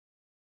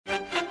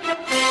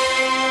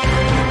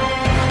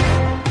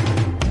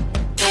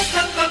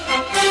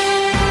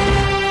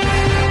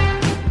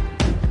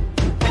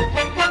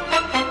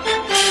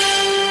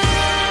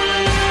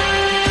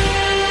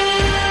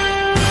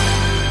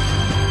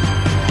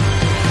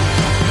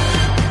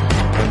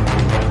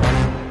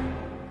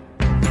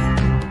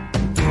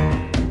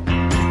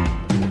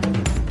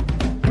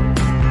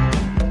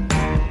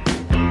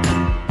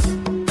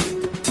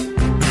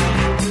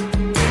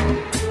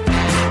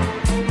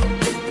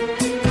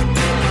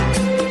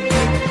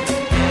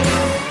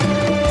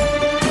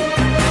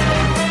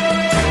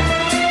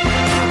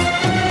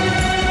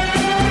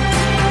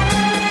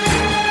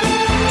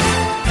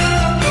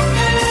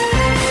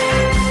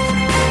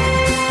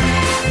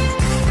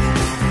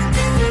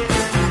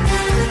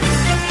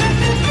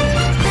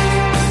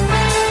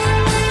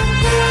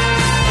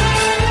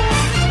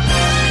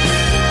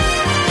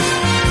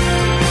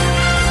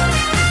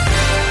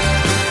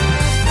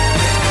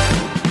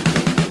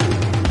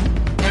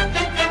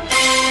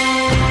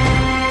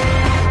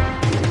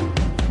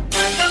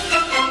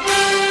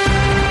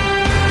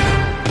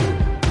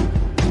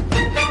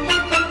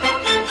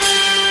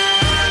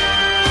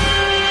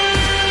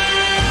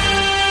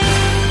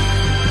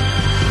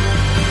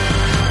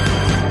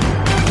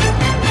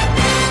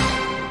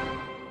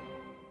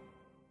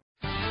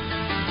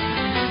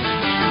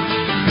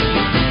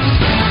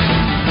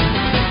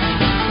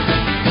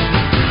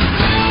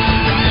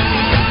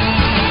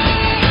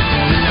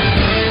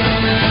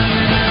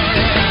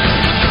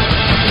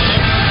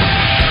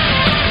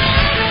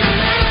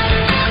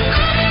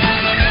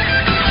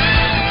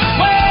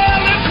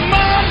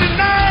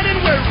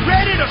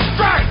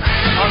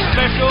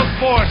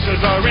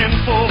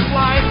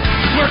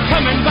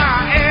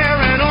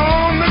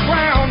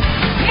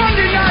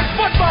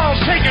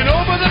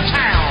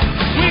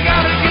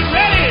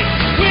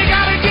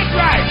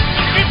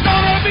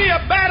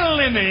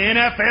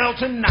NFL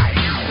tonight.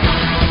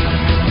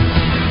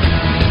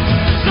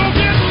 So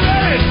get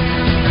ready.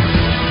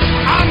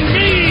 I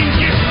mean,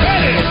 get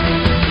ready.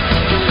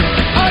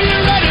 Are you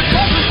ready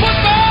for some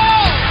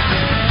football?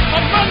 A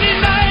Monday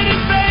night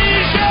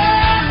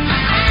invasion?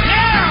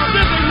 Yeah,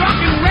 this is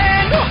Rockin'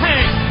 Randall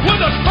Hank with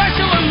a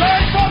special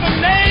alert for the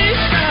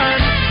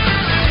nation.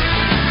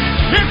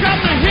 Here come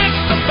the hits,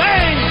 the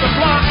bangs, the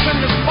blocks, and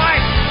the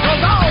spikes.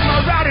 Cause all my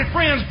rowdy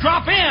friends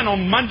drop in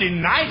on Monday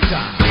night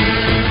time.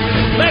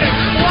 Let it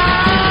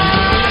fly,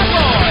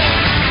 boy.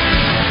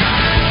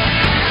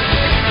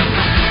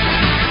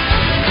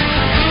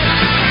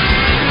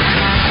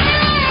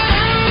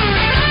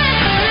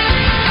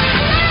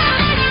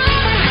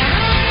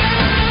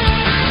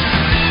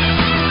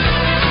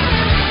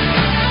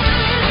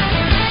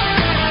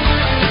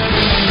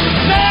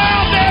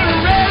 Now they're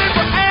ready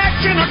for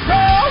action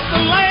across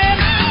the land.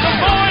 The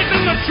boys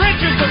in the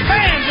trenches, the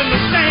fans in the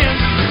stands.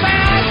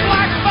 Sounds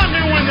like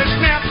thunder when they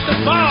snap the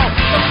ball.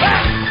 The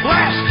bat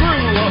blasts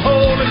through a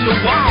hole in the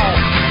wall.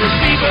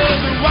 Receivers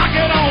rock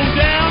it on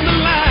down the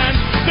line.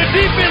 The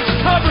defense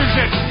covers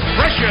it.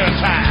 Pressure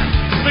time.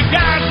 The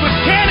guys with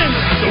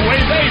cannons, the way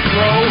they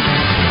throw.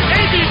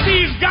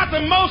 ABC's got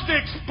the most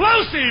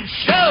explosive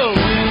show.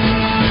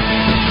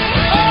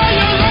 Are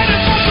you ready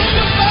for some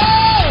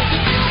football?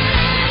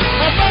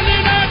 A Monday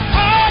night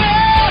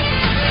party?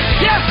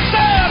 Yes,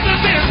 sir,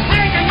 this is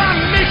Rick, and my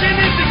mission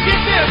is to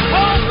get this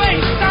whole thing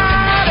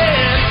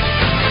started.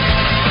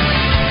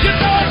 You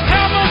know it's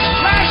helmets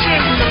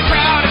flashing, the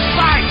crowd is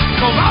tight,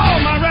 cause all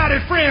my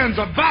rowdy friends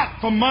are back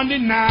for Monday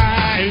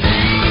night.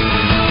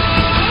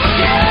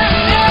 Yes,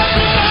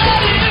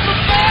 everybody is a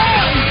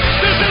fan.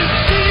 This is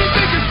Steve's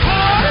biggest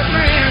party,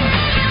 man.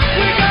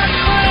 We got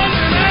Clarence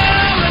and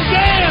Al and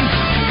Dan.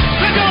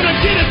 They're gonna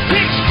get it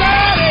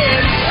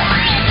kick-started.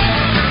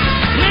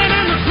 Lynn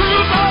and the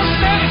crew all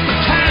set, the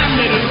time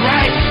that is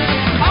right.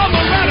 All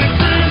my rowdy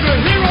friends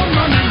are here on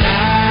Monday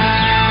night.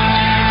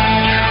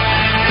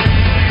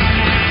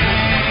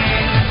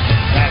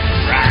 That's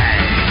right.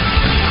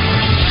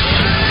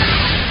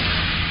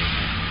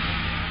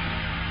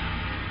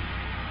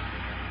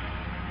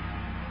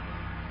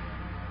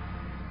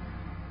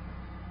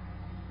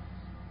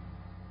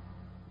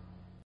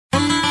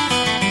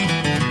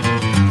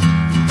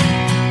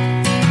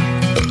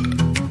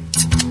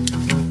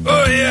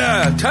 Oh,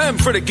 yeah, time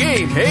for the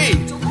game, hey.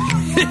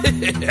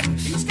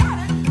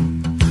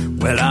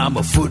 Well, I'm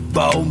a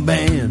football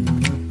man.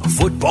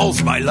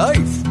 Football's my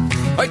life.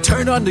 I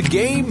turn on the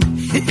game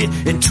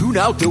and tune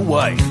out the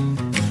wife.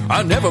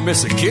 I never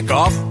miss a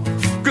kickoff,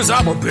 cause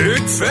I'm a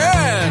big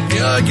fan.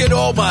 Yeah, I get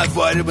all my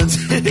vitamins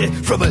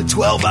from a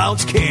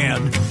 12-ounce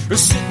can.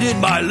 Sitting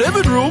in my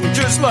living room,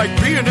 just like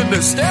being in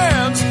the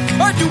stands.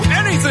 I'd do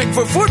anything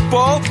for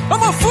football.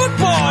 I'm a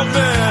football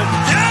man.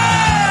 Yeah!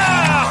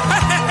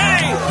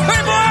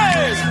 Hey,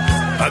 boys!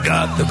 I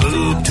got the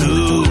boob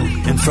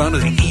tube in front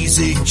of the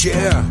easy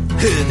chair.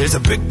 There's a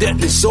big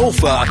deadly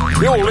sofa.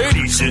 The old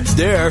lady sits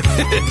there.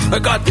 I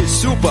got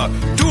this super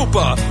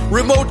duper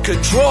remote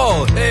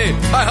control. Hey,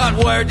 I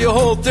hot-wired the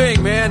whole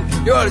thing, man.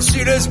 You ought to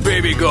see this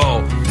baby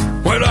go.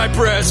 When I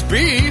press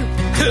B,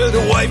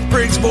 the wife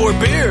brings more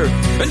beer.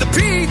 And the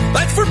P,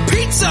 that's for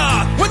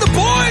pizza when the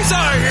boys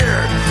are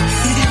here.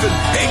 Even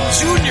Hank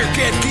Jr.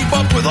 can't keep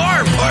up with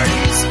our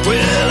parties.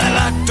 Well, I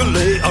like to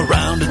lay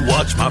around and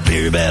watch my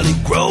beer belly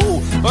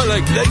grow. I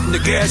like lighting the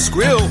gas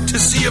grill to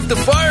see if the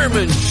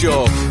firemen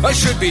show. I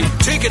should be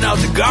taking out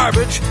the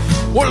garbage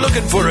or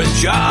looking for a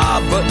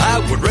job, but I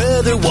would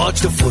rather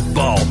watch the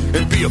football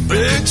and be a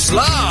big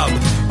slob.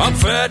 I'm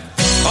fat,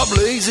 I'm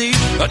lazy,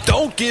 I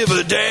don't give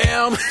a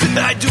damn.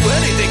 I do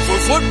anything for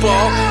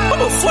football.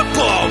 I'm a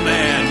football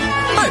man.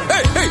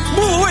 Hey,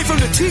 move away from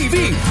the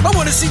TV. I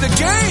want to see the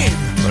game.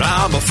 But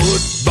I'm a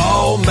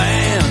football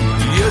man.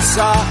 Yes,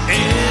 I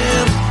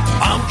am.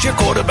 I'm your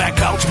quarterback,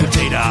 couch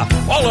potato,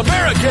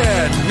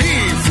 All-American.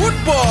 Me,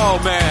 football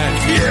man.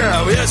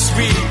 Yeah, yes,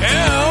 we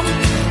am.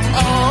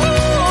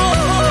 Oh,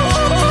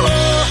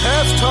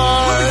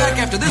 halftime. We'll be back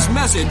after this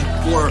message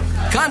for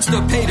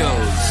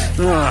Constipados.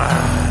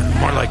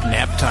 More like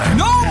nap time.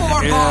 No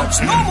more bumps,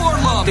 no more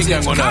lumps. I think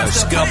I'm going to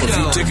scalp a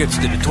few tickets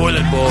to the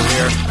toilet bowl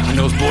here when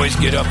those boys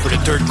get up for the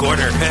third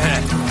quarter.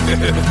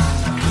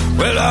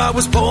 Well, I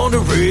was born to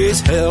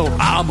raise hell.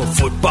 I'm a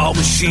football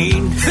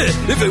machine.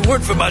 If it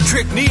weren't for my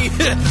trick knee,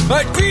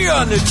 I'd be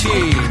on the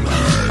team.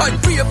 I'd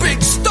be a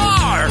big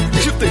star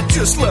if they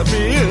just let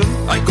me in.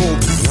 I'd go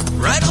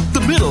right up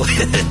the middle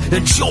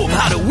and show them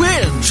how to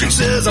win. She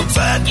says I'm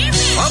fat,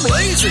 I'm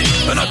lazy,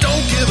 and I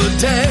don't give a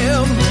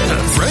damn.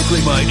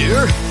 Frankly, my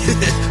dear,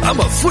 I'm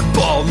a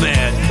football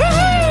man.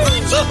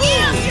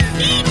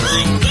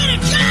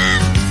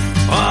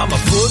 I'm a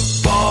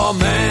football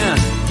man.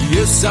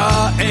 Yes,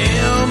 I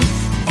am.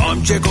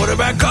 I'm your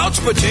quarterback,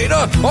 couch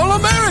potato,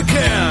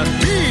 All-American.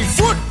 Me,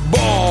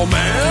 football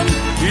man.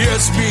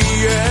 Yes,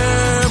 me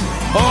am.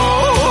 Oh,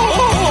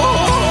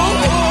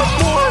 one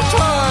more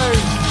time.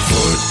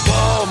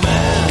 Football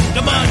man.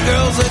 Come on,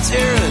 girls, let's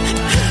hear it.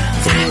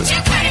 I'm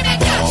your quarterback,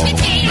 couch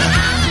potato,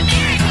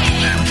 All-American.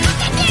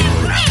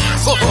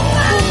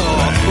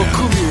 Oh,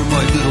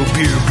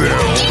 Beer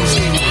barrel.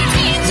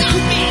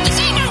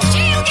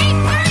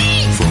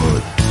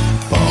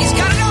 He's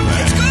got it up.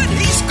 It's good.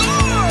 He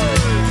scored.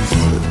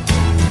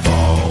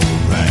 Football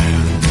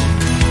man.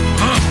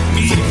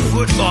 Me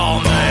football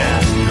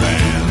man.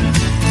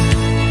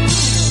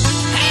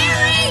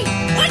 Harry,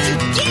 would you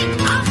get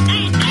off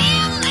that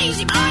damn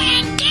lazy boy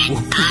and get a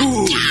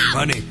job?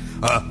 Honey,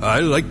 I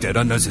like that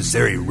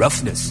unnecessary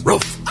roughness.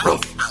 Rough.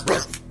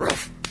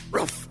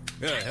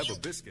 Yeah, have a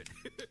biscuit.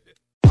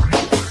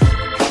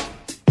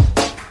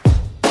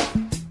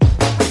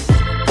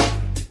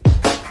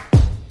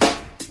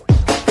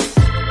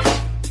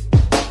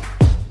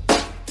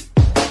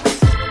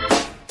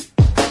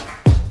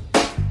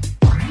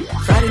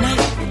 Friday night,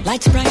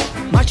 lights are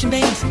bright, marching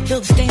bands fill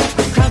the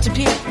stands, crowds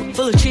appear,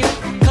 full of cheer,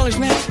 colors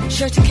match,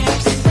 shirts and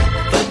caps.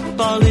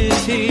 Football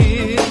is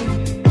here.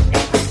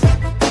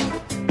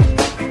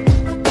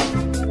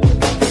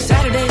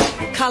 Saturday,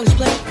 college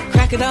play,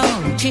 crack it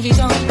on, TV's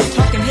on,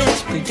 talking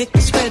heads, predict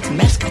the spreads,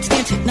 mascots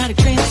dance, hypnotic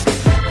trance.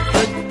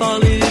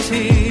 Football is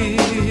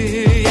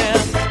here, yeah,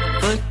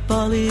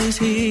 football is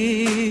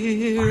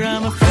here.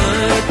 I'm a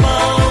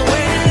football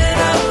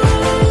widow.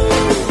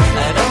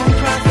 I don't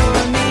cry for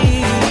me.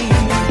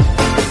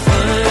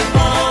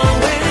 Football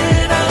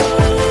widow.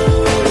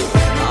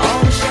 On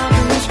the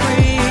shopping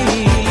spree.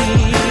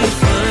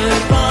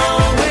 Football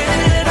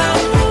widow.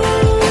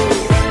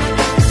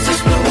 Sis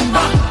boom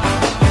bop.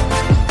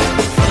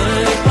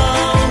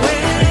 Football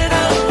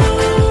widow.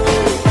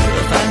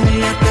 You'll find me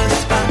at the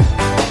spot.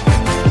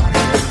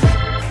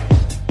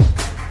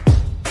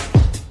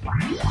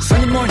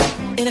 Sunday morning,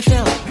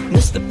 NFL.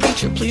 Miss the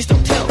preacher, please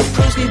don't tell.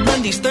 Pros need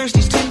Mondays,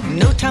 Thursdays too.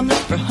 No time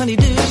left for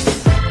honeydews.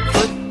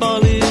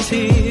 Football is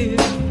here.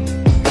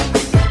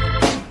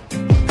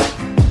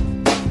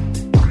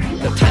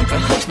 No time for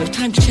hugs, no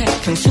time to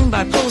chat. Consumed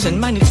by polls and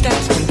minute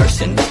stats.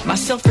 Conversing with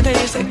myself for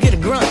days. I get a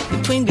grunt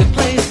between good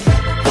plays.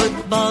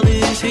 Football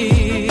is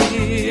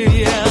here,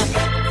 yeah.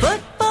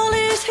 Football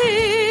is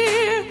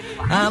here.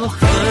 I'm a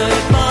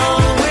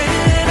football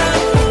widow.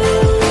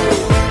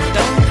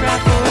 Don't cry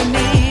for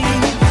me.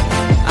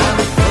 I'm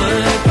a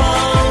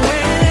football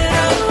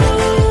widow.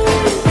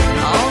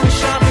 On the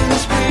shopping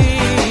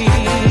spree.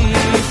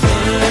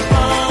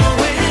 Football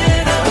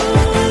widow.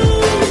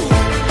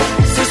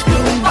 Sis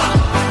boom bop.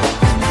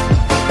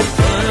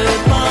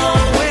 Football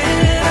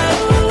widow.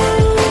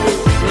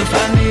 You'll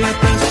find me at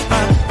the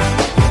spot.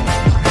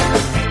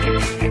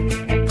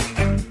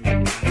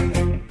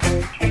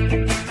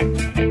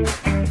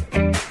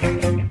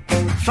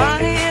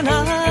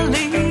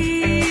 Finally,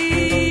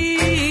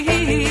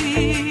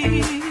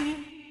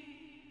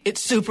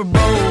 it's Super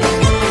Bowl.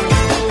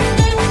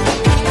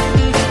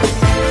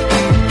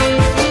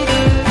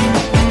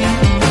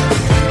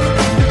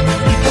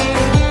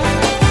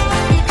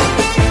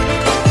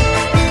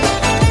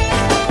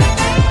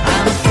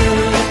 I'm a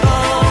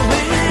football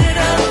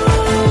widow.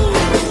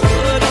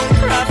 Don't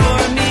cry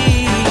for me.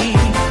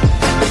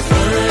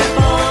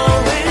 Football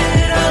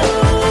widow.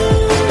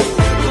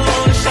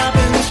 On a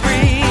shopping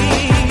spree.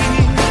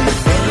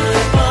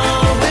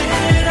 Football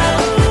widow.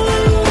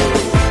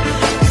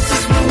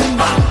 Sis boom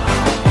bop.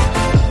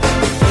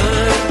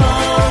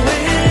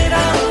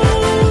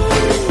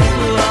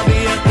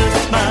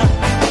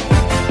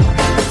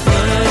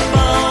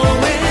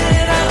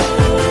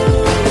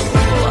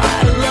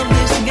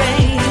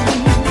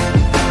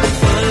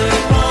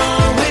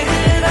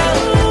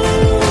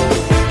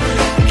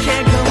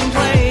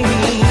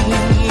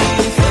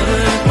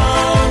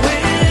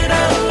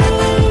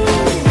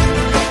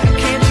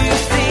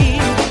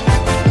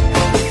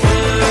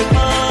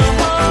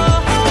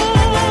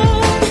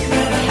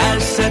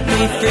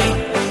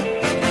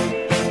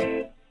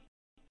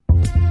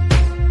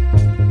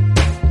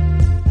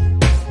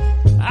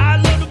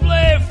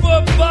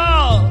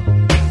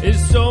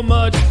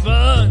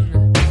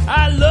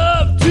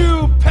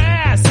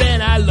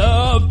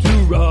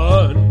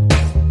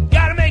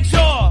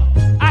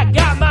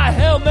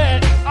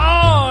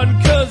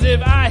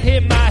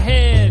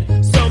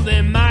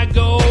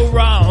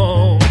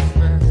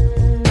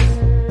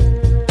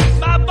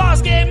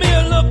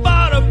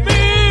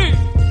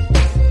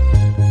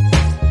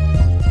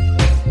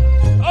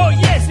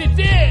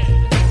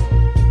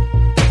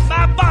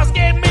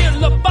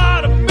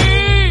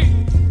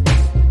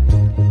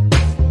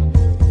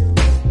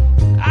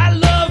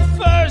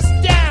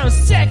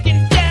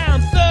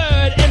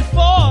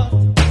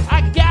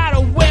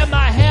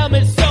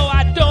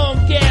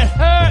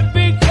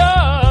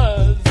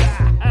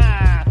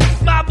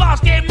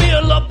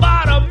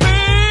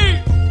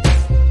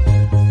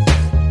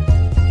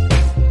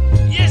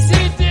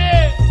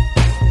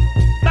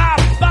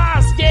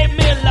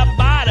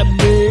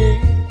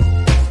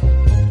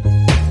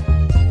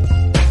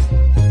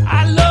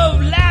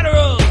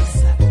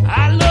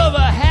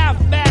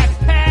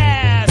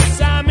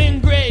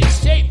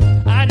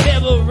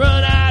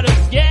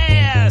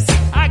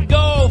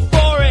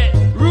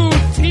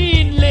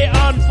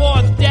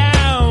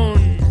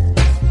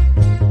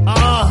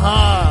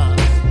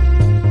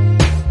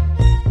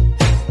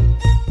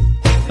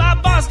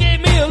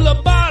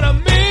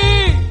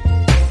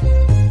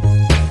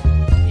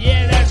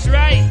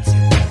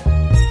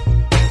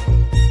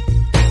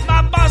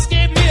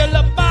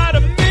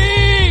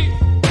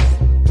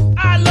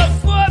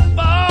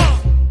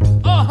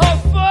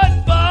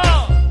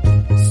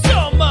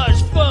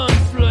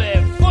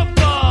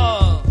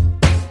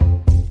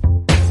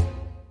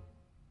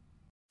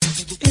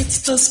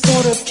 the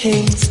sport of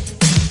kings,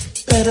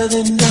 better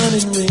than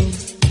diamond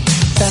rings.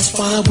 That's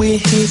why we're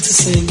here to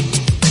sing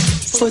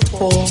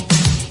football.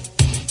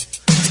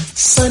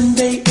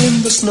 Sunday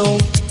in the snow,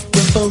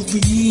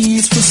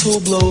 referees whistle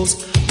blows.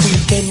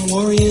 Weekend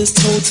warriors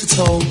toe to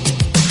toe.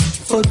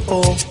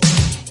 Football.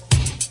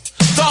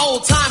 The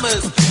old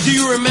timers, do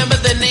you remember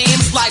the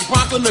names like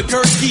Bronco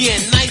Nagurski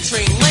and Night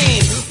Train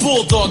Lane?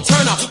 Bulldog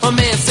Turner, my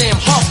man Sam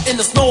Huff, in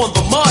the snow and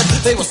the mud,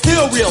 they were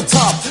still real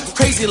tough.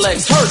 Crazy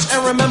Legs Hirsch,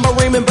 and remember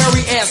Raymond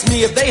Berry asked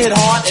me if they hit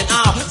hard, and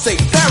I'll say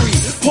very.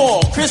 Paul,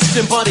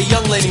 Christian, Buddy,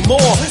 Young Lady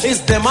Moore, it's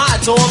them I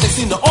adore, they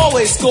seem to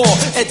always score.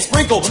 Ed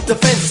Sprinkle,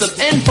 defensive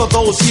end for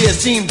those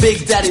years. Gene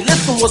Big Daddy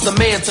Lipton was the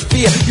man to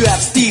fear. You have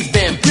Steve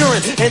Van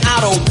Buren and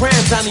Otto Graham.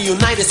 Johnny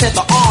Unitas had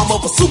the arm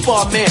of a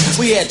Superman.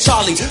 We had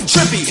Charlie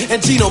Trippy and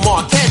Gino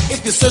Marquette.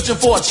 If you're searching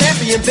for a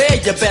champion, they're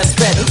your best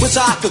bet. Which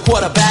I could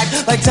quarterback,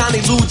 like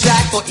Johnny Lou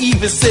Jack or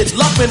even Sid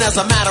Luckman, as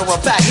a matter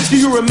of fact. Do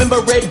you remember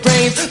Red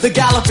Brains, the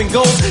Galloping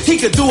Ghost? He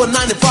could do a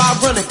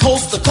 95 running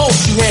coast to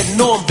coast. You had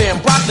Norm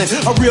Van Brocklin,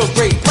 a real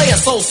great player,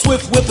 so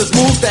swift with his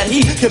moves that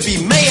he could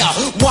be mayor.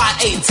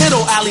 Y.A.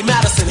 Tittle, Allie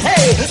Madison,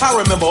 hey, I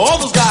remember all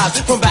those guys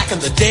from back in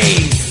the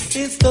days.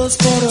 It's the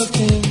sport of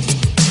kings,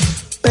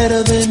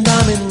 better than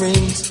diamond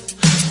rings.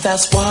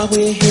 That's why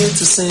we're here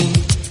to sing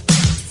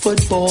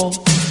football.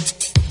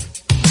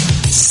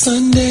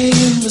 Sunday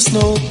in the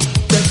snow,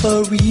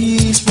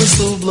 referees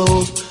whistle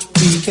blows.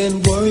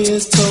 Weekend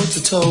warriors toe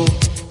to toe.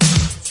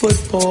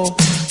 Football,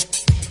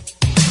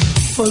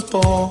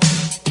 football,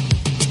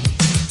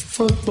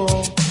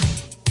 football,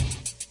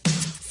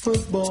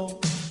 football.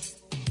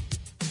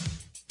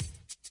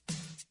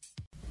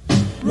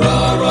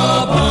 Rah,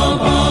 rah, pom,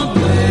 pom,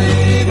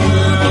 play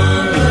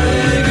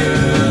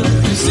girl.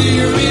 You see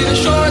her in a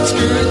short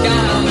skirt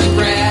down the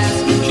grass.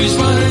 She's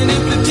wondering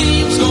if the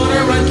team's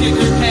gonna run, kick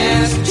her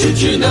pass.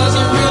 She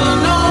doesn't really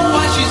know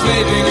why she's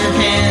waving her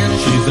hand.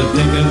 She's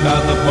thinking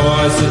about the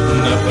boy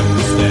sitting up in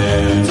the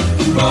stands.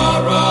 Rah,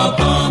 rah,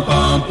 pom,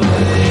 pom,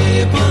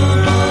 play girl.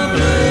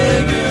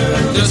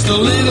 Just a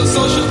little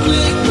social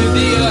clique with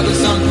the other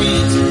some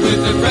queens.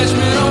 With a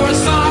freshman or a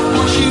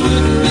sophomore, she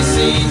wouldn't be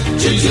seen.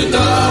 She's a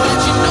doll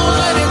and she knows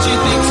it and she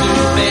thinks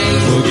her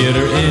things. We'll get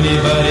her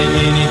anybody,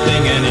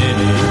 anything, and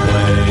any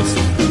place.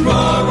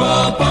 Rah,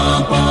 rah,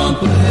 pom, pom,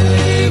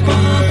 play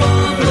girl.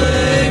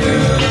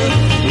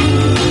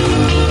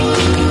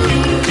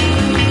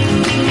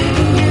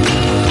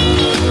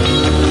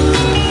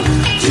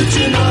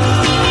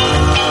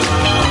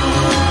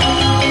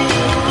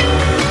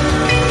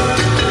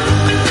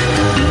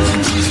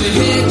 She's the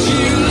head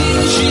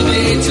cheerleader, she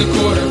dates a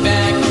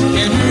quarterback,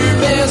 and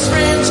her best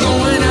friend's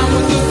going out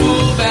with the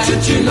fullback.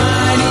 She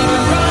might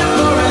even run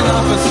for an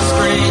officer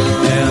screen,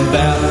 And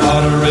that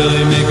ought to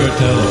really make her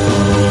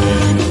telephone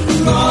ring.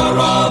 Rah,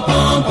 rah,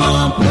 pom,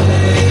 pom,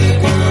 play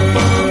girl.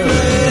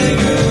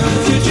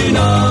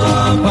 Choo-choo-na,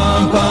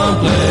 pom, pom,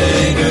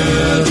 play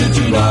girl.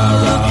 Choo-choo-na,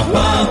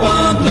 pom,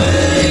 pom,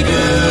 play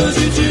girl.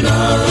 Choo-choo-na,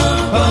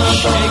 pom, pom,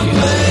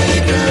 play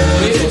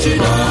girl.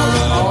 Choo-choo-na,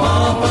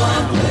 pom,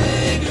 pom,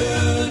 play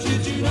girl.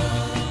 Choo-choo-na,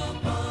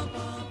 pom,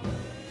 pom, play girl.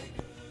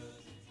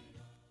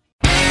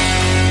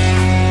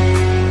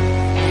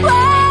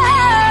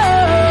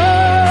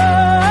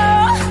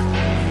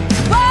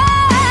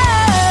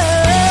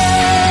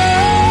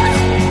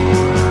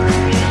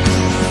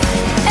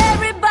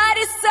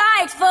 Everybody's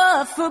psyched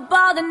for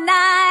football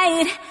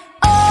tonight.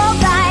 All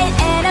right,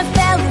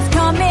 NFL is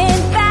coming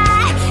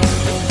back.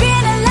 There's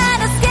been a lot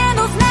of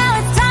scandals, now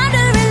it's time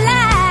to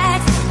relax.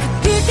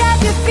 Pick up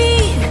your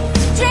feet,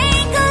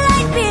 drink a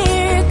light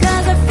beer,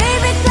 'cause our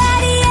favorite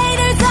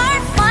gladiators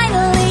are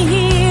finally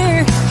here.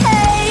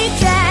 Hey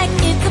Jack,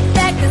 it's a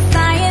fact the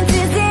science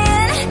is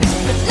in,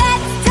 but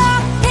let's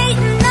talk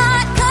Peyton,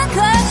 not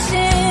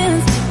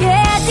concussions.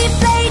 Yeah,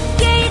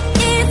 Deflategate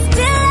is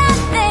still a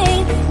thing.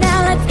 Now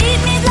let's eat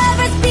meat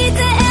lovers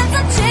pizza and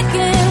some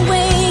chicken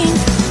wings.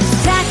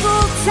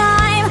 Tackle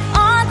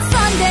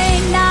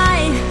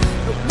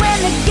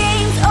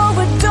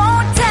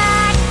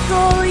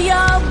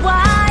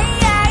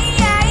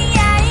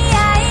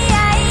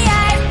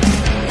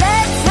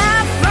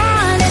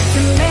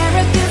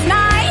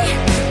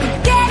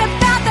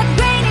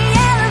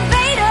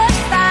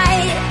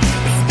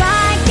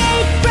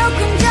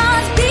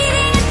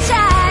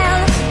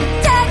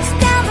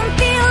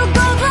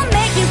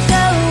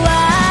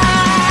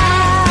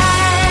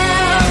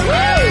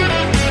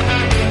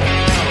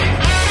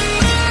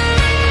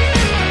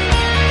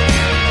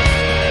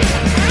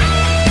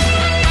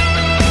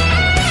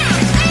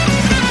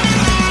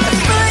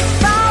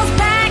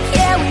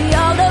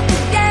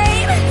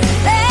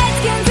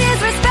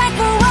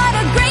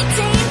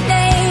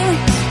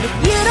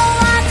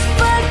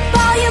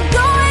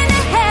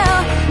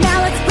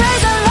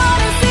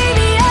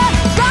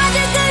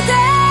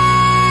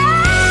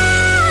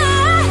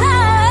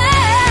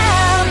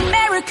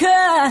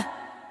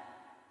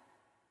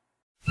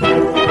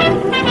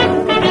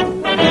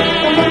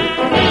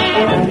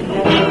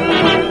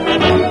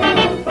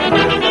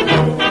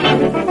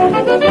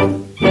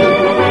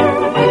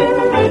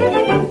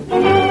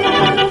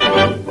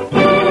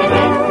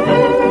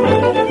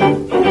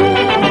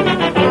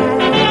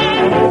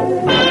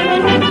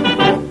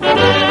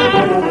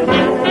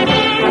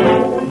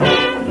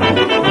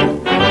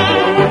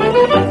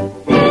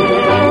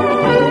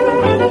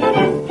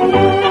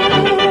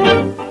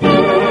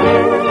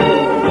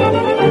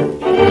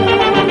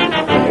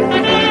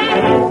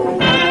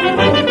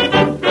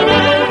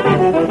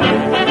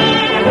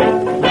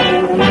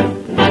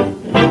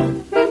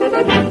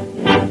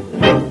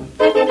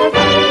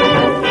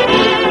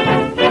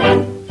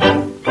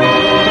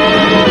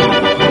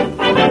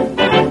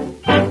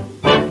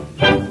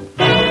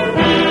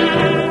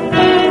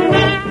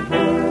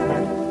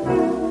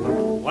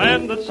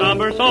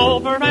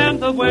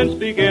winds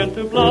begin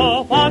to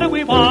blow, what do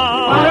we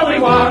want? What do we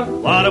want?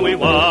 What do we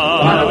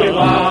want? What do we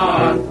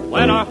want?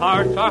 When our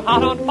hearts are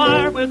hot on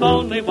fire with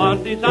only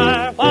one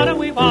desire, what do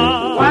we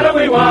want? What do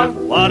we want?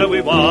 What do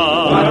we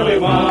want? What do we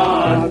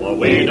want? Well,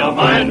 we don't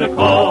mind the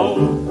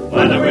cold,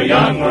 whether we're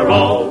young or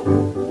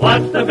old.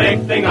 What's the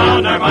big thing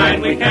on our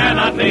mind we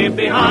cannot leave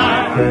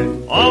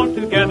behind? All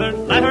together,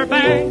 let her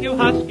bang, you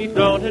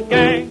husky-throated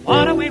gang.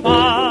 What do we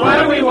want?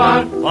 What do we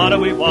want? What do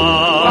we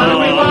want? What do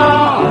we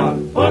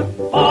want?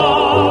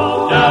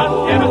 Football, just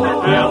give us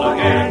a thrill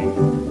again.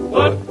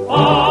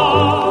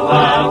 Football,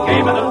 the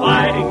game of the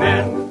fighting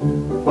men.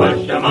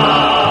 Push 'em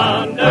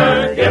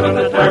under, give 'em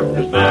the turf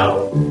to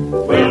smell.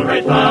 We'll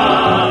raise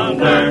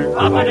thunder,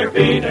 up on your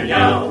feet and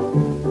yell.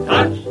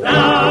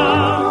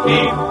 Touchdown,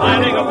 keep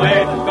finding a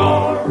way to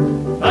score.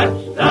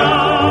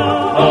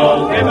 Touchdown,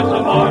 oh, give us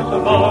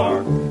some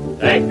more.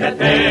 Take that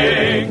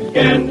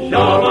pigskin,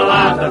 show 'em a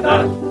lot of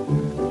dust.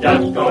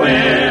 Just go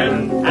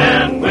in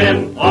and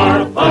win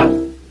or bust.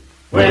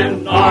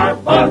 Win or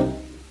bust.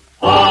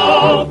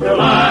 All through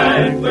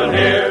life we'll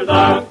hear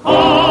the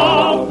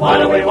call. What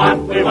do we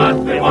want? We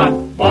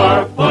want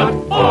more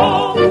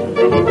football.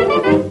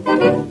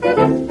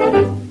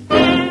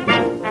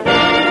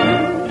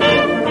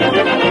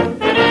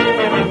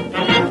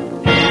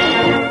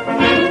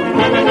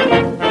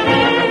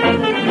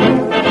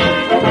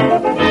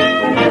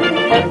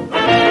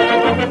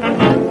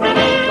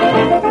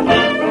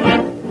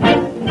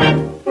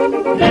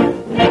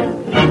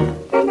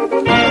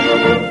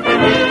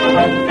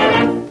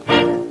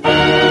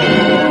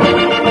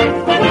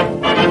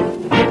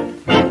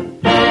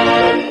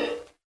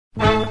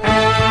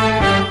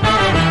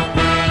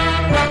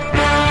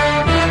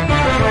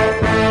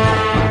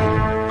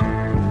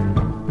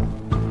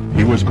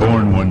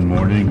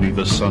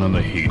 The sun and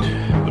the heat,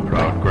 the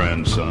proud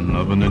grandson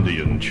of an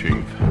Indian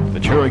chief. The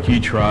Cherokee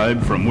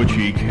tribe from which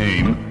he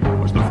came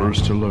was the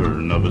first to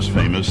learn of his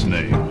famous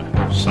name,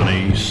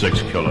 Sonny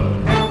Sixkiller.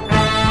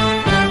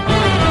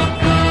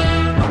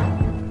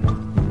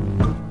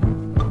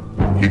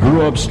 He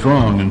grew up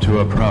strong into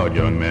a proud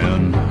young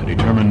man, a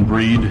determined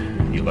breed.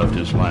 He left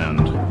his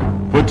land,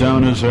 put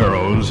down his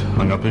arrows,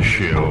 hung up his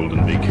shield,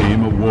 and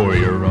became a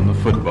warrior on the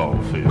football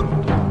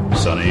field,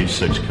 Sonny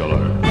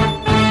Sixkiller.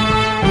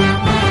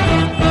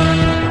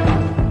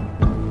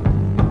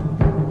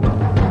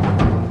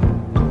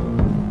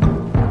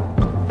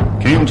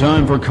 Came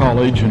time for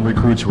college and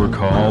recruits were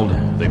called.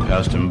 They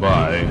passed him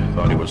by,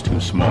 thought he was too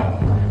small.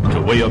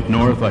 Till way up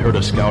north I heard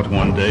a scout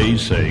one day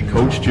say,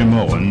 Coach Jim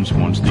Owens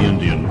wants the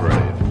Indian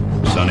brave,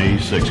 Sonny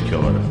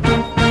Sixkiller.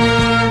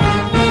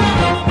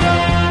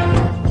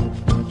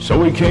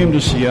 So he came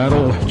to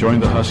Seattle,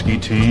 joined the Husky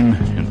team.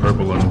 In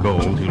purple and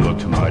gold he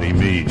looked mighty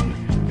mean.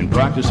 In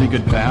practice he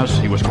could pass,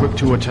 he was quick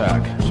to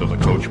attack, so the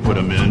coach put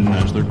him in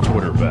as their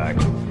quarterback.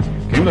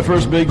 Came the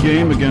first big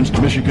game against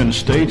Michigan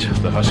State.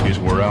 The Huskies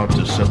were out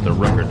to set the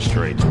record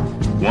straight.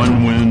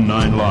 1 win,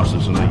 9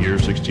 losses in the year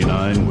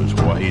 69 was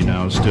why he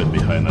now stood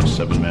behind that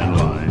 7-man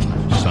line,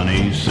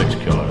 Sonny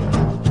Sixkiller.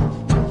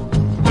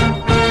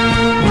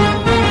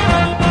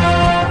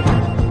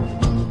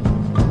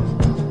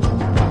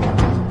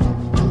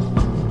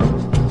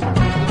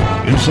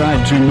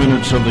 Inside 2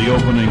 minutes of the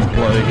opening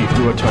play, he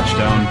threw a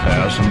touchdown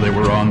pass and they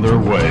were on their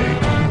way.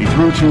 He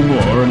threw 2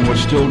 more and was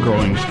still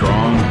growing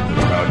strong.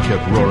 The crowd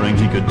kept roaring,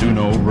 he could do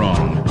no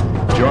wrong.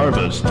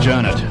 Jarvis,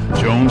 Janet,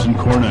 Jones and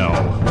Cornell,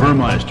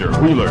 Burmeister,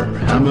 Wheeler,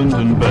 Hammond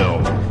and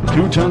Bell.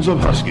 2 tons of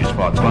Huskies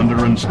fought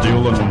thunder and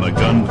steel, and when the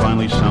gun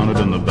finally sounded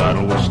and the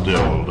battle was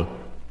stilled,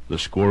 the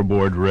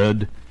scoreboard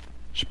read,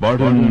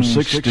 Spartan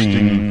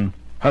 16,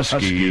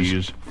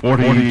 Huskies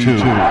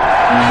 42.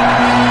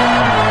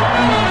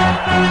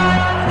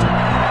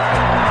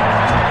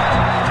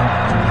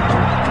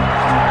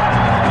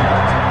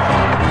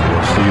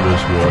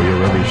 This warrior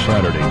every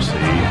Saturday, see,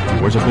 he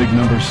wears a big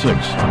number 6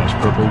 on his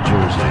purple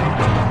jersey.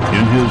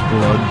 In his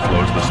blood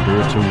flows the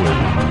spirit to win,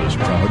 this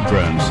proud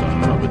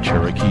grandson of a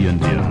Cherokee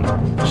Indian,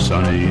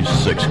 Sonny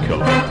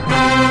Sixkiller.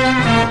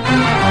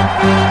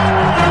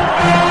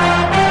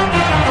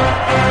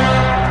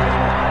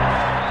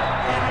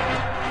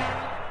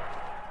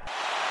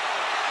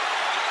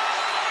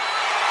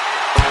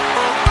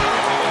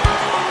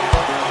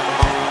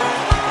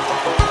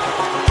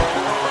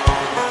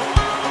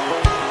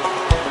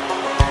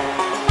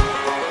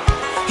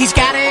 He's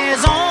got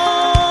his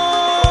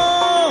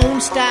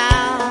own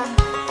style.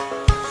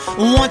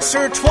 Once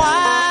or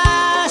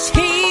twice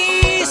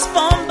he's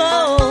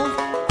fumbled,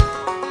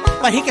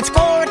 but he can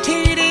score a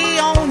TD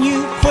on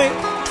you quick.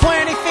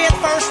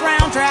 25th first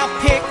round draft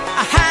pick,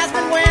 a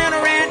Heisman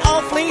winner and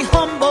awfully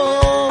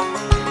humble.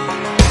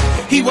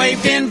 He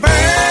waved in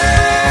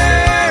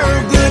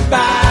Burr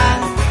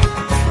goodbye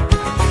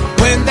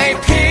when they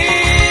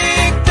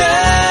picked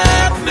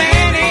up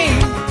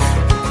Manning.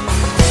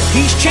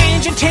 He's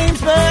changing teams,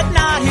 but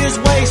not his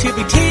ways. He'll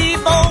be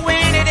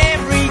Tebowing at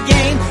every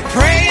game,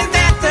 praying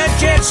that the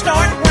Jets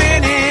start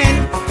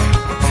winning.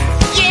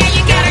 Yeah,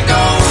 you gotta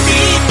go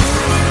deep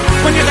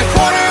when you're the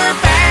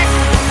quarterback.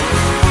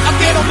 I'll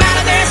get them out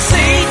of their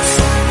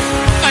seats.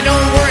 I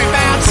don't worry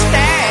about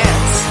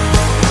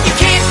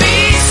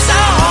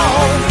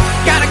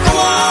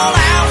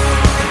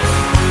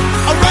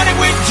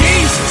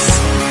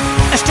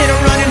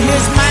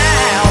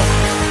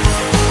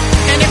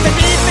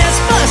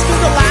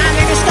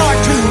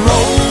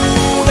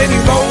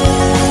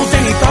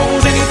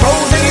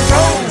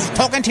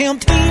Tim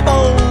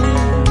Tebow.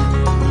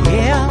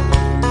 Yeah.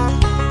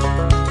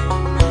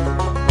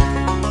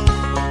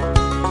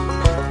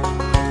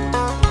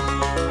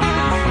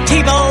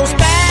 Tebow's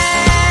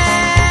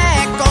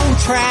back on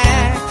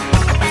track.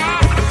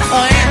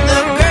 And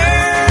the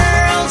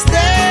girls,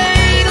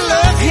 they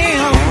love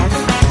him.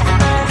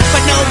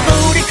 But no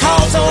booty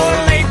calls or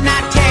late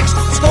night texts.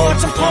 Scored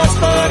some points,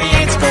 but he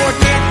ain't scored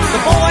yet. The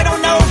boy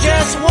don't know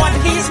just what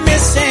he's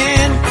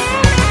missing.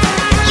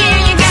 Yeah,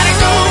 you gotta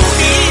go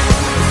deep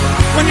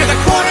when you're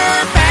the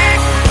quarterback.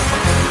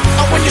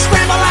 Or when you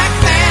scramble like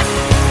that,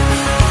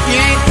 you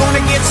ain't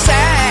gonna get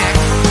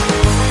sacked.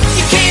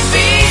 You can't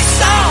be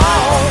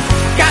soft,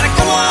 gotta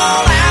go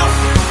all out.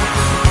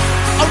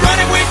 Or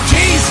running with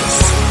Jesus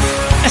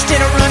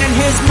instead of running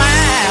his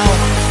mouth.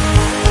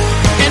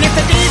 And if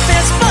the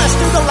defense busts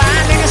through the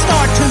line, then you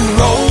start to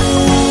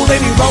roll. Then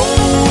he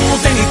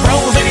rolls, then he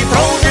throws, then he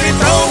throws, then he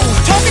throws.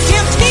 Talking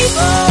Tim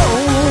Tebow,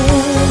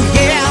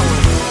 yeah.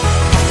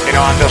 You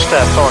know, I'm just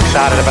so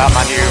excited about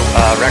my new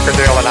record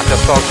deal, and I'm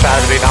just so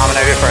excited to be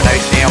nominated for an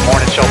ACM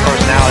Morning Show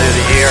Personality of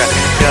the Year. And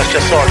you know, it's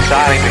just so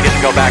exciting to get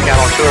to go back out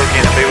on tour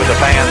again and be with the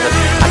fans. And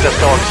I'm just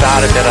so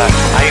excited that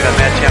I even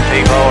met Tim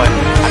Tebow, and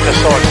I'm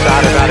just so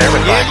excited about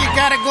everything. Yeah, you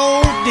gotta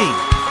go deep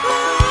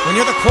when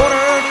you're the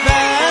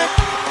quarterback.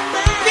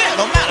 Get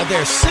them out of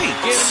their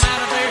seats.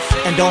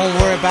 And don't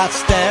worry about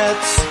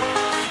stats.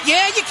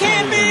 Yeah, you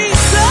can't be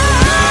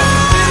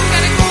soft.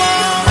 Gotta go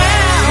all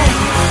out.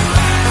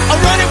 Or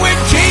running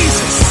with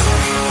Jesus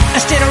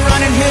instead of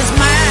running his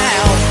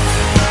mouth.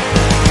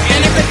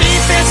 And if the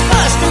defense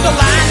busts through the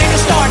line, then you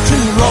start to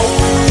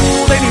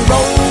roll. Then he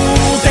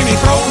rolls, then he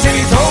throws, and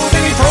he throws,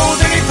 and he throws,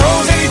 and he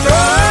throws, and he throws.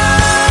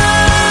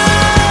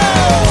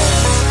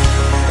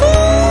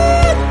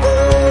 Ooh,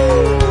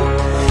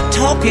 ooh.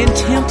 Talking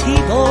Tim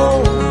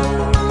Tebow.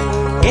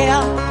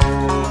 Yeah.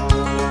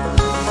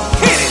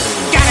 Hit it.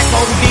 Gotta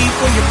go deep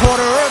when you're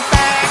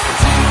quarterback.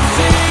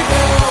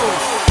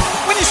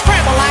 When you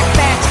scramble like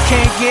that, you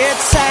can't get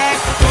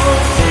sacked.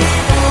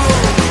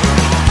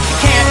 You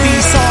can't be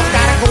soft,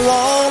 gotta go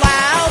all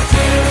out.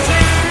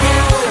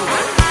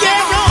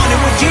 Yeah,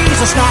 running with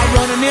Jesus, not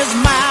running his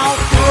mouth.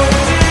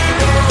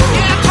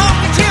 Yeah, I'm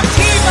talking Tim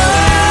Tebow.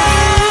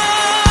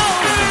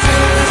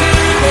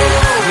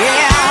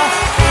 Yeah.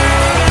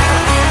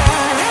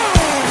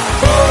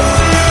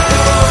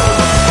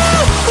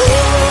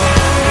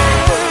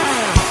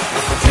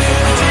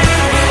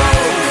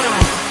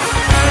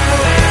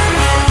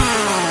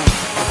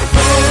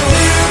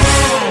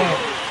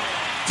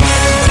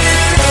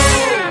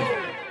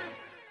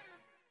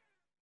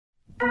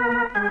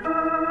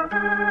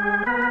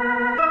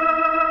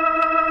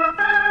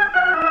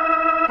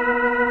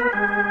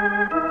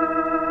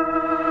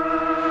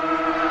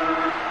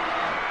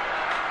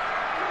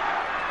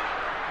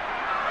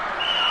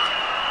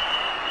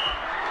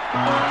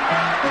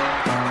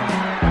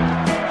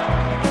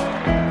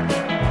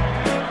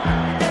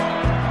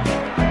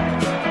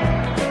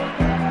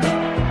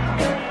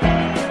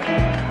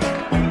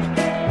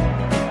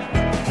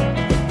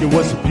 It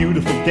was a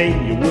beautiful day,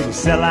 it was a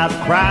sellout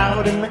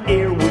crowd, and the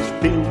air was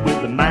filled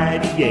with a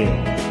mighty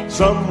yell.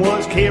 Some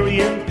was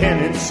carrying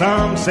pennants,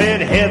 some said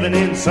heaven,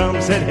 and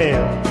some said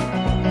hell.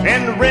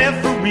 And the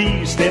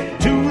referee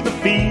stepped to the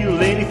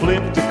field, and he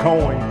flipped a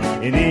coin,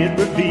 and it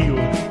revealed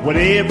what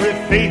every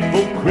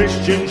faithful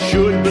Christian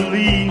should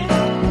believe: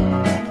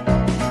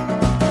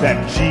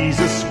 that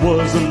Jesus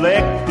was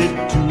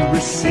elected to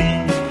receive.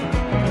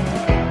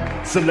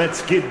 So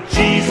let's give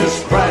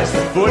Jesus Christ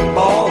the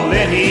football,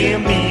 let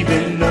him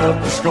even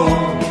up the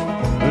score.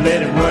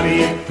 Let him run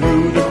it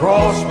through the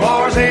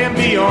crossbars and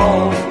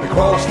beyond the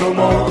cross no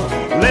more.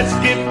 Let's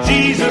give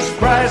Jesus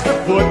Christ the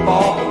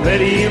football,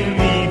 let him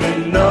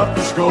even up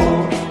the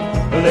score.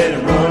 Let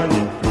him run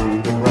it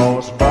through the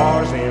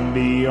crossbars and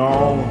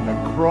beyond the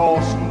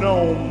cross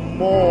no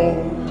more.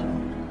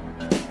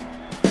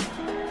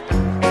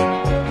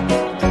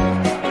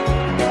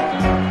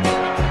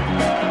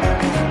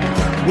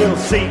 Well,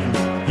 Satan,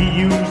 he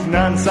used an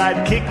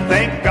onside kick.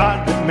 Thank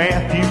God that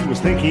Matthew was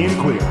thinking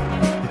quick.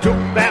 He took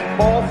that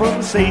ball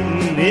from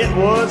Satan. It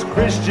was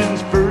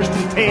Christian's first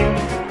and 10.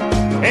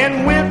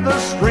 And with the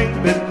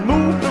strength that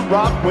moved the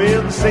rock,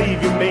 well, the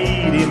Savior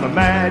made him a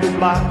mighty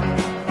block.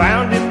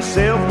 Found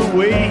himself the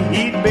way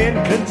he'd been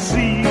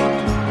conceived,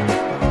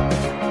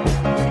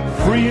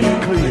 free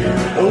and clear,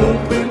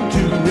 open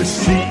to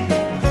receive.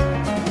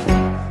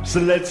 So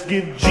let's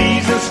give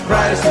Jesus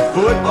Christ the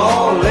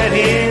football, let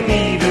him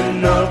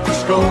even up the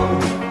score.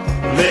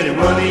 Let him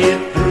run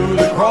it through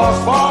the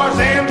crossbars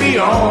and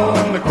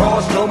beyond the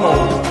cross no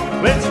more.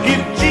 Let's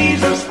give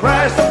Jesus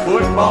Christ the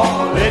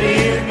football, let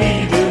him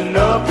even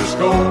up the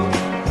score.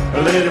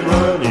 Let him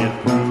run it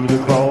through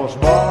the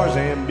crossbars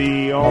and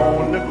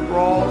beyond the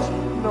cross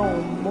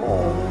no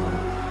more.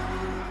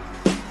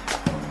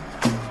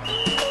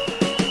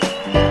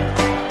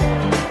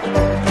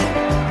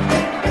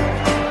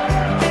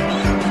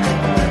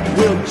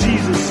 Well,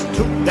 Jesus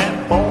took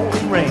that ball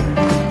and ran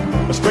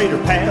a straighter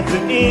path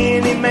than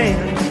any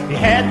man. He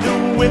had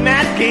to win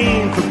that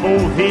game for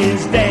both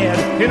his dad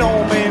and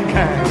all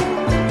mankind.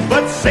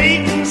 But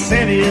Satan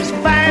sent his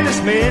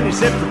finest men. He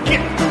said,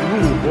 forget the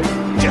rule,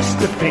 just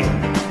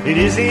defend. It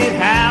isn't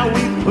how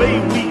we play,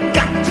 we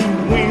got to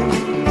win.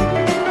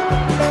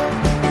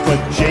 But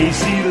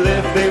JC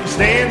left them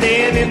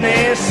standing in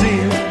their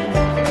sin.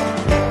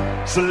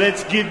 So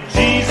let's give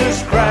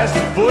Jesus Christ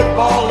the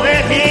football.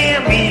 Let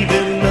him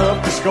even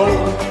up the score.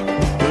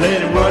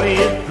 Let him run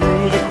it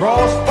through the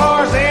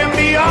crossbars and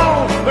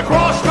beyond the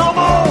cross no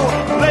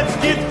more. Let's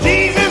give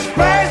Jesus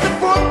Christ the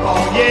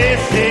football.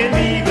 Yes, and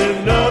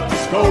even up the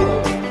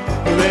score.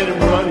 Let him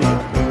run it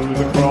through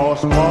the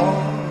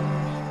crossbars,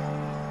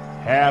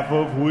 half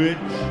of which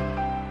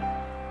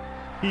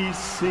he's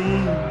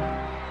seen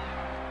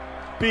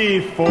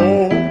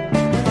before.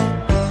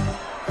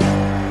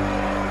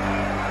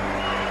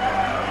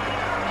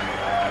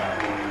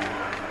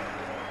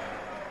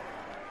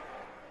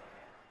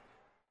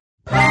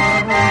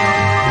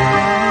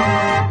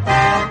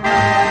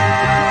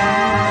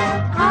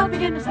 I'll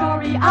begin the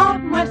story out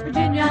in West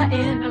Virginia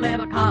in a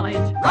little college.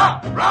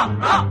 Rock, rock,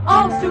 rock.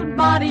 All student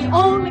body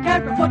only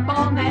cared for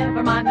football,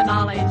 never mind the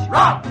knowledge.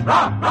 Rock,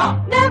 rock,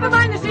 rock. Never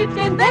mind the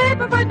sheepskin, they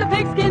preferred the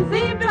pigskin,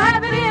 seemed to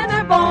have it in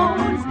their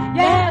bones.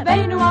 Yeah,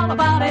 they knew all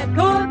about it,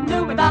 couldn't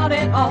do without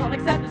it all,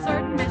 except a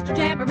certain Mr.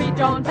 Jamboree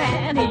Jones,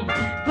 and he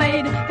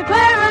played the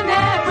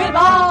clarinet with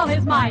all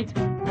his might.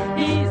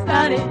 He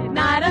studied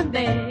night and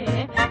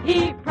day,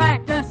 he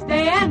practiced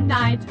day and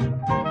night.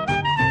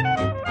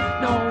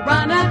 No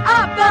running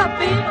up the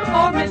field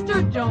for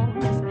Mr.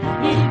 Jones,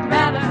 he'd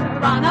rather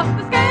run up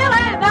the scale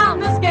and down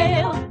the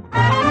scale.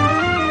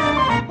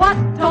 What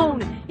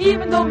tone,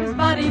 even though his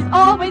buddies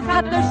always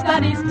had their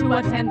studies to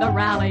attend the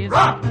rallies.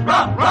 Rock,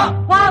 rock,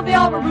 rock. While they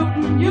all were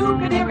rooting, you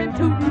could hear him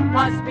tooting,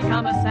 what's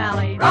become of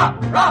Sally.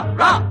 Rock, rock,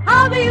 rock.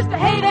 How they used to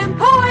hate him,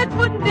 poets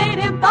wouldn't date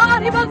him,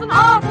 thought he was an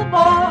awful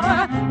bore.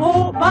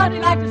 Oh, but he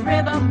liked his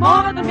rhythm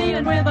more than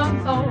mealing with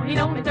him, so he'd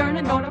only turn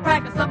and go to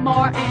practice some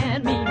more.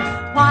 And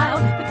meanwhile,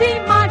 the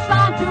team marched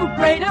on to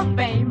greater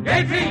fame,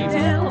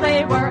 till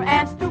they were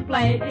asked to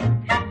play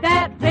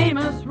that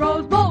famous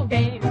Rose Bowl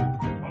game.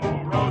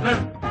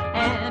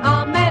 And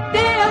on that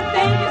day of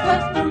days,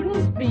 the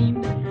students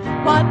beamed.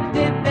 What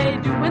did they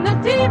do when the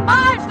team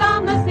marched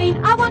on the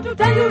scene? I want to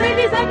tell you,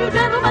 ladies and you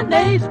gentlemen,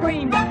 they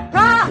screamed,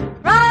 rah,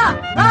 rah,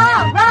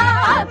 rah,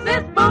 rah,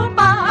 sis, boom,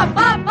 bop,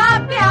 bop,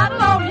 bop,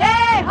 diablo,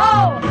 yay,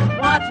 ho,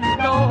 watch me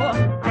go.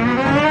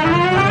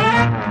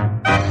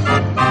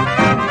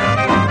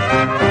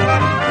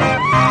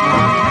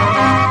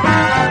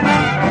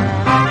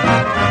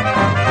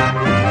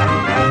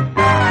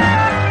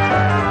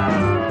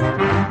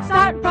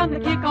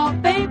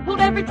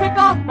 Trick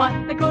off,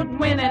 but they couldn't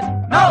win it.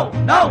 No,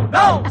 no,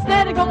 no.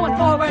 Instead of going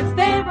forwards,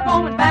 they were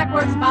going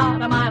backwards about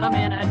a mile a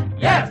minute.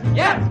 Yes,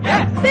 yes,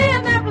 yes.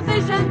 Seeing their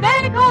position,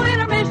 they called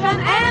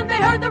intermission, and they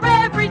heard the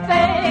referee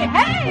say,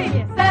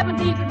 hey,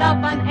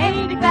 17-0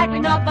 ain't exactly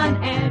nothing,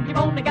 and you've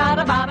only got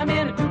about a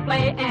minute to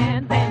play.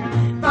 And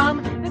then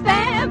from the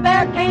stand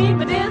there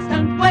came a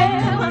distant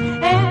wail,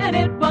 and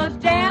it was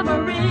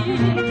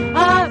Jamboree,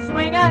 a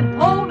swinging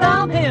hold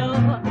downhill.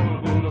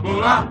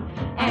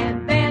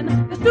 And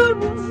then the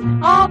students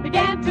all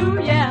began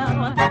to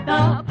yell.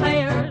 The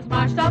players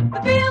marched up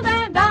the field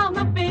and down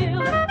the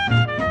field.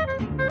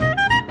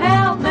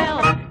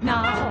 Pell-mell,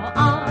 now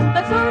on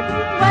the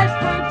certain West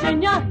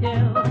Virginia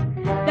hill,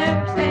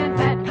 there stands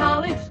that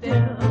college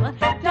still,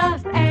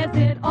 just as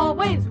it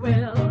always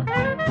will.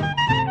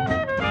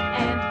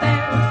 And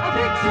there's a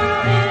picture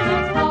in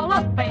its Hall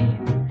of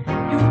Fame.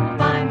 You'll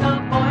find the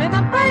boy in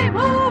the frame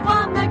who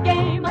won the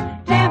game.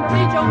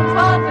 Jamboree Jones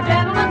was the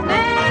gentleman's name.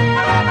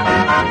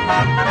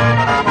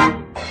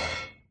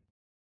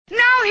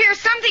 Now here's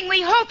something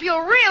we hope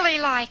you'll really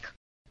like.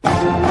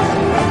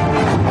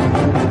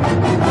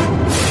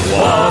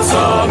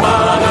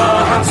 Wassamana,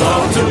 hats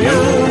off to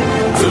you.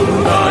 To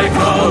thy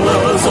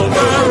colors, O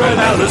pure and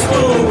Alice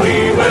blue, we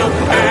will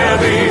e'er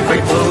be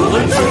faithful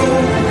and true.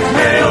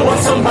 Hail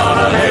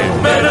Wassamana, hey,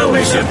 better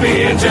we should be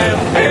in jail.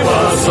 Hey,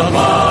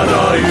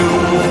 Wassamana, you.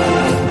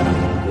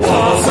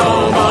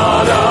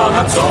 Wassamana,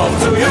 hats off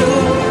to you.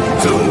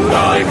 To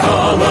thy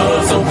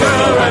colors, O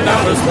pure and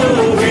Alice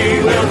blue, we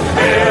will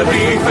e'er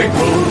be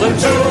faithful and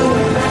true.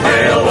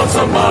 Hail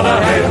Wassamana,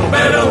 hail,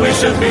 better we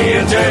should be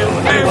in jail.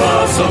 Hey,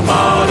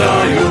 Wassamana,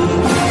 you.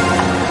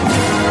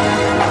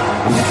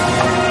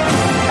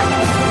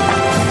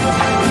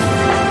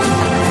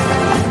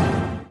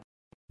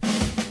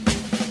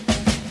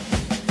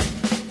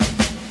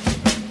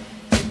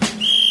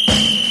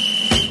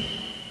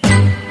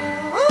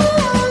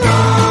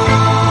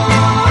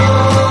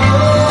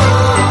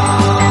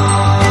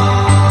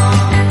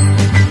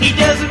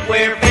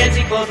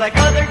 Like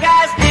other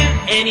guys do,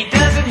 and he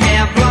doesn't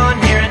have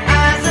blonde hair and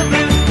eyes of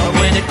blue. Or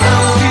when it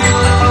comes to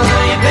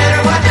football, you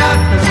better watch out,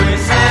 'cause when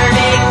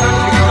Saturday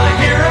comes, you're gonna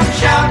hear him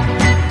shout,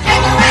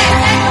 take away,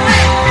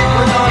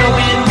 we're gonna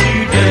win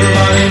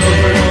today.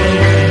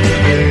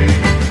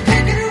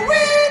 Take it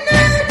away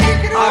now,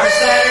 take it away. Our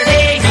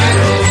Saturday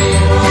hero,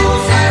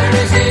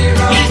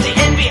 he's the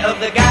envy of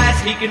the guys.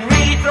 He can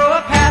really throw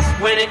a pass.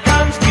 When it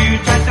comes to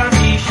touchdowns,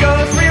 he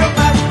shows real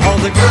fast. All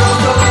the girls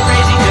go crazy.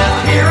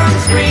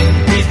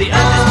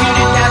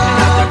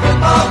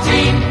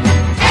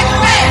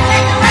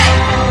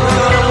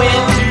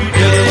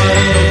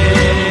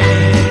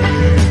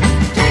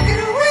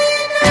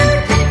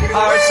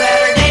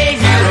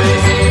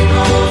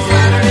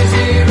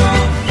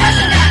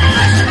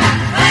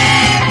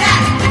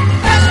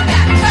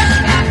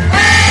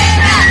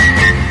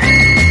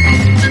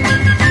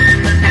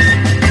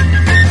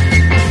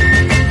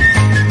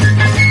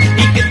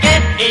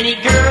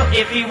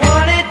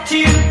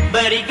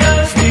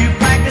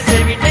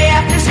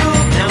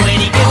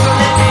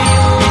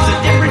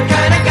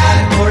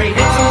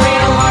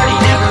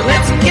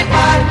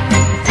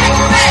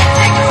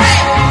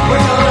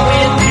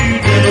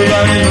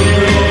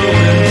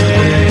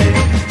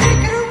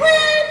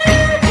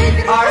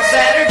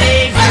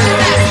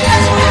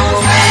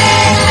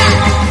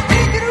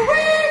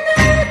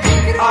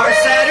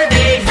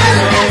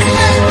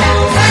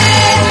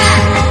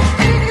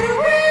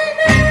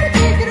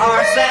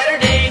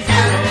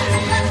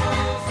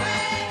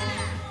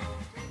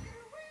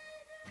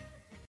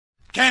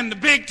 Can the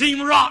big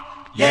team rock?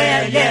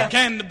 Yeah, yeah.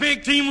 Can the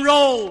big team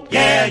roll?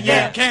 Yeah,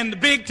 yeah. Can the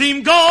big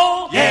team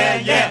go? Yeah,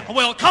 yeah.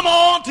 Well, come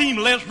on, team,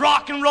 let's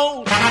rock and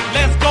roll.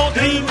 Let's go,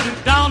 team,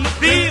 down the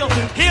field.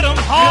 Hit 'em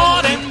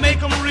hard and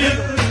make 'em real.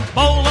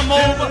 Bowl 'em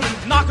over,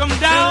 knock 'em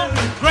down.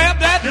 Grab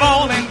that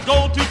ball and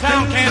go to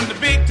town. Can the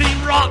big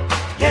team rock?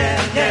 Yeah,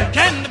 yeah.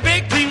 Can the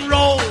big team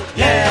roll?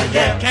 Yeah,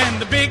 yeah. Can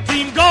the big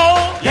team go?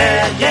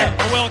 Yeah, yeah.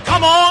 Well,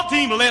 come on,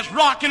 team, let's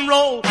rock and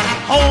roll.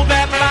 Hold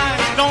that line,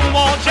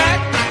 Stonewall Jack.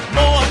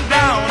 Mow 'em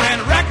down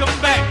and rack 'em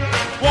back.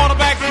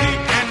 Quarterback sneak,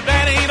 and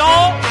that ain't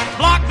all.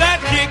 Block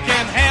that kick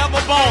and have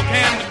a ball.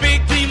 Can the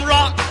big team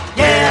rock?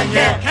 Yeah,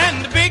 yeah.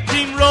 Can the big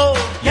team roll?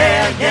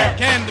 Yeah, yeah.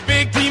 Can the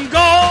big team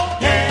go?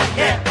 Yeah,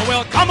 yeah.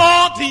 Well, come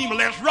on, team,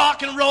 let's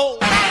rock and roll.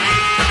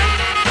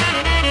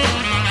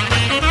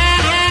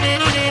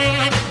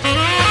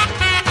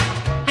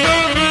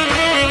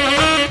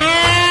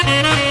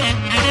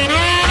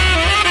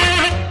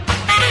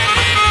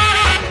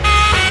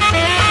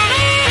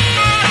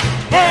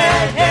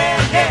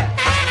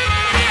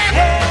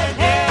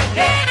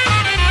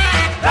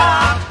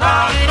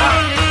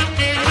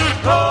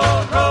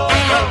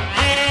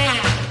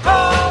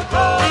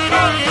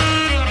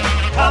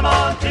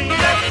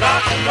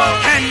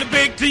 Can the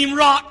big team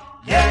rock?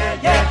 Yeah,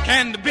 yeah.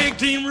 Can the big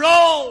team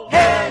roll?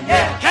 Yeah,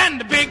 yeah. Can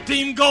the big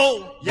team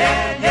go?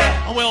 Yeah,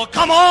 yeah. Well,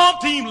 come on,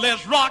 team,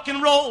 let's rock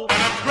and roll.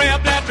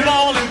 Grab that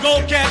ball and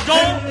go, cat, go.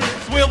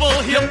 Swivel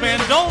hip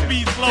and don't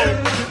be slow.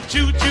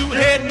 Choo-choo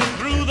heading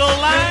through the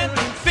line.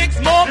 6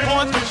 more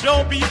points will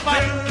sure be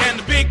fine. Can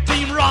the big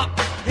team rock?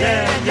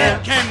 Yeah, yeah.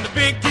 Can the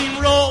big team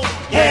roll?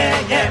 Yeah,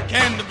 yeah.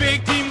 Can the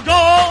big team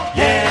go?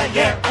 Yeah,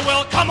 yeah.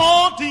 Well, come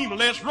on, team,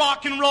 let's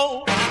rock and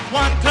roll.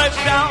 1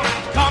 touchdown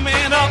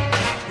coming up.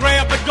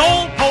 Grab the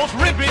goal post,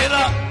 rip it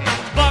up.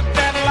 Buck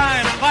that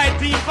line, fight,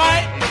 team,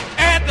 fight.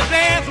 At the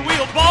dance,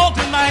 we'll ball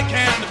tonight.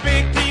 Can the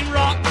big team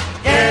rock?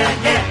 Yeah,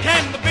 yeah.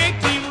 Can the big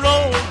team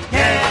roll?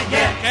 Yeah,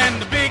 yeah. Can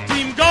the big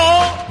team go?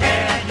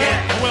 Yeah,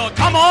 yeah. Well,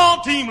 come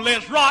on, team,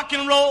 let's rock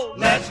and roll.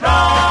 Let's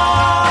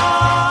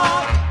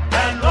rock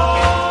and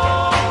roll.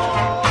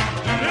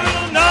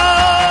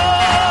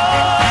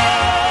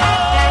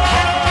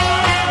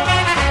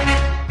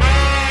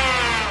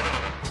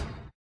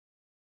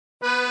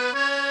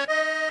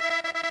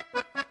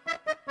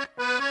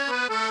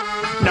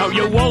 Now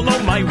you all know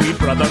my wee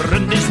brother,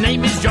 and his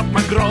name is Jock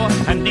McGraw,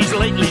 and he's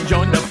lately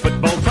joined the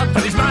football club,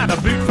 but he's mad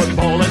about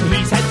football, and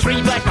he's had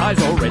 3 black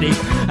eyes already,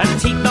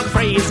 and teeth up for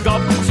his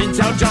gob, since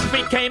our Jock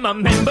became a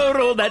member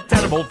of that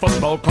terrible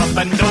football club.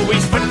 And oh,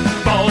 he's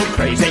football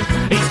crazy,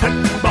 he's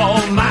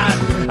football mad,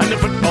 and the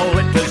football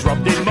it has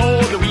robbed him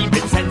all the wee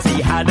bit sense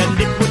he had, and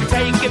it would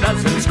take a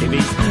dozen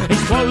skivvies,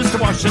 his clothes to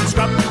wash and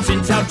scrub,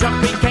 since our Jock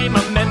became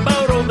a member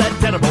of that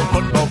terrible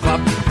football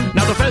club.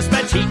 Now the first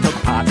match he took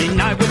part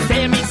in, I was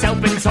there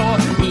myself and saw.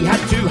 He had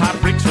 2 hard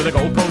bricks for the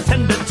goalpost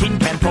and a tin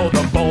can for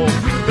the ball.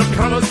 The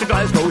promise to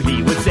Glasgow,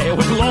 he was there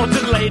with lords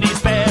and ladies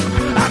fair.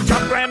 Our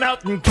Jock ran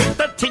out and kicked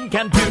the tin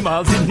can 2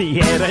 miles in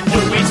the air. And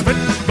oh, he's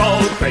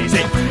football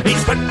crazy,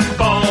 he's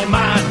football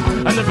mad,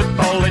 and the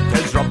football it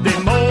has robbed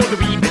him all the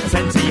wee bit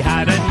sense he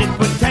had. And it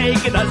would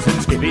take a dozen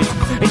skivvies,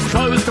 his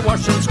clothes to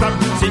wash and scrub,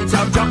 since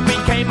our Jock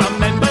became a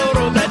member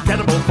of that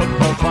terrible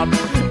football club.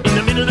 In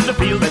the middle of the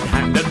field at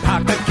Hampden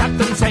Park, the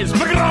captain says,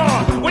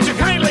 McGraw, would you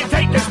kindly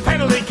take this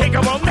penalty kick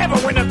or we'll never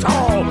win at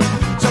all?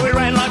 So he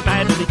ran like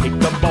mad and he kicked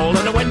the ball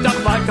and it went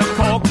up like a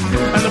cork,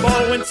 and the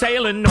ball went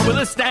sailing over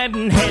the stand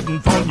and heading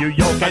for New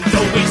York. And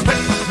oh, he's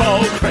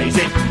football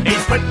crazy,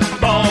 he's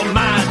football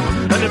mad,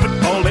 and the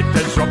football it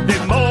has robbed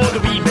him all the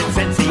wee bit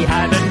sense he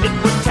had. And it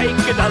would take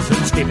a dozen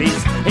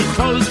skivvies, his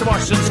clothes to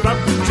wash and scrub,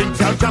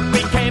 since our Jock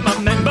became a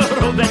member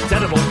of that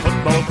terrible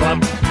football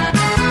club.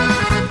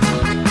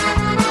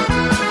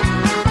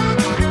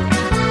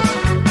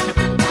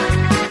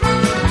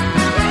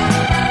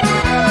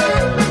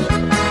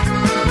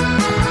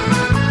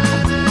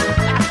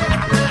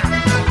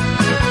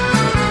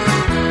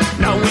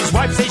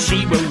 Wife says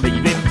she will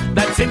leave him,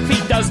 that's if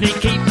he doesn't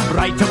keep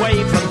right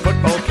away from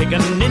football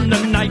kicking in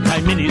the night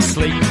time in his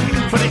sleep.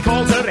 For he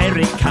calls her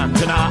Eric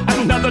Cantona,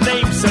 another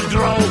name's Sir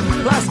Droll.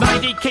 Last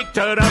night he kicked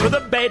her out of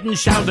the bed and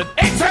shouted,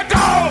 it's a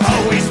goal!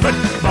 Oh, he's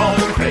football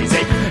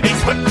crazy,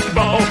 he's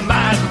football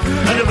mad,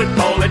 and the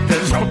football it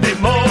has robbed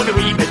him all the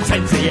wee bit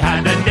sense he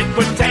had. And it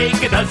would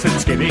take a dozen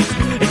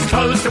skivvies, his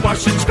clothes to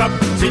wash and scrub,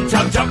 since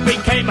our Jock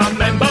became a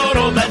member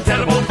of that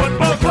terrible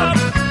football club.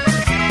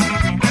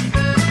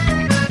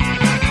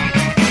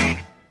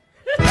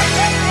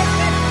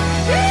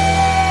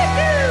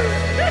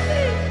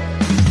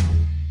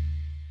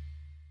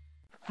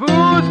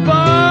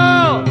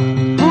 Foosball!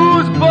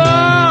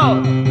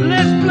 Foosball!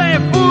 Let's play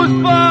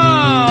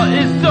foosball!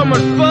 It's so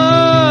much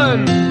fun!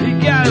 You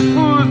got a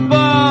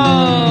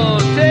foosball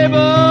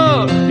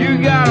table,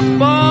 you got a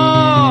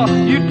ball,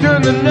 you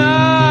turn the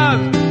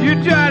knobs,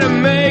 you try to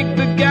make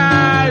the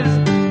guys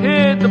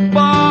hit the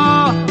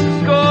ball,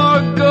 score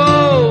a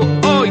goal.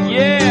 Oh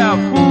yeah,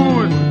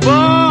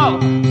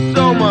 foosball!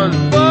 So much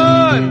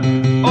fun!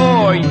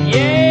 Oh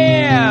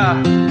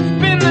yeah!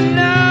 Spin the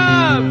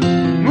knobs,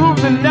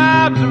 move the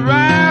knobs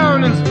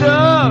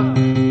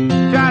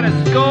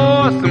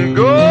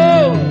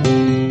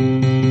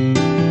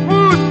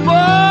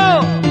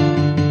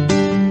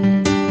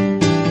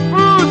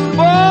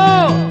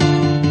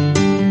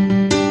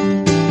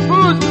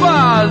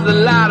football's a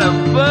lot of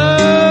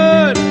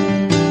fun.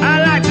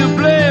 I like to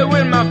play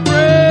with my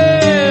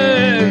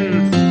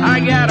friends. I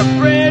got a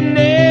friend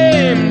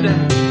named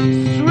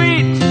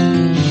Sweet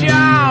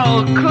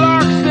Charles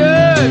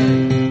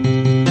Clarkson.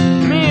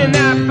 Me and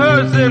that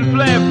person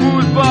play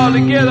football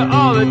together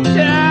all the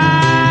time.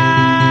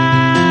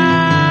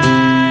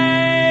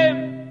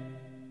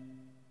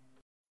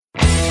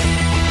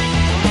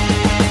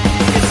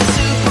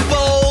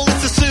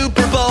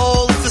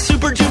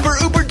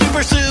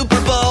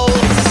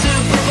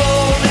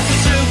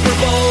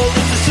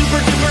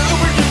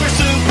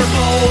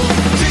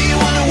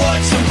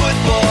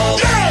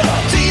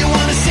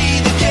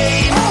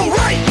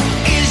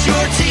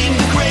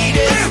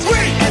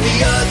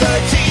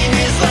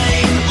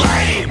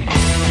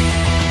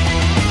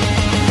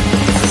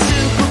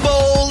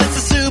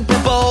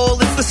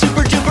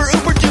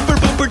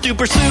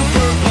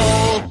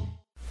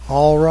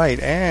 All right,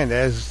 and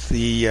as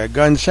the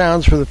gun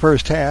sounds for the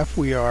first half,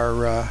 we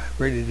are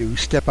ready to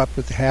step up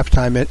with the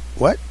halftime.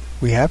 What?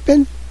 We have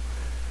been?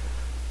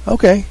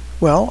 Okay,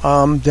 well,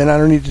 then I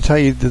don't need to tell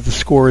you that the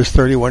score is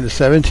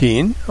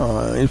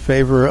 31-17 in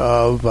favor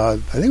of, I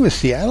think it was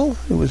Seattle.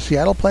 It was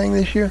Seattle playing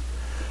this year?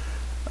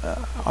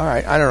 All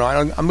right, I don't know.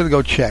 I'm going to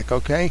go check,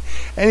 okay?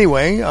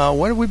 Anyway,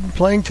 what have we been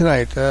playing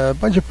tonight? A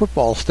bunch of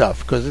football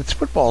stuff, because it's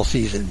football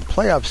season,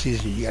 playoff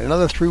season. You got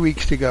another 3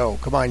 weeks to go.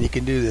 Come on, you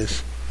can do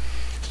this.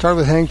 Start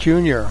with Hank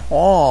Jr.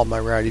 All my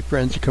rowdy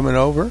friends are coming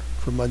over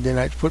for Monday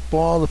Night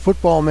Football. The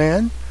football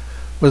man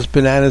was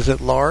Bananas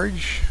at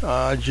Large.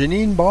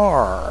 Janine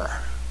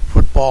Barr,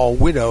 football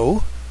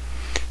widow.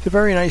 It's a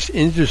very nice,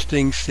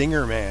 interesting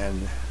singer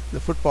man. The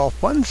football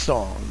fun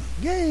song.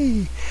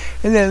 Yay!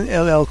 And then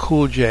LL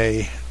Cool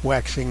J,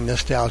 waxing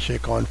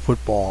nostalgic on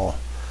football.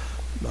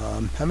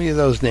 How many of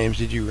those names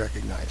did you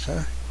recognize,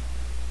 huh?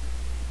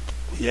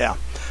 Yeah.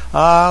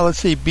 Let's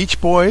see.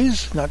 Beach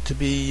Boys, not to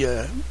be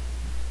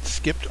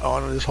skipped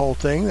on this whole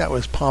thing. That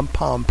was Pom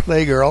Pom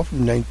Playgirl from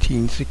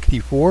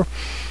 1964.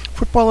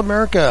 Football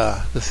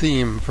America, the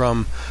theme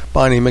from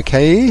Bonnie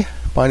McKee.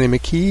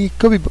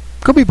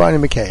 Could be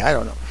Bonnie McKay. I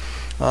don't know.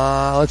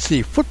 Let's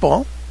see.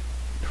 Football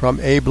from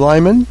Abe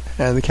Lyman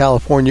and the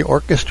California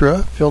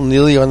Orchestra. Phil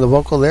Neely on the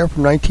vocal there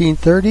from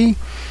 1930.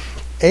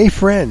 A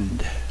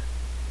Friend.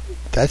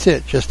 That's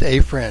it. Just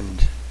A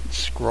Friend.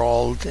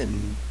 Scrawled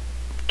in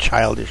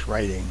childish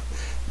writing.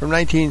 From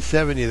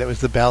 1970, that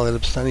was the Ballad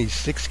of Sonny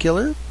Six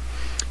Killer.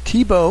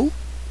 Tebow,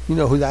 you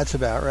know who that's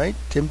about, right?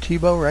 Tim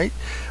Tebow, right?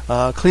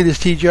 Cletus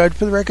T. Judd,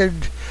 for the record,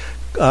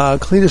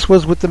 Cletus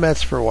was with the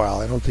Mets for a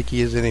while. I don't think he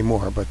is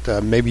anymore,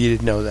 but maybe you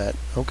didn't know that.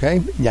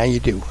 Okay? Now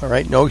you do. All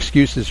right? No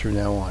excuses from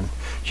now on.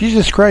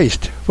 Jesus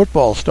Christ,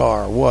 football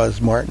star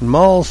was Martin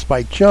Mull,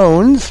 Spike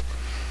Jones,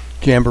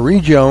 Jamboree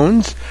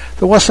Jones,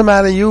 the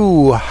Wassamatta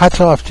You, Hats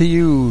Off to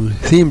You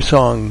theme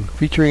song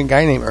featuring a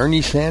guy named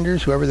Ernie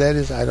Sanders, whoever that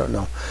is, I don't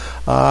know.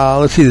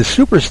 Let's see, the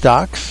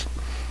Superstocks.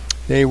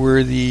 They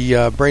were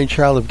the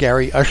brainchild of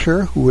Gary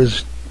Usher, who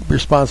was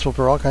responsible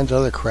for all kinds of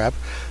other crap.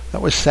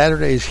 That was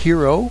Saturday's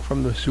Hero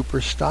from the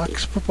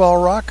Superstocks.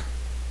 Football Rock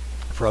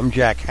from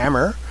Jack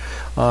Hammer.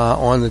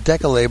 On the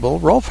Decca label,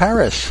 Rolf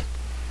Harris.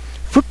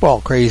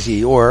 Football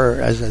Crazy, or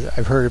as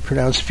I've heard it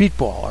pronounced,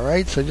 Feetball, all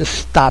right? So just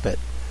stop it.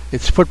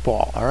 It's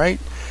football, all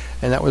right?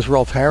 And that was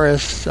Rolf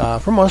Harris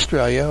from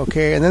Australia,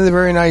 okay? And then the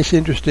very nice,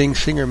 interesting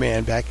singer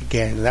man back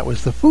again. And that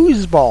was the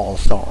Foosball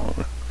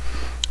song.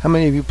 How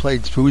many of you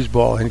played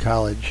foosball in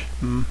college?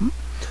 Mm-hmm.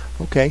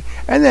 Okay.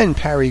 And then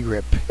Parry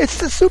Grip. It's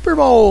the Super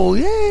Bowl.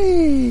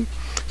 Yay!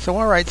 So,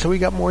 all right. So we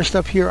got more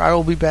stuff here. I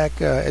will be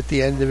back at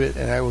the end of it,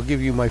 and I will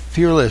give you my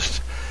fearless,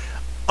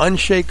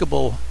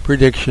 unshakable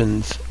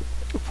predictions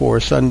for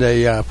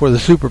Sunday, for the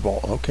Super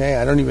Bowl, okay?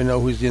 I don't even know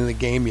who's in the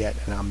game yet,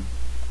 and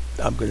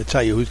I'm going to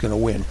tell you who's going to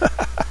win.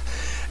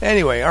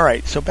 Anyway, all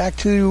right. So back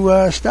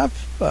to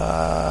stuff.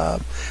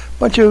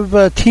 Bunch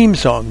of team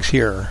songs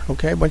here,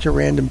 okay? A bunch of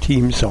random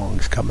team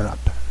songs coming up.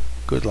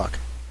 Good luck.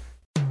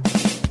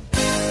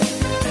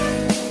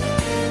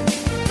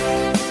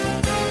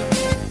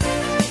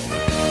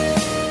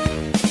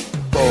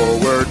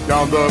 Forward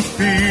down the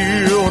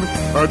field,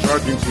 a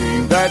charging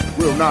team that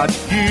will not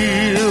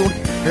yield,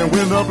 and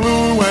win the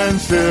blue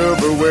and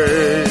silver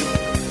wave.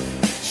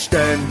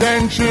 Stand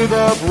and cheer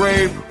the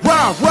brave,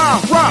 rah, rah,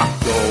 rah!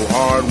 Go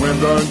hard, win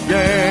the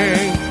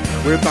game.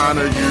 With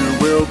honor you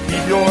will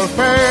keep your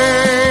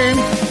fame.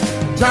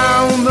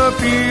 Down the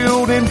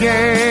field and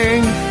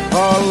gain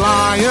a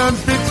Lions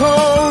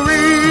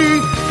victory.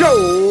 Go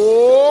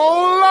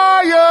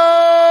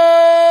Lions!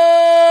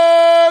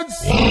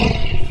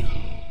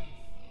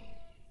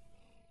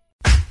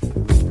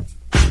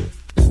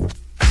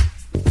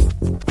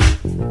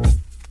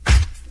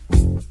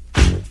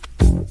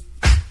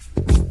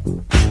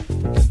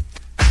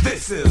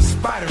 This is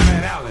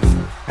Spider-Man Allen, and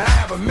I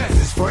have a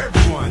message for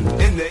everyone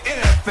in the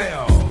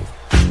NFL.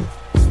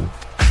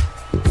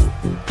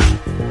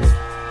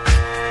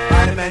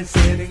 Spider-Man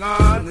sitting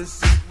on the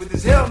seat with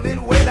his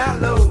helmet way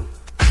down low.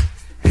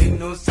 Ain't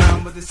no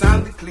sound but the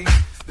sound of cleat.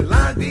 The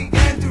line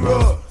began to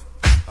roar.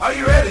 Are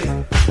you ready?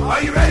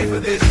 Are you ready for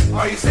this?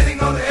 Are you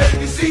sitting on the edge of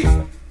your seat?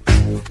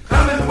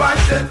 Come and watch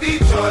the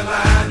Detroit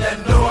line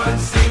that no one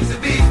seems to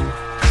beat.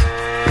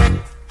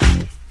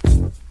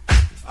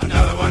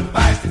 Another one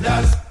bites the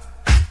dust.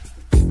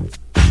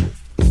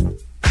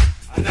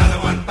 Another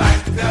one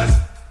bites the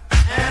dust.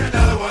 And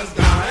another one's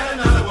gone.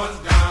 And another one's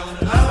gone.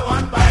 And another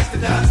one bites the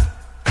dust.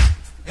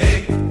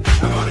 Hey,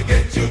 I'm gonna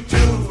get you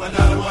too.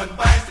 Another one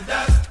bites the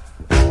dust.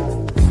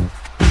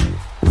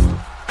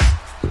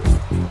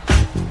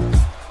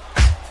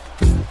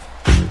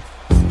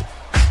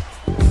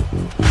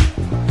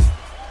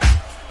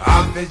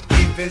 Offense,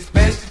 defense,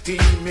 special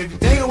team. If you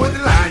take it with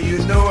the line, you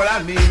know what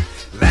I mean.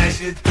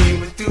 Last year's team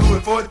was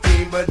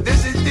 2-14, but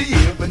this is the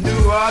year for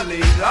New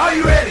Orleans. Are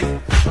you ready?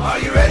 Are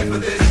you ready for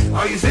this?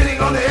 Are you sitting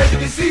on the edge of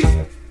your seat?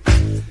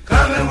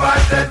 Come and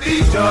watch that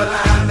Detroit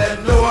line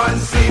that no one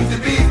seems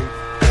to beat.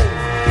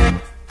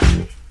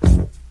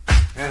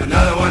 And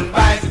another one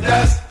bites the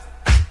dust.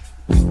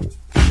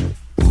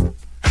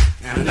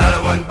 And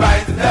another one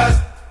bites the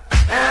dust.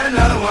 And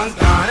another one's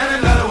gone. And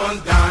another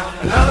one's gone.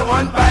 Another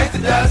one bites the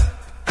dust.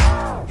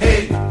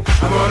 Hey,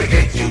 I'm gonna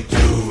get you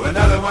too.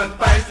 Another one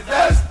bites the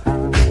dust.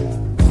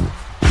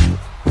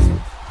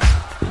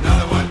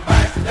 Another one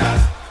bites the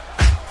dust.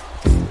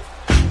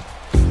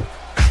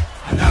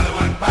 Another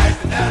one bites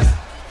the dust.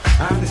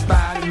 I'm the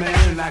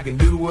Spider-Man and I can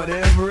do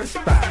whatever a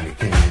spider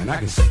can. I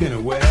can spin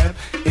a web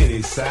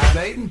any size.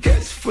 I even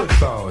catch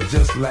football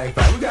just like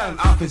that. We got an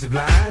offensive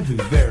line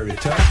who's very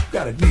tough.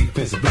 Got a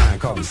defensive line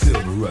called the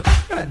Silver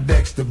Rush. Got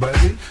Dexter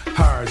Buzzy,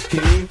 Harsh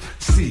King,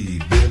 see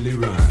Billy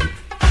run.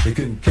 They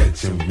couldn't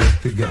catch him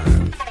with the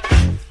gun.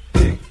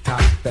 Tick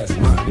tock, that's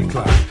Monty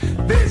Clock.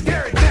 There's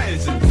Gary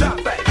Danielson,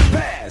 drop back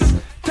pass,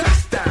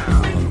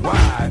 touchdown.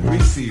 Wide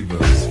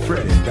receivers,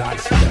 Freddie Doc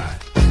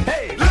Scott.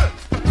 Hey, look,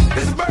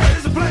 it's a bird,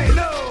 it's a plane.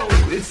 No,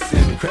 it's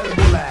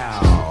Incredible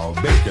Al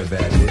Baker,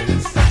 that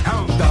is.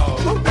 Hound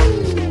dog,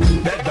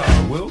 that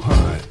dog will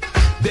hunt.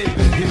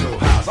 David Hill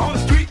House on the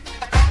street.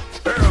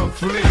 Earl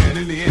Flynn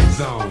in the end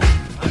zone.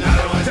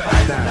 Another one,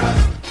 touchdown.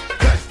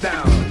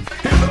 Touchdown.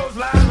 Here goes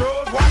Line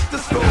Rose, watch the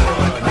score.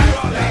 New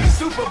Orleans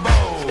Super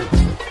Bowl.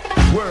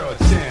 World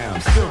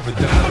champ, Silver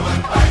Dome.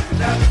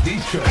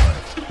 Detroit.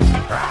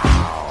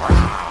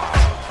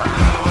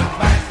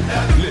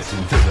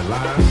 Listen to the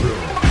line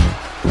roll.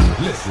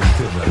 Listen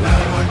to the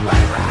line roll.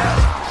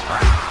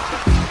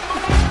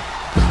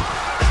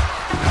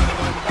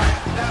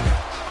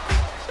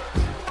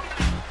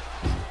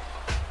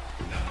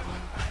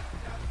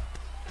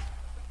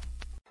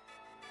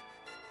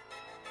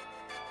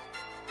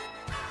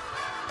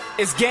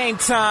 It's game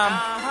time.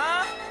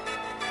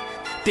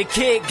 The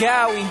Kid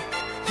Gowie.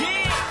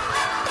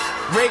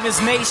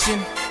 Ravens Nation.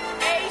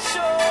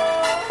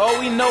 All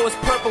we know is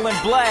purple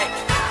and black.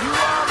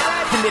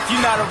 And if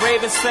you're not a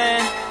Ravens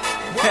fan,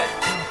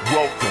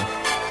 welcome.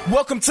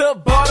 Welcome to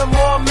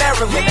Baltimore,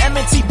 Maryland,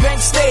 M&T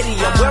Bank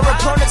Stadium, where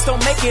opponents don't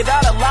make it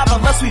out alive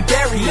unless we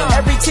bury them.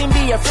 Every team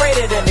be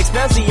afraid of them,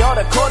 especially all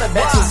the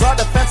quarterbacks, cause our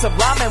defensive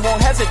linemen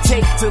won't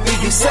hesitate to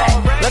leave you sacked.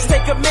 Let's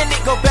take a minute,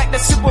 go back to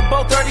Super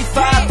Bowl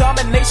 35.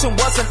 Domination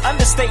was an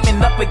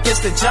understatement up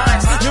against the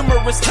Giants.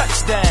 Numerous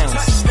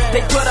touchdowns,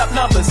 they put up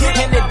numbers,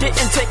 and it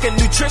didn't take a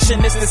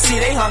nutritionist to see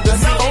they hunger.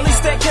 Only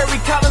stat Kerry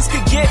Collins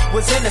could get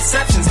was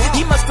interceptions.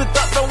 He must have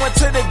thought throwing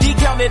to the D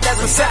counted as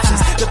receptions.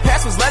 The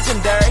pass was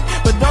legendary,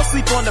 but don't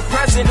sleep on the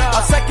present.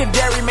 Our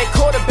secondary make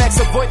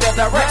quarterbacks avoid that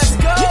direction.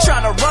 You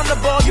trying to run the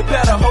ball, you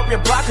better hope your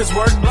blockers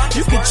work.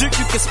 You can juke,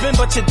 you can spin,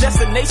 but your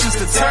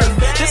destination's the turf.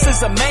 This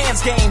is a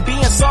man's game,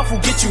 being soft will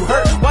get you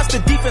hurt. Watch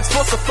the defense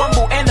force a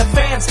fumble and the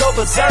fans go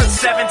berserk.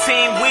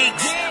 17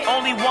 weeks,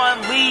 only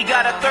one league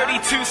out of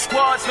 32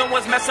 squads. No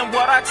one's messing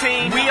with our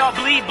team. We all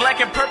bleed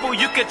black and purple,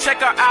 you can check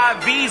our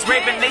IVs.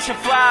 Raven Nation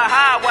fly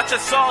high, watch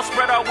us all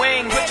spread our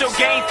wings. Put your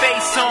game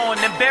face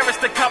on, embarrass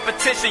the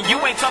competition.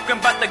 You ain't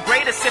talking about the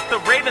greatest if the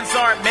Ravens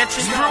aren't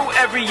mentioned. Screw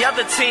every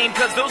other team,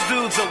 cause those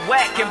dudes are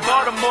whack. In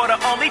Baltimore,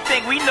 the only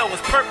thing we know is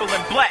purple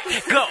and black.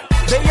 Go!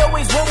 They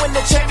always win when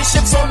the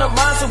championship's on the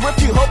line, so if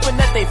you hoping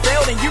that they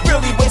failed, then you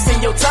really wasting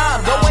your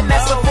time. Go and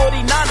ask the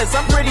 49ers,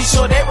 I'm pretty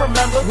sure they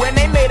remember when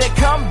they made a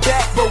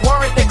comeback, but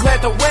weren't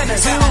declared the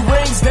winners. 2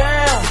 rings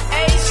down,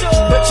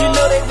 but you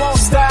know they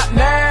won't stop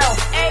now.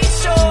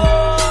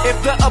 If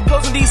the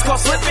opposing D's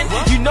caught slipping,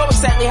 you know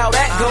exactly how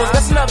that goes.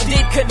 That's another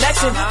deep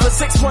connection for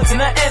 6 points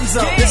in the end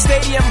zone. The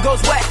stadium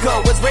goes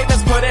wacko as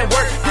Ravens put in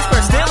work.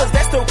 Pittsburgh Steelers,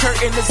 that's still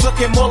curtain, it's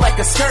looking more like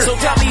a skirt. So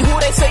tell me who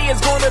they say is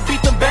going to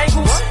beat them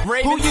Bengals?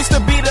 Who used to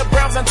beat the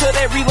Browns until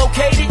they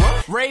relocated?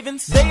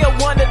 Ravens, they are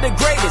one of the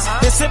greatest.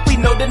 There's simply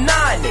no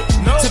denying it.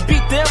 To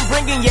beat them,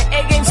 bringing your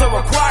A game's a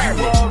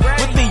requirement.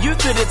 With the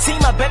youth of dominant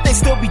team, I bet they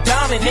still be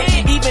dominant.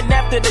 Even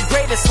after the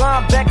greatest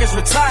linebacker's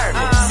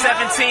retirement.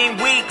 17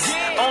 weeks,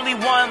 only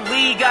one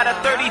league out of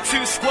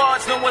 32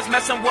 squads. No one's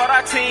messing with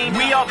our team.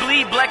 We all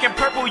bleed black and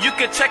purple. You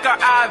can check our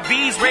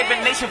IVs.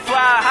 Raven Nation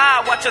fly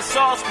high. Watch us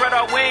all spread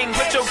our wings.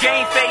 Put your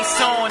game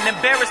face on.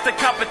 Embarrass the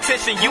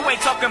competition. You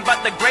ain't talking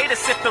about the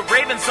greatest if the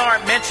Ravens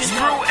aren't mentioned.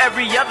 Screw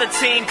every other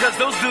team, cause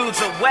those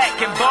dudes are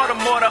whack. In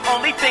Baltimore, the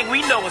only thing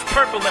we know is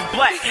purple and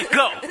black.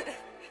 Go!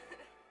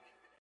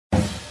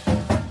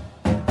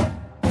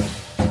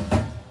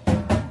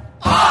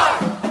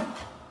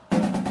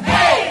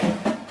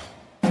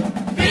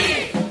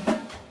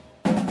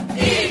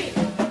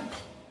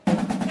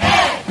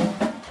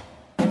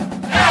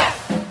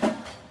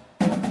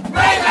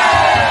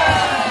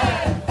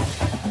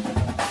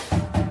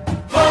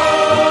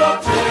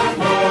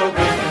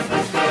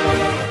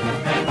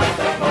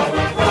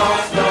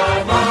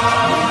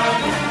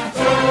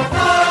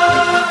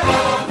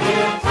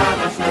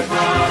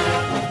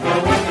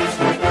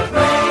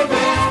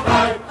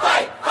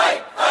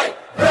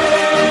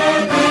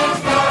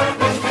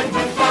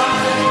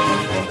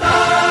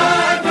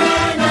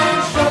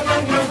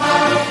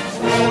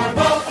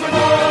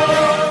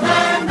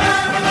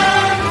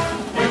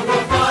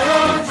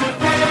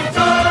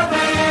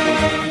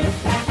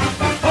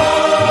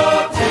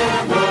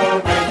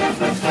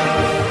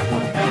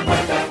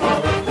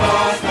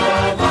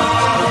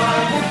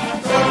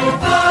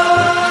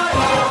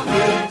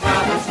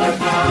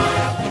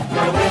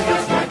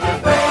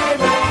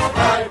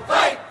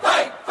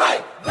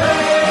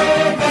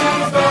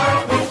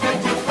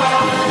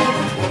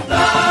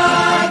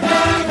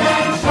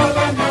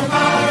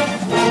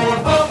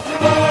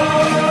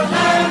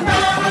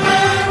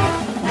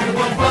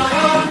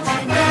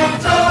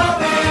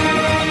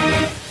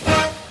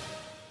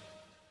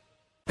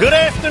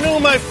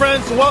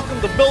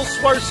 Welcome to Bill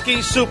Swirsky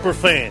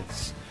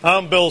Superfans.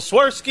 I'm Bill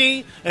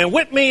Swirsky, and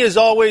with me, as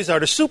always, are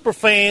the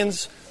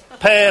Superfans,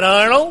 Pat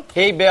Arnold.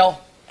 Hey, Bill.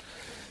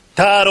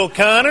 Todd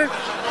O'Connor.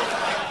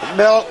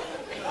 Bill.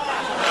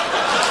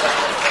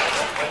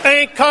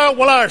 And Carl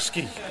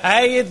Walarski.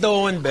 How you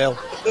doing, Bill?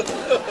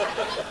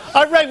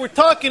 All right, we're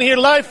talking here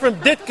live from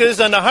Ditka's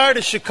on the heart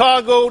of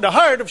Chicago,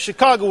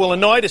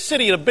 Illinois, the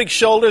city of the big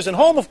shoulders, and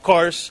home, of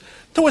course,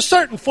 to a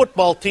certain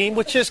football team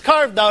which has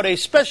carved out a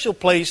special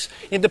place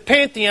in the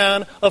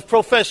pantheon of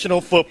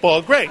professional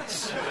football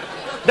greats.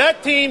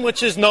 That team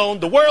which is known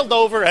the world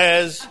over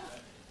as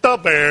the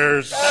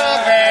Bears. The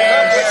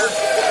Bears.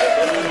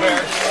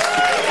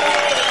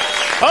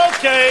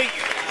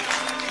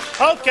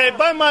 Okay,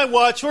 by my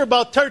watch, we're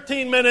about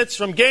 13 minutes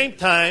from game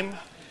time.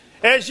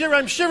 As you're,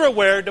 I'm sure,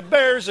 aware, the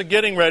Bears are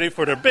getting ready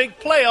for their big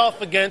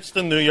playoff against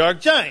the New York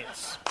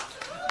Giants.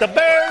 The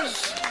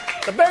Bears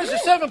are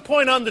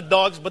 7-point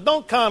underdogs, but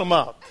don't count them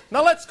out.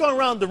 Now let's go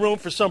around the room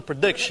for some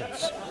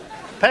predictions.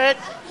 Pat?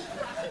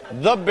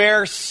 The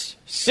Bears,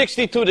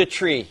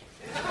 62-3.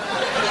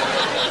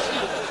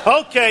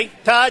 Okay,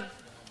 Todd?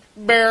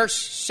 Bears,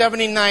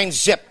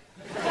 79-zip.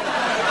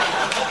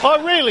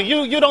 Oh, really?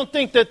 You don't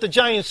think that the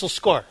Giants will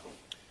score?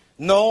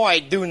 No, I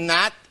do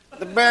not.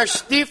 The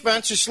Bears'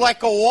 defense is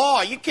like a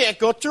wall. You can't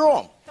go through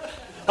them.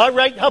 All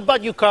right, how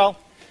about you, Carl?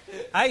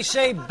 I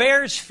say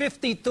Bears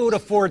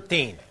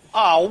 52-14.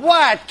 Oh,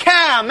 what?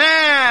 Come on!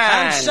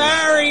 I'm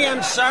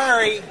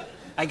sorry.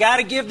 I got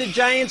to give the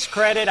Giants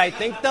credit. I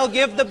think they'll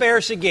give the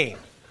Bears a game.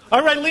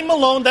 All right, leave him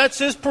alone. That's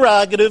his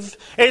prerogative.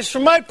 As for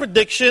my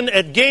prediction,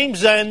 at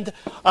game's end,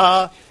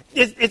 at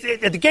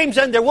the game's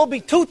end, there will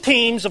be two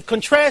teams of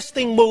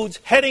contrasting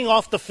moods heading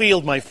off the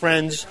field, my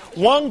friends.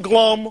 One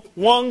glum,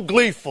 one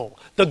gleeful.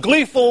 The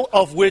gleeful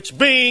of which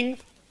being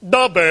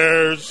the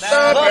Bears.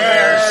 The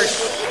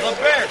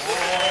Bears.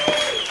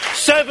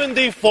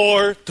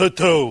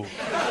 74-2.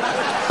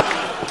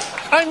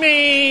 I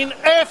mean,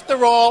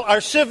 after all,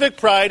 our civic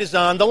pride is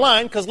on the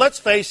line, because let's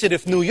face it,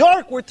 if New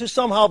York were to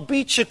somehow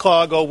beat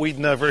Chicago, we'd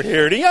never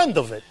hear the end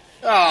of it.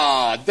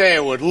 Oh, they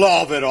would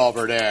love it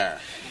over there.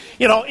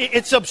 You know,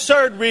 it's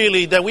absurd,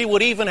 really, that we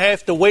would even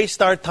have to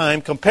waste our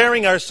time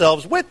comparing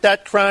ourselves with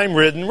that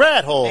crime-ridden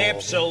rat hole.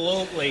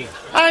 Absolutely.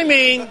 I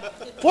mean,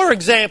 for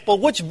example,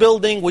 which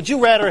building would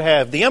you rather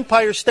have, the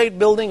Empire State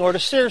Building or the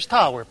Sears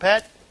Tower,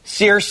 Pat?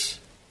 Sears.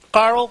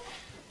 Carl?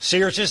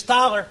 Sears is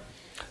taller.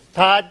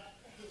 Todd?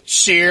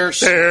 Sears.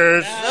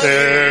 Sears.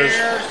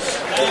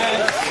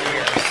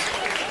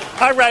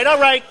 All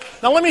right.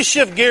 Now let me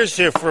shift gears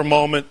here for a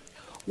moment.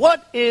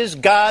 What is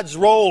God's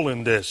role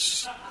in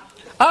this?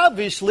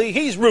 Obviously,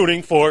 he's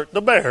rooting for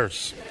the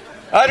Bears.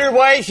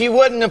 Otherwise, he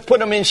wouldn't have put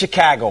them in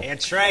Chicago.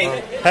 That's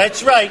right.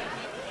 That's right.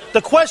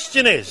 The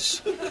question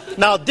is,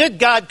 now, did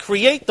God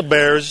create the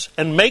Bears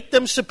and make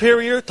them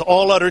superior to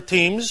all other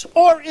teams,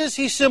 or is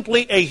he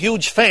simply a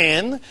huge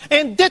fan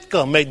and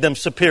Ditka made them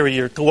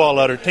superior to all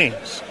other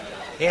teams?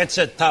 It's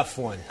a tough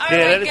one. All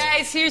right,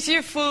 guys, here's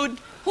your food.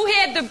 Who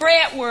had the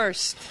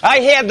bratwurst?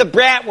 I had the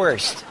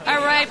bratwurst. All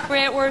right,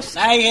 bratwurst.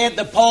 I had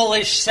the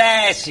Polish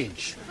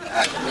sausage.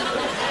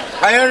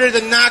 I ordered the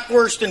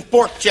knockwurst and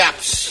pork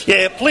chops.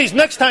 Yeah, please,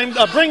 next time,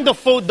 bring the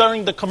food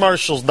during the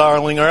commercials,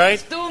 darling, all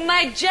right? Do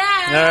my job.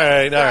 All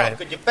right. Oh,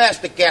 could you pass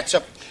the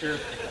ketchup?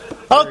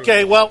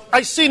 Okay, well,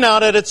 I see now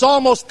that it's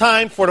almost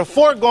time for the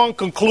foregone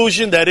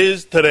conclusion that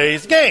is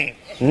today's game.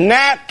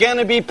 Not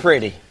gonna be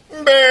pretty.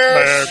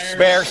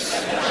 Bears.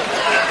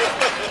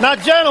 Now,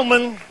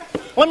 gentlemen,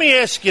 let me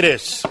ask you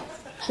this.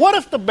 What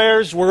if the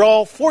Bears were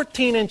all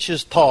 14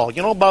 inches tall,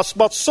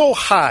 about so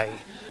high?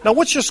 Now,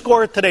 what's your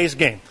score of today's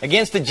game?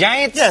 Against the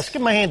Giants? Yes,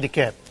 give me a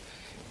handicap.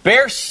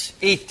 Bears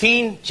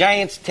 18,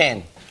 Giants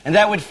 10. And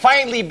that would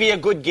finally be a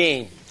good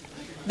game.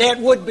 That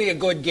would be a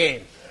good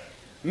game.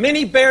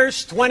 Mini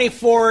Bears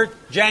 24,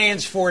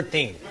 Giants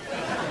 14.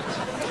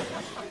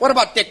 What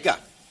about Ditka?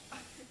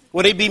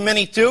 Would he be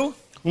mini too?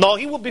 No,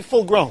 he would be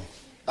full grown.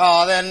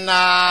 Oh, then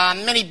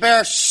mini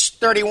Bears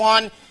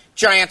 31,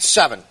 Giants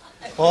 7.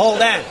 Well,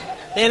 hold on.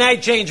 Then I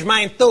changed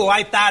mine too.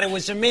 I thought it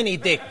was a mini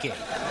Ditka.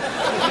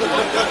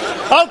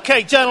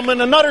 Okay,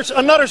 gentlemen, another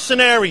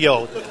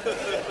scenario.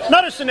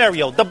 Another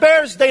scenario. The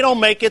Bears, they don't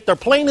make it. Their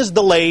plane is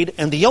delayed,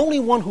 and the only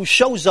one who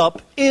shows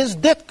up is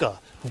Ditka.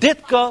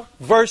 Ditka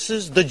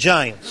versus the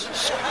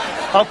Giants.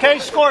 Okay,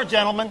 score,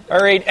 gentlemen. All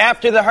right,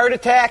 after the heart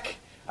attack,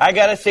 I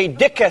got to say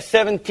Ditka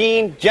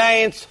 17,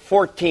 Giants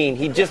 14.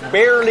 He just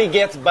barely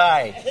gets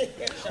by.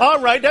 All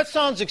right, that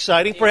sounds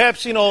exciting.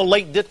 Perhaps,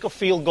 late Ditka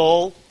field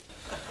goal.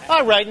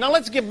 All right, now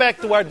let's get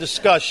back to our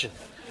discussion.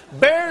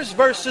 Bears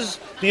versus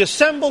the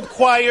assembled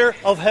choir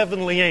of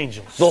heavenly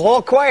angels. The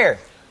whole choir?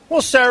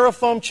 Well,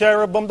 seraphim,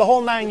 cherubim, the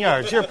whole 9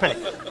 yards. Your pick.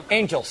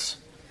 Angels.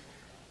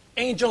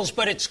 Angels,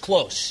 but it's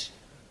close.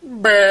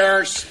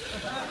 Bears.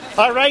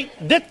 All right,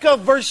 Ditka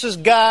versus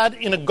God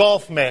in a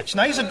golf match.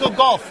 Now, he's a good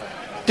golfer.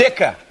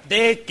 Ditka.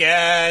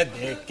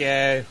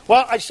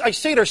 Well, I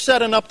see they're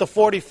setting up the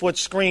 40-foot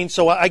screen,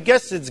 so I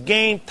guess it's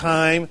game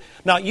time.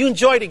 Now, you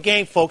enjoy the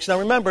game, folks. Now,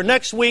 remember,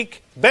 next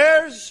week,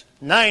 Bears,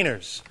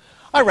 Niners.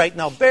 All right,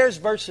 now, Bears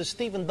versus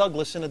Stephen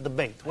Douglas in a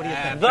debate. What do you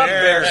think? The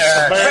Bears.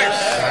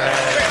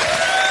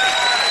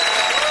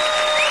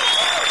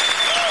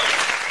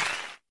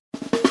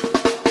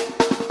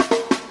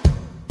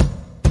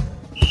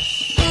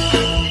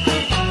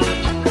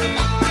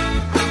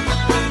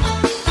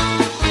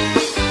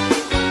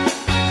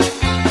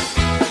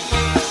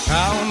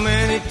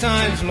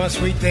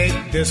 Must we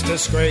take this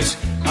disgrace?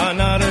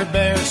 Another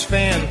Bears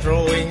fan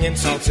throwing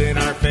insults in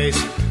our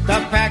face. The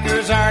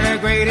Packers are the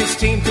greatest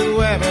team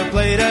to ever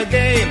play the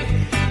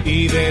game,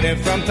 even if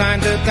from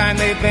time to time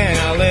they've been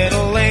a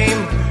little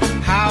lame.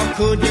 How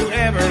could you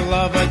ever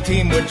love a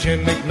team with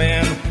Jim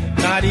McMahon?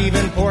 Not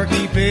even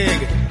Porky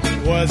Pig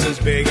was as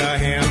big a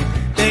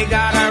ham. They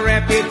got a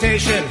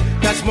reputation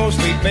that's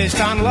mostly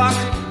based on luck.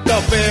 The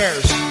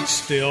Bears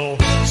still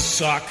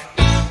suck.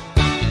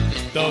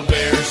 The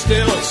Bears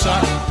still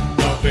suck.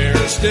 The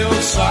Bears still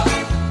suck.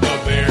 The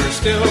Bears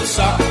still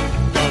suck.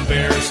 The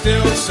Bears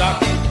still suck.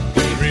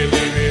 They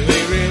really,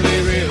 really,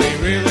 really, really,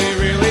 really,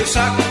 really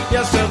suck.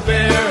 Yes, the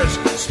Bears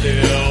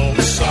still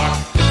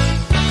suck.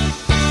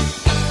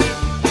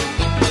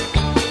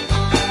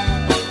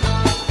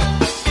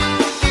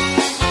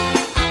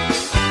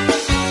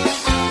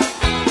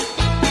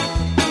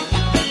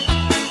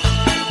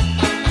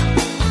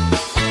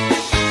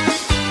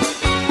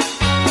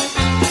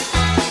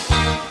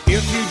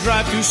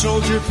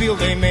 Soldier Field,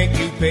 they make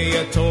you pay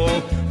a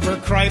toll. For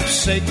Cripe's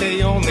sake,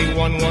 they only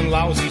won one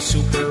lousy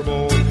Super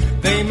Bowl.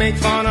 They make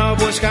fun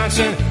of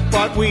Wisconsin,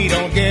 but we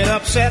don't get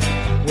upset.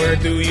 Where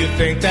do you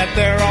think that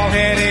they're all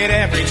headed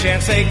every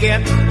chance they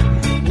get?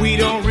 We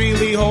don't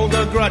really hold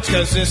a grudge,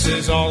 cause this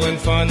is all in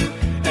fun.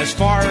 As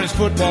far as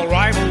football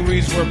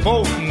rivalries, we're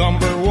both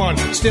number one.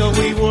 Still,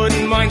 we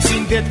wouldn't mind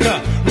seeing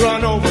Ditka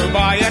run over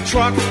by a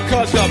truck,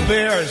 cause the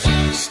Bears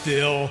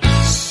still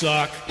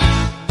suck.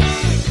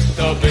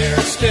 The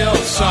Bears still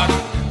suck.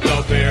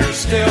 The Bears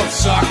still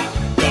suck.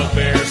 The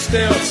Bears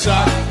still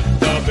suck.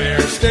 The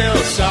Bears still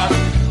suck.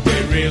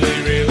 They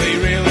really, really,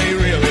 really,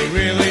 really,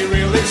 really,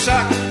 really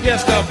suck.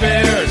 Yes, the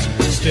Bears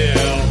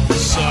still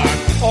suck.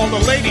 All the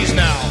ladies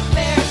now. The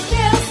Bears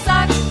still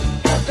suck.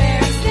 The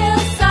Bears still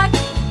suck.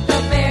 The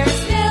Bears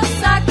still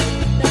suck.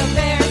 The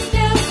Bears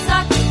still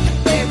suck.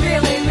 They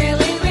really,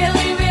 really,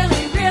 really,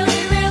 really, really,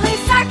 really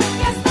suck.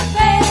 Yes, the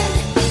Bears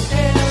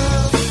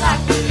still suck.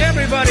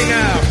 Everybody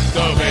now.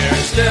 The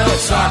Bears still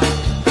suck.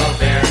 The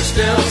Bears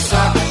still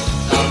suck.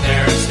 The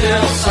Bears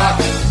still suck.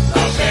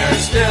 The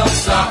Bears still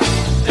suck.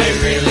 They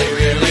really,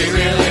 really,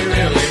 really,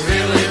 really,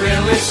 really,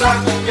 really suck.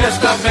 Yes,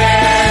 the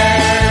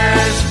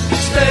Bears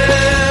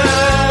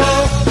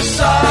still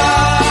suck.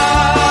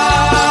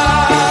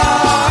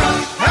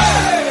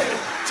 Hey!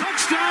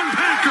 Touchdown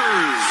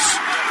Packers!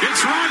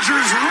 It's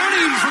Rodgers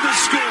running for the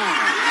score.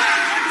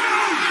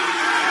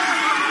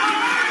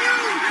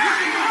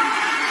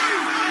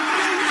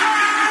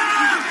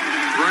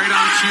 Right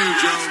on cue,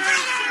 Joe.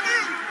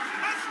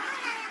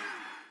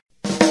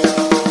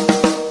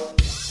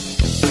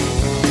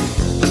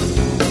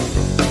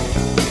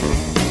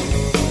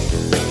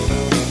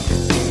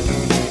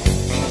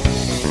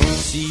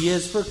 C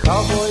is for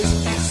cowboys,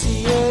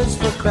 C is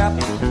for crap.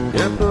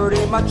 They're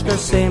pretty much the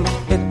same.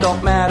 It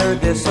don't matter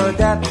this or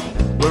that.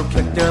 We'll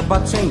kick their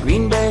butts in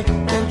Green Bay,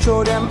 then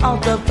throw them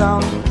out of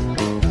town.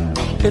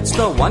 It's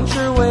the one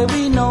sure way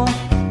we know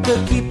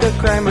to keep the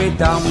crime rate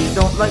down. We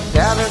don't like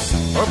Dallas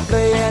or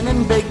playing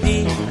in Big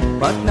D,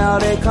 but now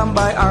they come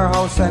by our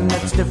house and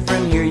it's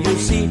different here, you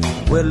see.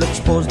 We'll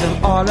expose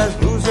them all as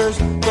losers,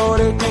 though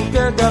they think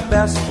they're the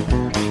best.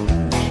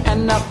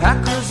 And the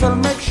Packers will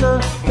make sure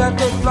that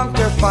they flunk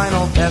their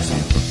final test.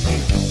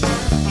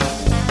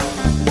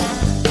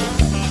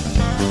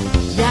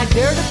 Yeah,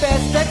 they're the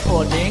best at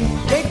holding,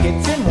 they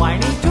hits and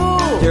whining too.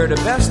 They're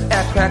the best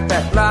at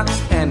crackback blocks,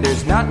 and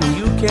there's nothing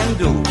you can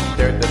do.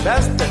 They're the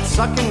best at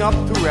sucking up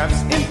to refs,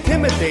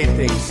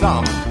 intimidating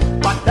some.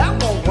 But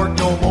that won't work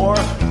no more,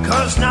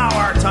 cause now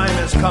our time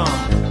has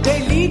come.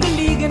 They lead the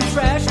league in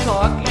trash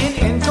talk and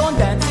end zone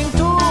dancing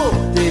too.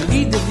 They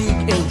lead the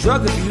league in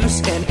drug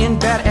abuse and in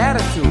bad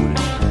attitude.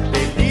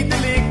 They lead the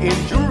league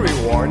in jewelry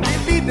war, and they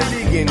lead the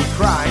league in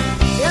crime.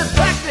 In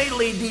fact, they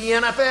lead the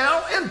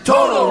NFL in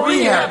total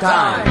rehab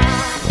time.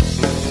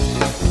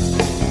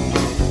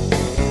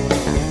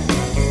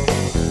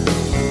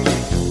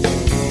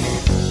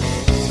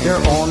 Their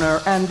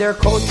owner and their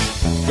coach,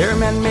 they're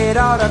men made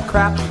out of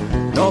crap.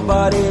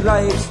 Nobody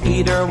likes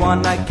either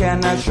one, I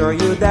can assure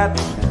you that.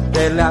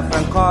 They laugh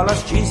and call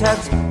us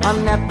cheeseheads,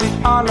 on that we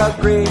all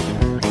agree.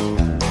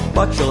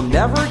 But you'll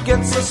never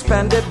get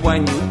suspended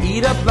when you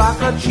eat a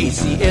block of cheese.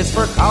 C is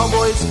for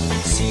Cowboys,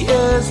 C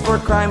is for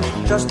crime.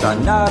 Just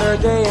another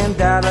day in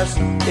Dallas,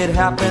 it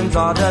happens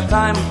all the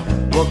time.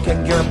 We'll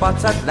kick your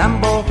butts at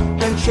Lambeau,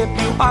 then ship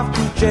you off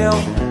to jail.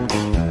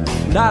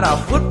 Not a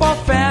football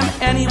fan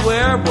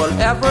anywhere will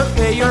ever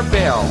pay your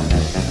bill.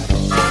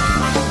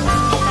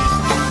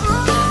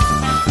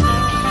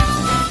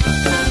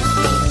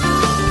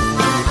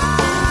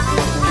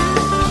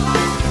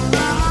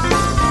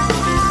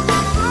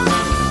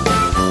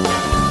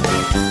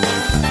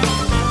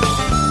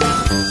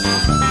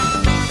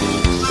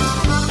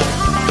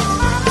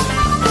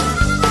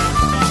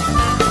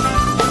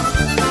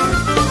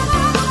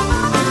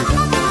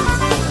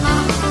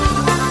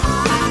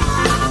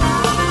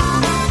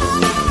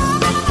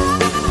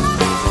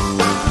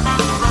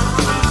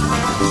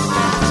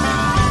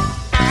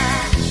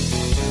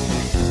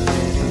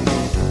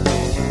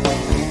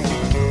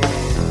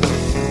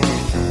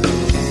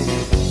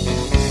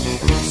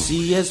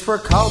 C is for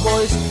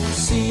Cowboys,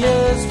 C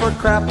is for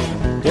crap.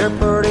 They're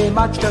pretty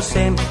much the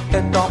same,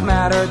 it don't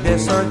matter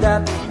this or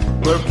that.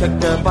 We'll kick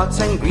their butts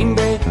in Green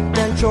Bay,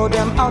 then throw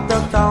them out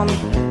of town.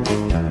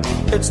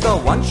 It's the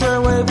one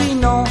sure way we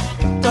know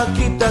to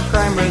keep the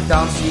crime rate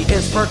down. C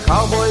is for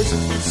Cowboys,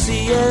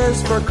 C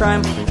is for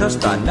crime.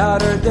 Just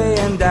another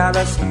day in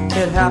Dallas,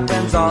 it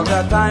happens all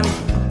the time.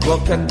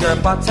 We'll kick their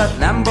butts at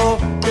Lambeau,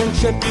 then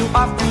ship you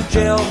off to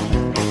jail.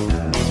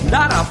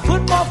 Not a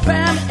football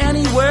fan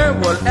anywhere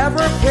will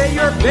ever pay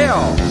your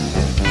bill.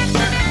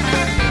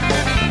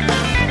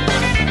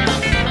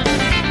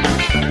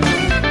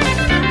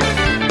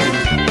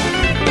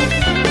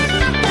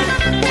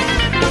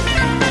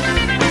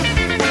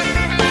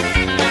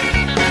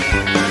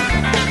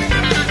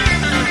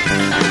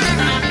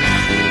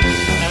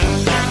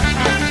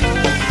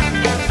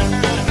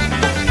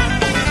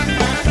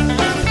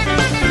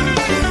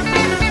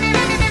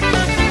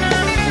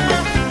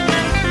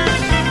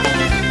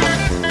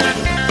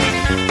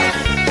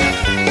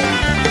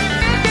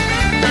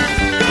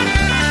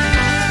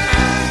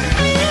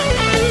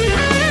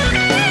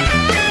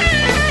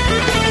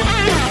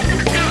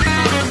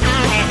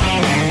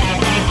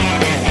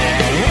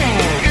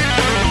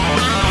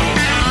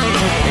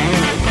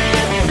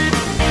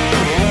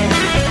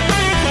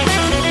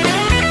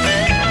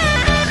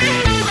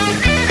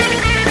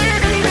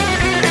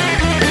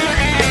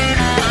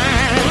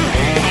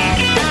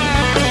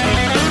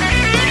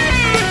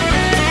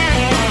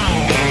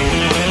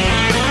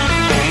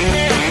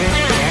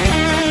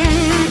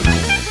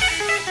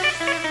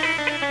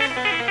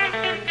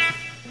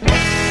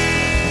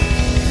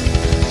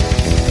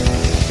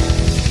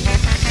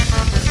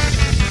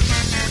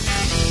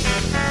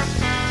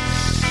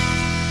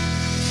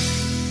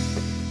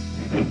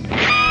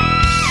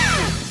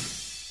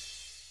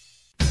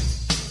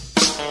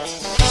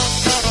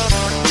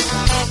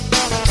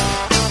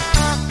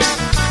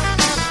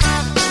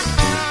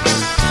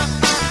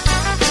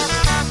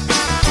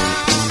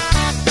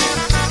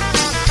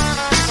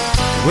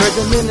 We're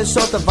the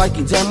Minnesota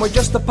Vikings and we're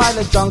just a pile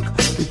of junk.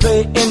 We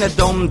play in a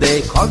dome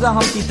they call the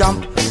Humpty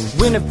Dump.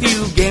 Win a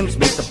few games,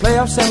 make the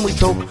playoffs and we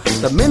choke.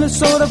 The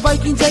Minnesota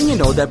Vikings and you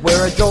know that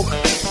we're a joke.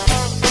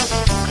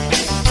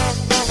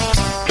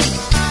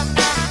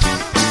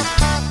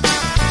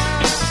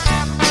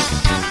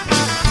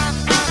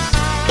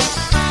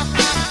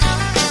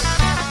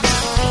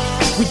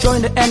 We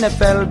joined the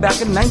NFL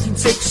back in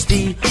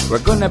 1960. We're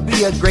gonna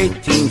be a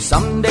great team,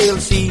 someday you'll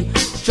see.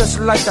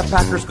 Just like the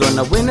Packers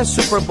gonna win a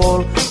Super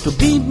Bowl. To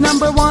be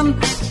number one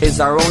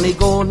is our only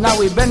goal. Now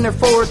we've been there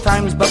 4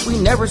 times, but we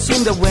never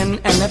seem to win,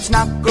 and that's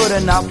not good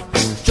enough.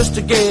 just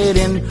to get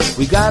in.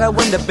 We gotta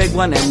win the big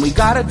one and we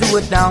gotta do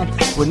it now.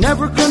 We're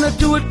never gonna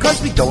do it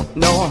cause we don't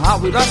know how.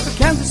 We lost to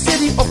Kansas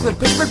City, Oakland,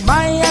 Pittsburgh,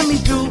 Miami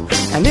too.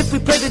 And if we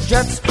play the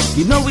Jets,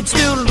 you know we'd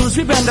still lose.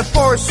 We've been to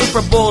 4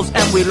 Super Bowls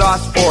and we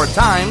lost 4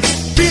 times.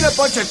 Being a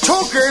bunch of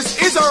chokers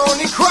is our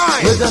only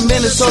crime. We're the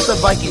Minnesota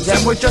Vikings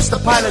and we're just a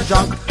pile of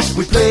junk.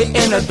 We play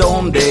in a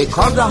dome, they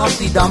call the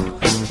Humpty Dump.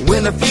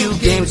 Win a few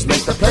games,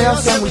 make the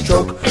playoffs and we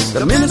choke.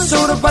 The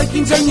Minnesota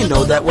Vikings and you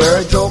know that we're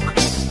a joke.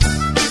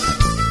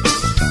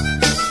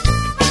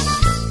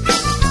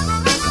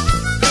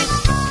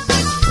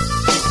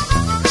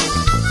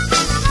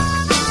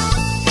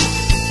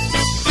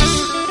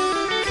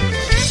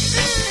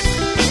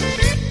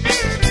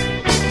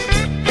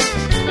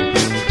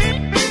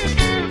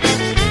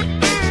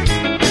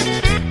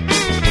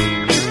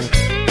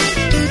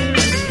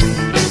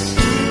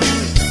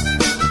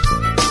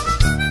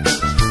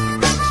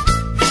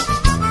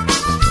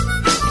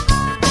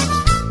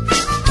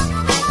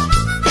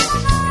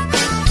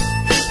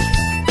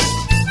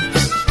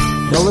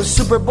 The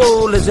Super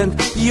Bowl isn't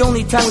the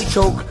only time we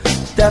choke.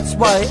 That's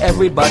why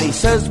everybody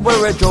says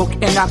we're a joke.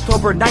 In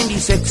October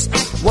 96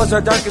 was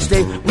our darkest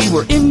day. We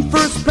were in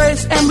first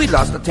place and we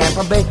lost to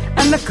Tampa Bay.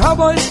 And the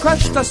Cowboys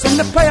crushed us in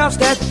the playoffs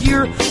that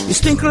year. You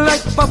stink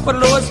like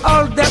Buffalo is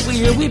all that we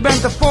hear. We've been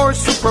to 4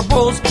 Super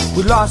Bowls,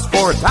 we lost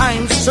 4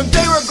 times.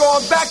 Someday we're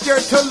going back there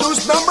to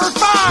lose number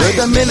 5.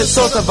 We're the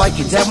Minnesota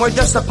Vikings and we're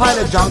just a pile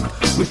of junk.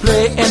 We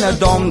play in a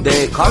dome,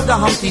 they call the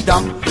Humpty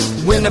Dump.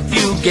 Win a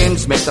few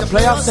games, make the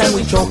playoffs and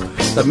we choke.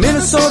 The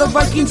Minnesota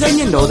Vikings and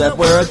you know that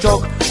we're a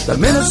joke. The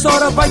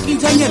Minnesota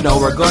Vikings and you know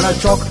we're gonna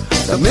choke.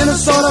 The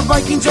Minnesota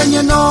Vikings and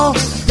you know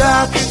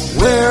that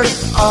we're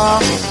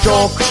a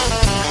joke.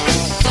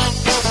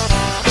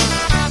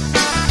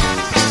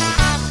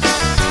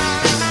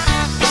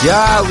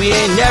 Yeah, we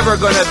ain't never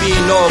gonna be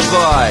no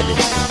good.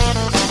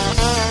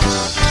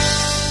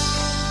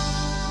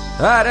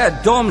 Ah,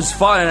 that dome's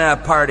falling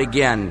apart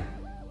again.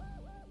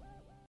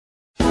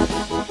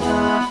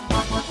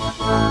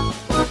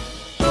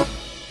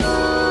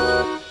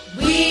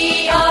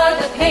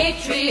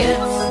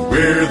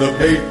 We're the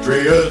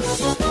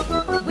Patriots.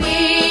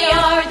 We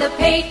are the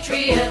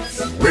Patriots.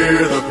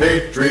 We're the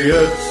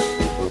Patriots.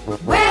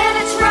 When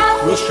it's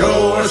rough, We'll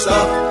show our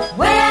stuff.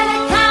 when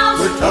it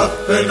counts, We're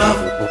tough enough.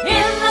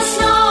 in the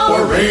snow,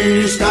 For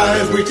rainy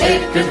skies we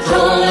take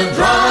control and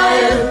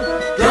drive.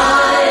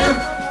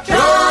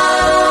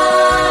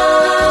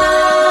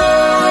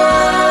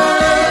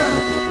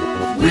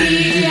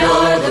 We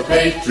are the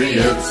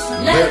Patriots.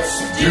 Let's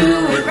do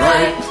it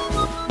right.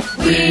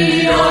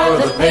 We are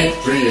the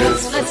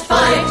Patriots. Let's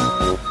fight.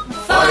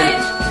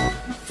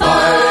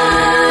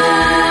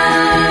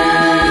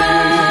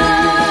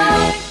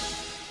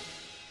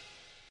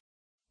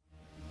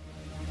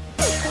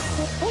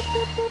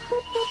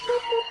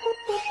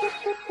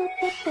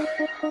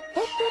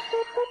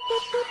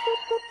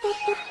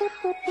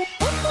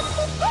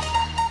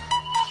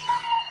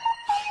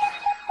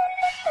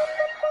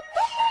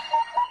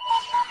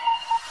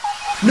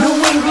 New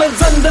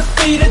England's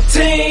undefeated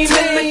team,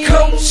 and the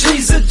coach,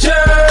 he's a jerk.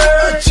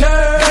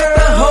 Got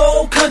the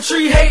whole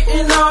country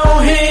hating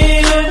on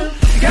him.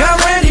 Got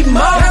Randy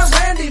Moss.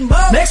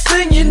 Next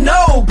thing you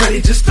know,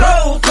 Brady just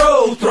throw.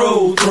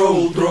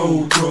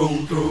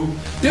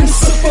 Them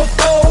Super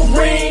Bowl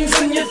rings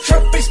and your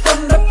trophies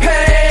from the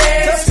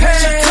past. You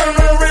turn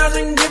around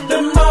and give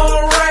them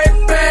all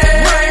right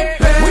back.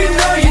 We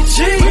know you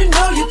cheat.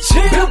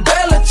 Bill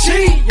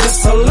Belichick, you're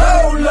so low.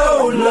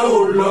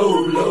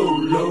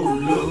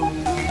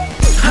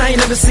 I ain't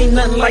never seen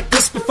nothing like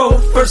this before.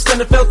 First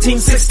NFL team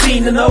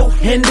 16-0.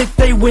 And if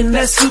they win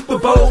that Super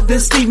Bowl, then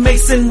Steve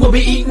Mason will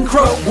be eating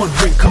crow. 1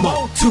 ring, come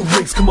on. 2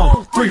 rings, come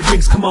on. 3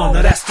 rings, come on.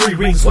 Now that's 3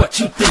 rings. What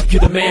you think?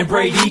 You're the man,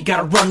 Brady. Got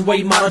a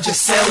runway model,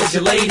 just sell as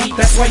your lady.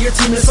 That's why your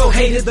team is so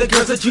hated. The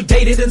girls that you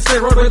dated and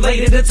steroid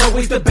related, it's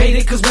always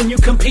debated. Cause when you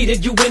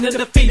competed, you win and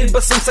defeated.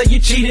 But some say you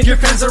cheated. Your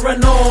fans are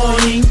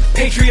annoying.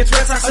 Patriots,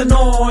 Red Sox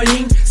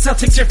annoying.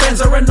 Celtics, your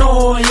fans are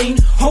annoying.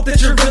 Hope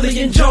that you're really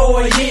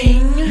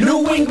enjoying.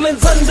 New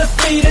England's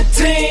undefeated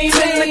team,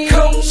 and the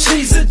coach,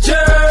 he's a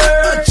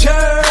jerk.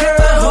 Got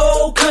the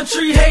whole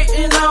country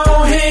hating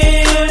on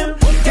him.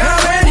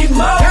 Got Randy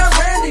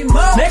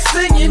Moss. Next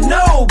thing you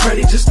know,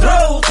 Brady just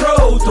throw.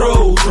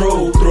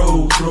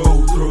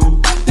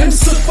 Them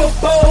Super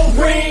Bowl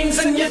rings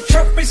and your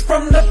trophies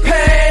from the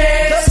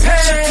past.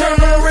 You turn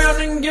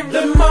around and give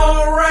them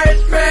all right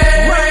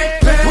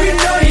back. We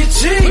know you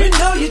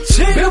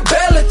cheat. Bill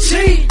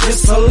Belichick, you're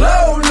so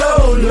low.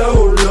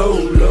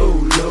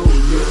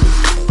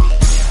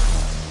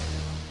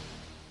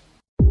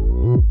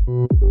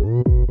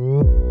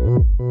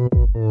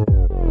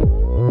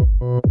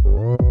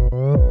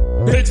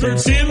 Pittsburgh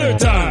Steeler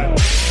time.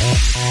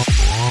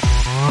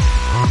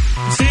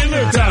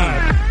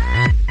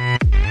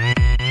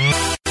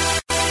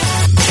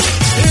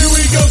 Here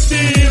we go,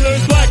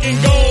 Steelers, black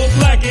and gold,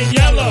 black and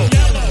yellow.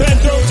 Then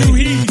throw to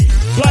Heath,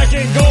 black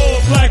and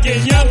gold, black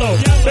and yellow.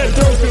 Then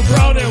throw to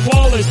Brown and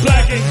Wallace,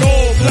 black and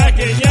gold, black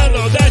and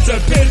yellow. That's a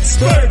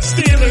Pittsburgh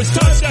Steelers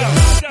touchdown.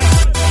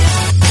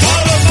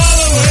 Bottom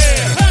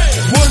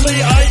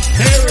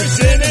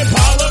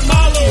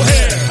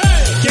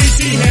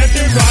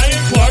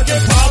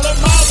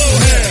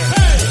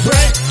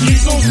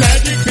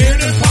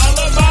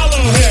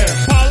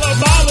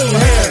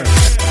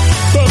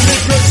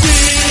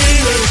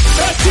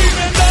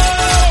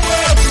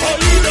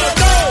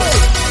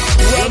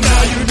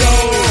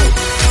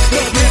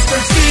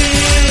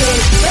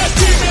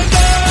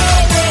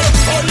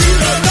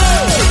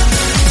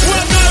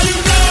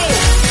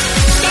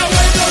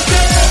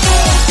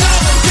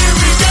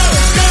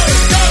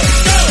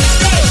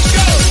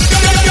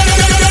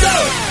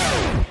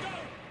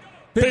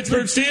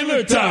Pittsburgh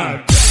Steelers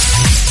time.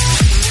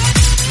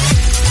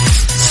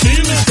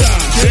 Steelers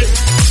time.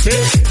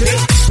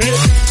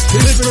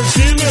 Pittsburgh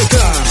Steelers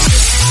time.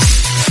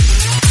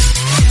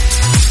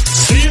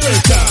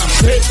 Steelers time.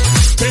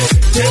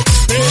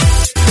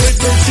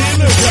 Pittsburgh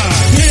Steelers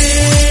time.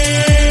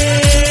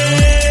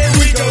 Here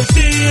we go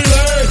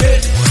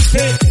Steelers.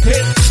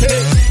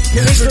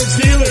 Pittsburgh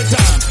Steelers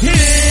time. Here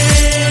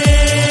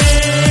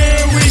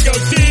we go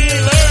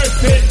Steelers.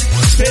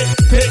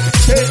 Pittsburgh Steelers time.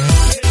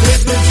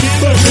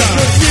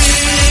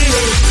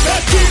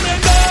 That team in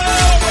the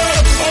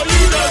world, oh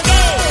you don't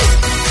know.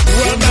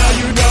 Well now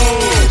you know.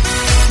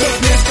 The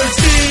Pittsburgh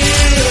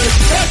Steelers.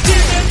 That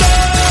team in the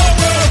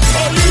world,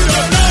 oh you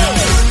don't know.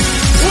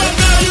 Well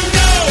now you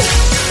know.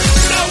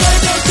 Now we're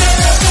no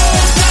terrible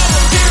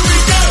Cowboys. Here we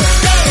go.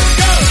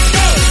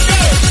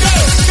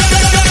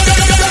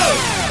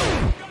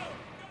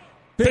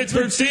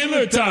 Pittsburgh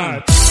Steelers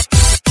time.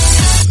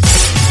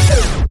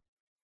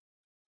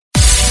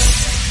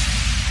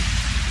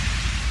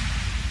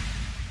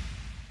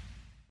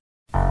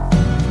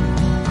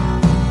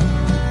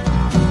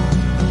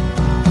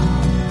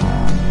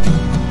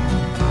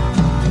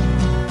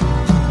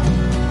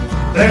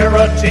 They're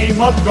a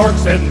team of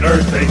dorks and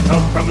nerds. They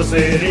come from a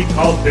city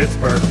called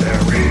Pittsburgh.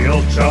 They're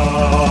real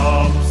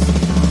chumps.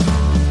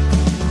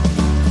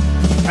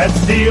 At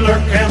Steeler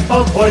camp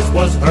a voice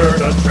was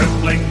heard, a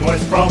trembling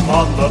voice from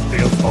on the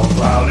field spoke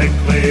loud and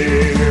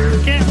clear.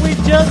 Can't we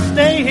just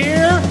stay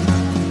here?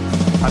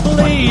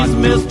 Please,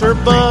 Mr.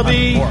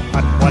 Bubby.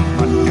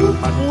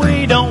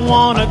 We don't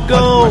want to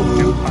go.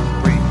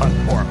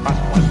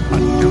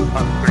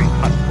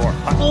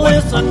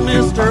 Listen,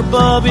 Mr.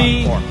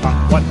 Bubby.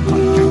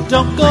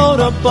 Don't go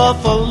to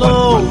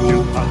Buffalo.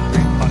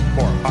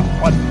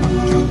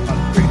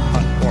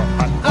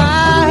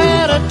 I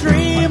had a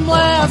dream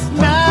last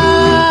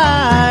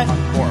night.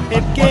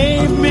 It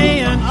gave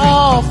me an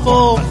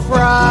awful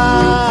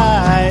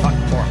fright.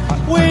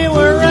 We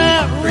were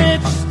at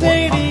Rich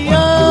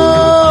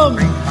Stadium,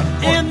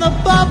 and the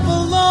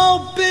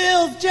Buffalo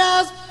Bills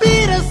just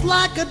beat us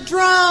like a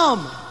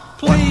drum.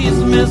 Please,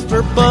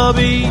 Mr.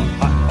 Bubby,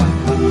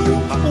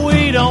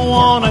 we don't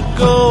want to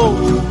go.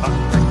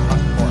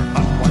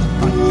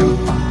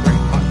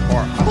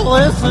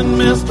 Listen,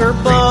 Mr.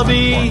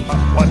 Bubby,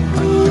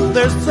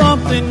 there's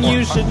something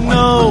you should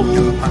know.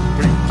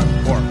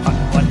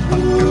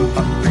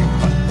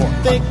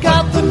 They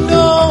got the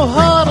no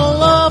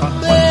huddle up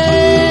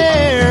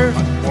there,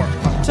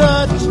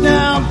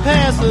 touchdown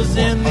passes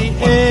in the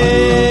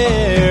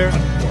air,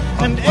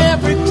 and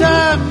every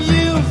time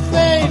you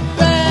fade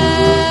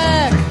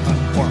back,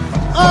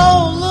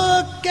 oh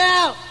look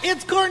out,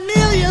 it's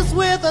Cornelius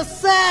with a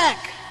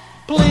sack.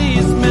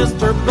 Please,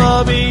 Mr.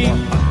 Bubby,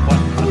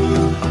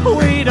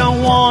 we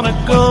don't want to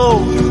go.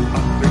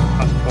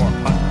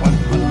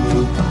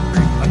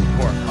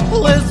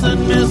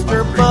 Listen,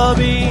 Mr.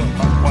 Bubby,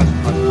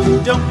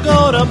 don't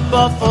go to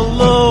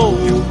Buffalo.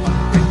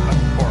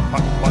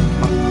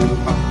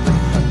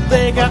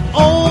 They got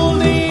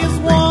oldies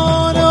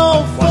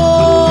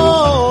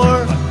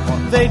 104.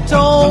 They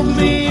told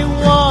me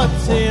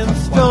what's in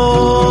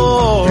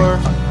store.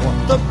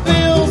 The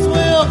Bills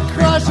will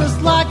crush us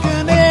like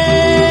an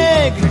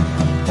egg,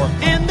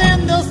 and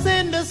then they'll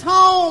send us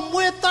home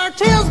with our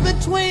tails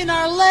between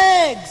our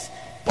legs.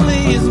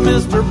 Please,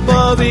 Mr.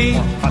 Bubby,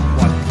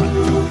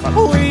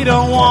 we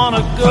don't want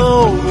to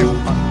go.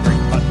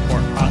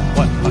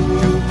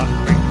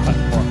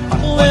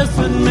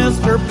 Listen,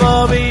 Mr.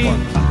 Bubby,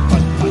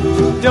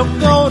 don't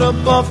go to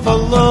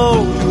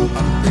Buffalo.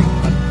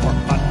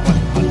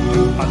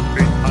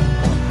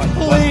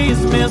 Please,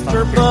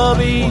 Mr.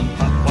 Bubby,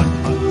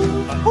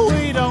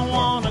 we don't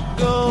want to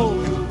go.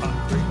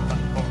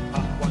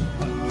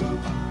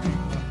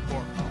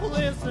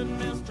 Listen,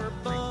 Mr.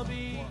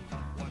 Bubby,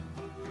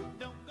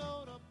 don't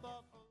go to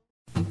Buffalo.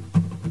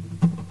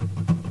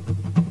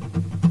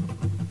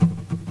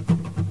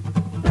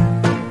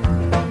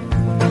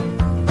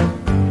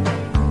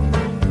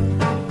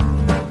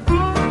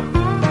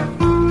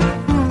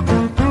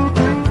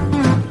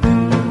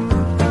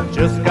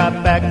 Just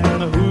got back from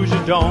the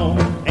Hoosier Dome.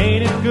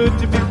 Ain't it good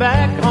to be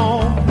back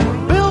home?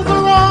 Bills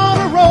are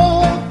on a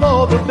roll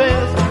for the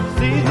best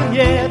season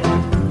yet.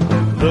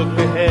 Look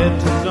ahead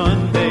to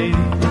Sunday.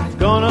 It's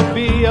gonna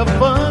be a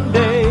fun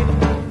day.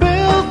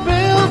 Bills,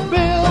 Bills,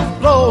 Bills,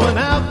 blowing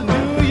out the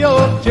New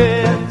York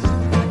Jets.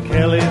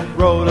 Kelly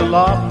throw to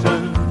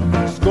Lofton,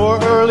 score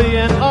early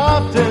and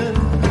often.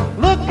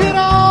 Look at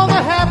all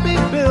the happy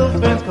Bills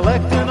fans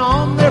collecting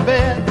on their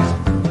bets.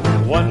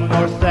 One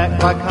more sack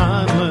by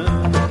Conlon.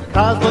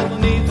 Coslet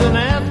needs an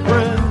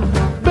aspirin.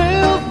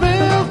 Bills,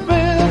 Bills,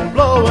 Bills,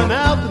 blowing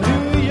out the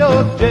New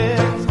York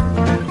Jets.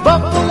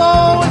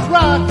 Buffalo is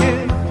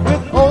rocking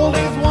with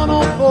oldies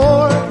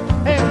 104,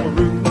 and we're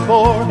rooting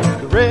for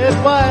the red,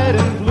 white,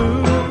 and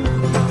blue.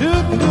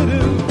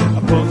 Do-do-do, a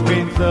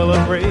post-game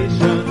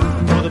celebration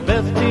for the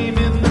best team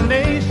in the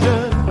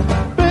nation.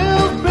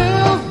 Bills,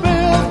 Bills,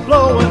 Bills,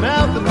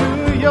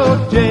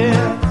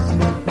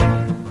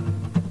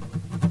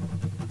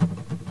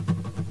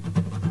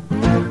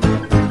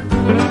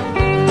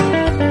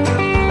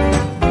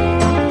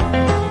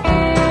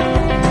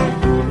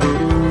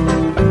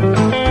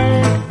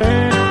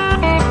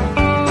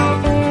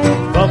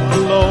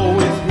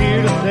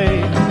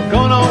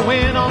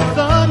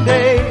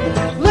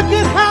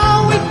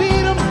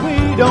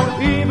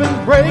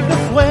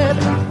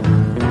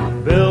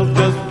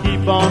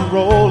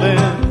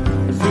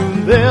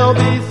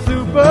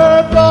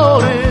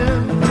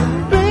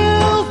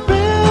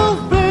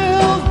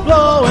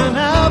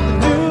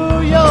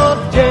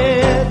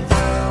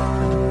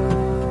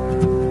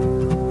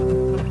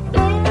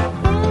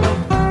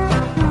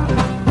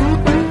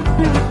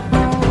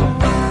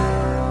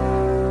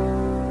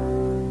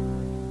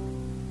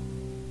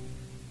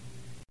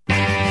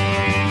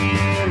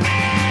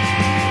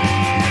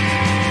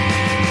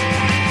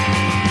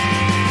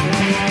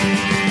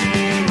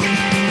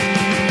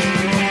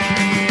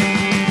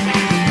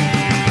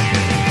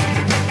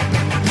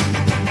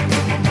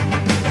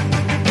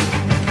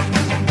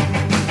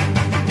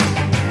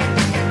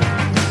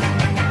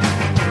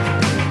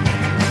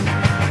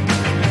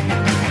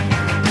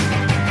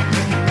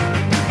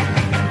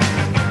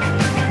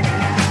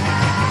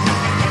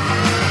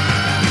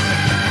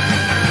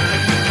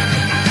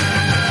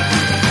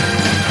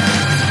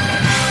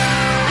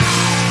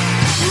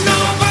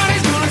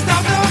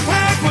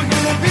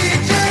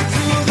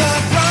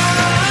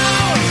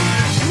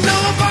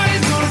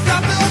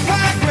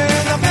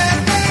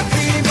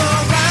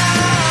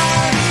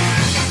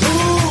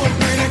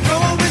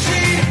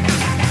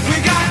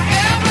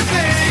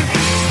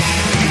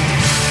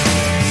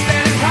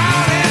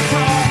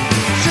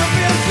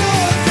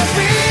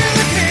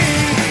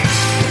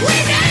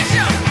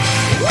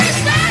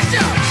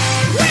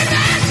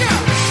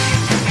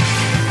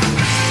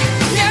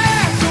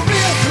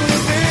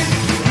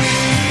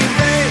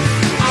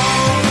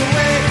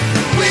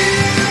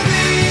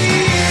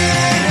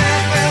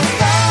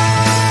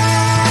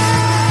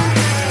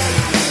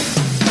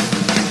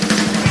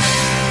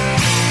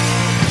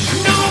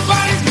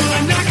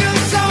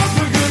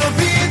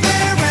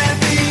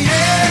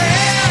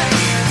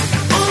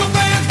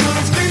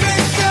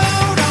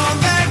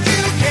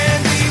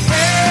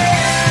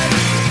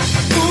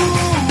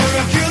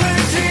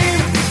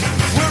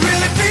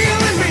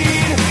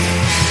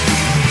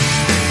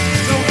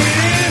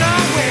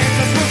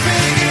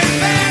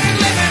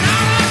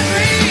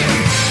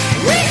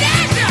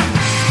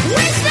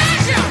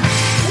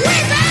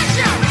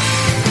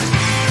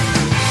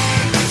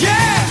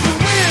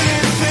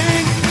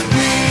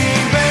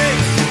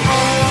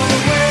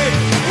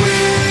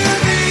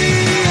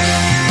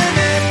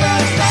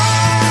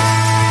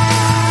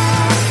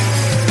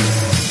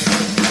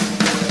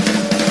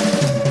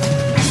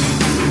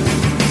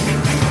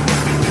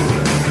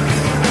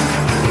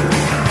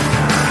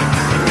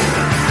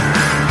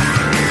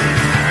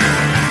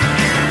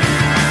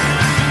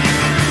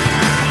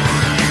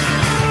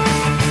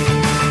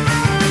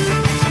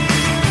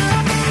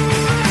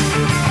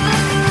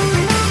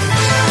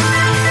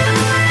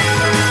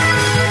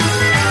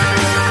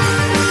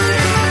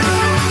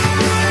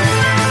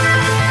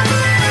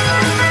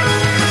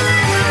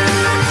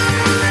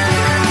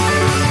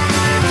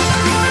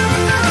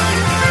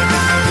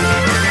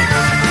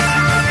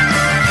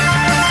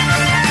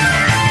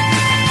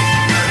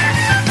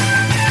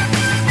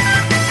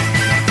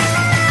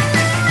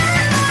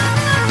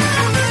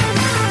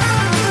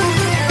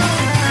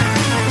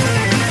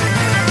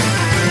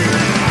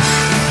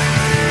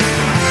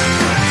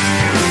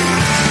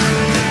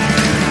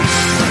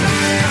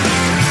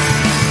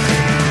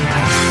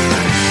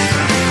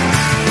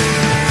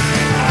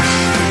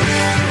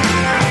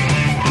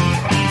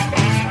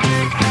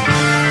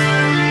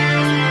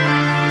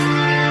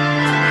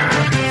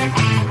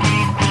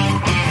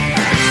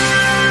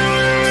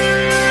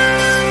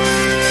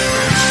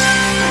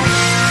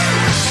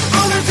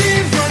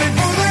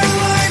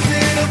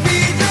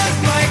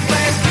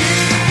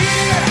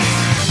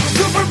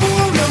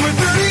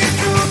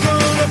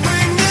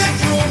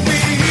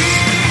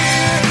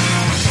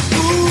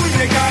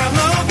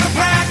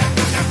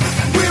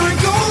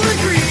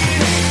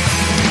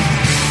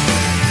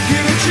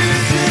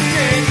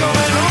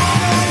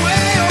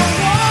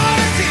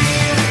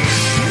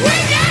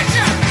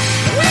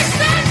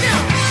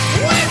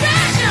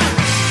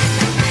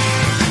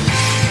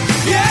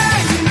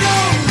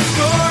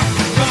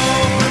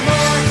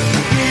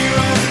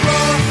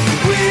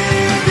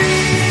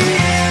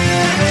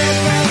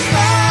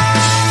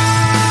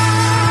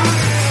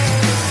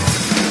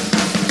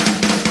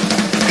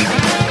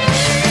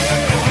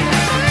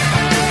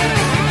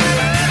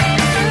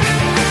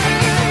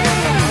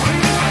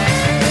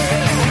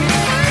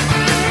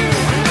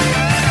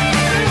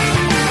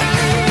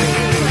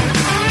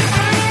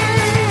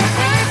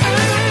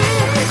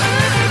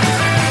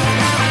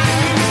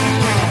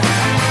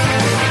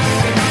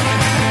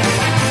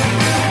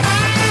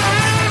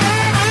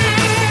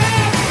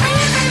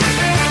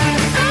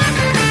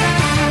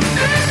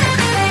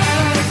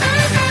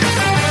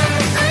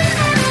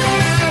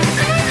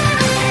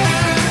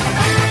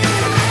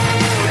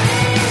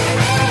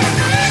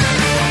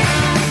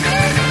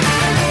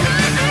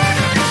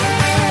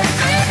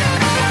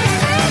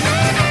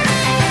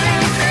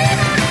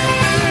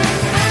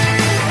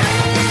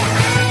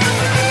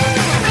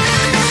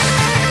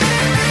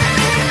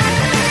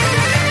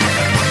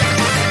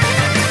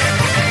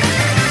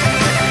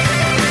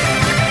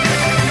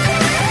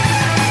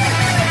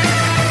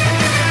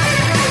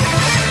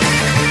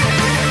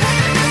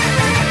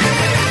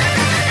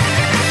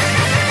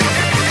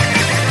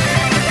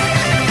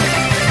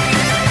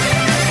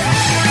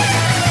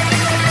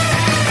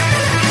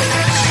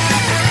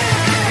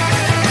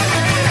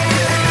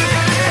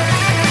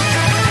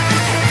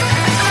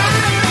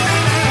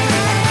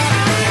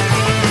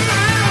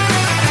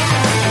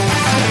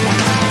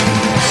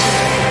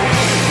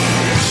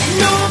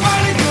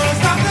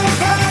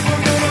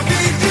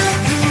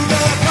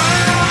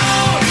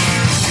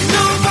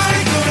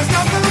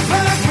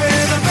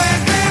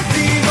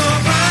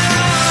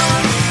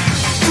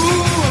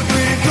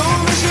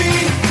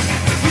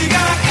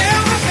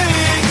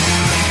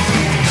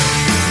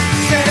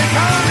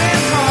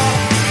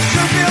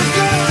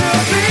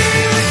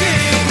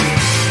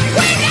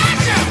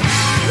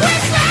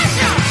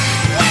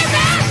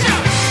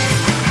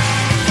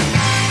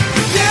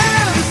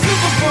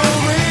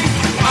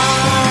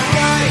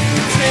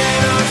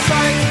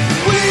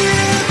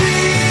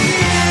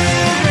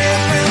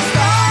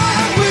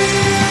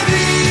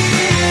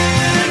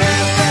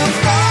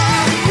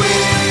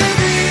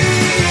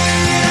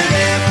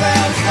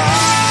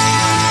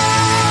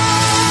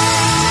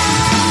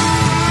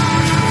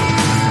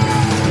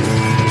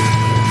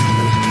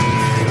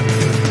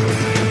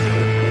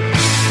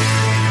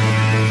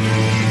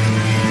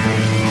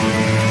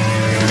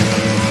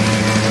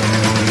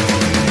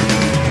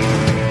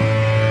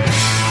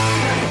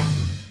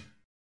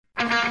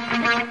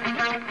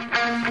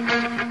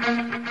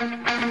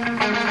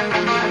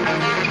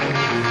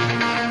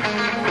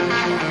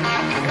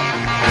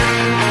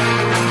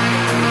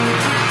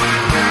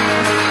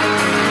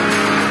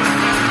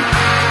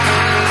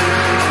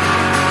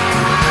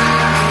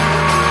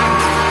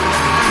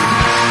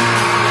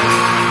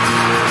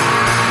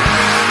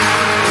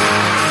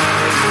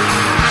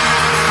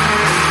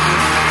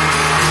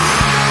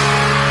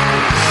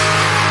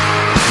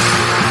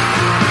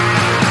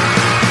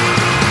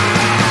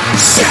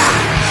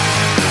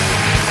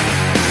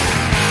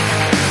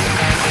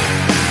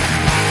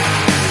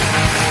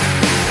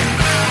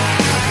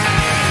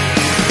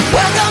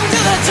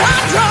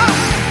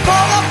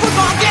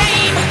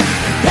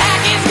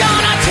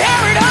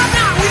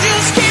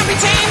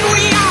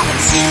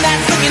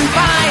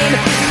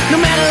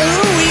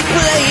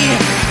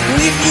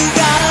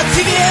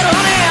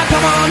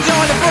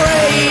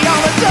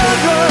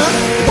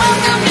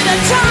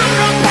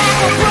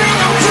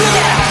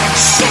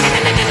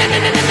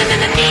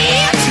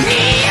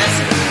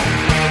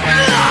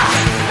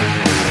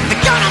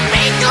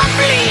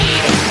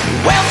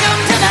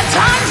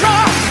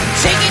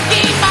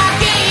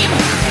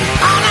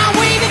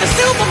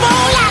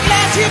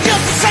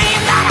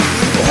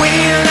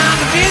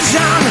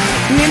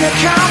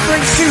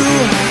 conference too.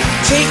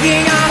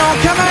 Taking on all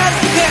comers,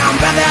 down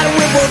by that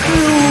whipple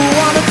through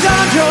on the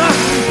tundra.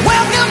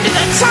 Welcome to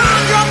the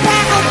tundra,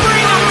 pack will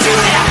bring them to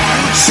their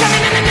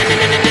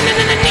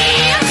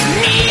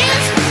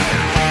knees.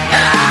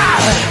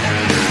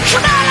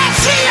 Come on,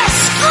 let's hear you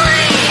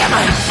scream.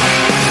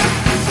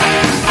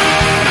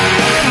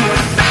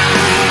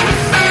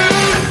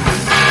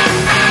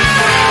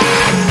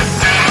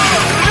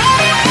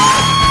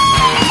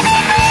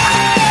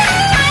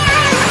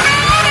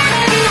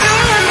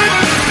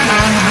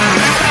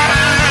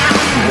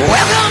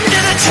 Welcome to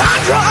the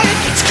tundra, it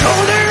gets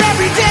colder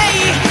every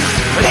day.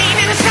 Laying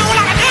in the snow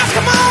like an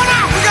Eskimo,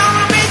 now we're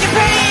gonna make it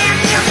pay.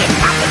 You get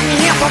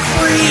nothing here for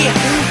free,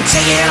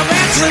 take it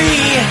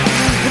eventually.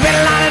 You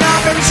better line it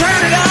up and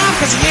turn it off,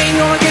 cause you ain't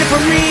gonna get it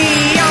from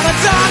me on the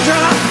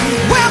tundra.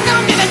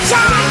 Welcome to the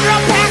tundra,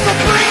 pack will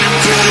bring them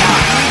to you.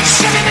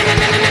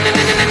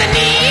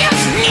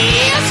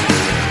 Knees.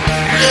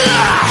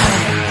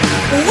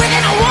 We're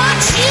gonna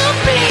watch you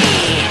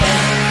bleed.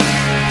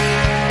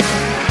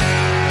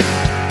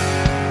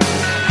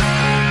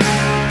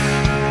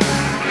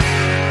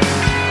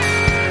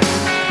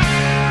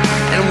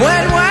 And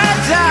when we're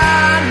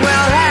done,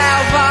 we'll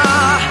have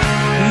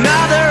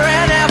another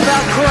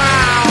NFL crown.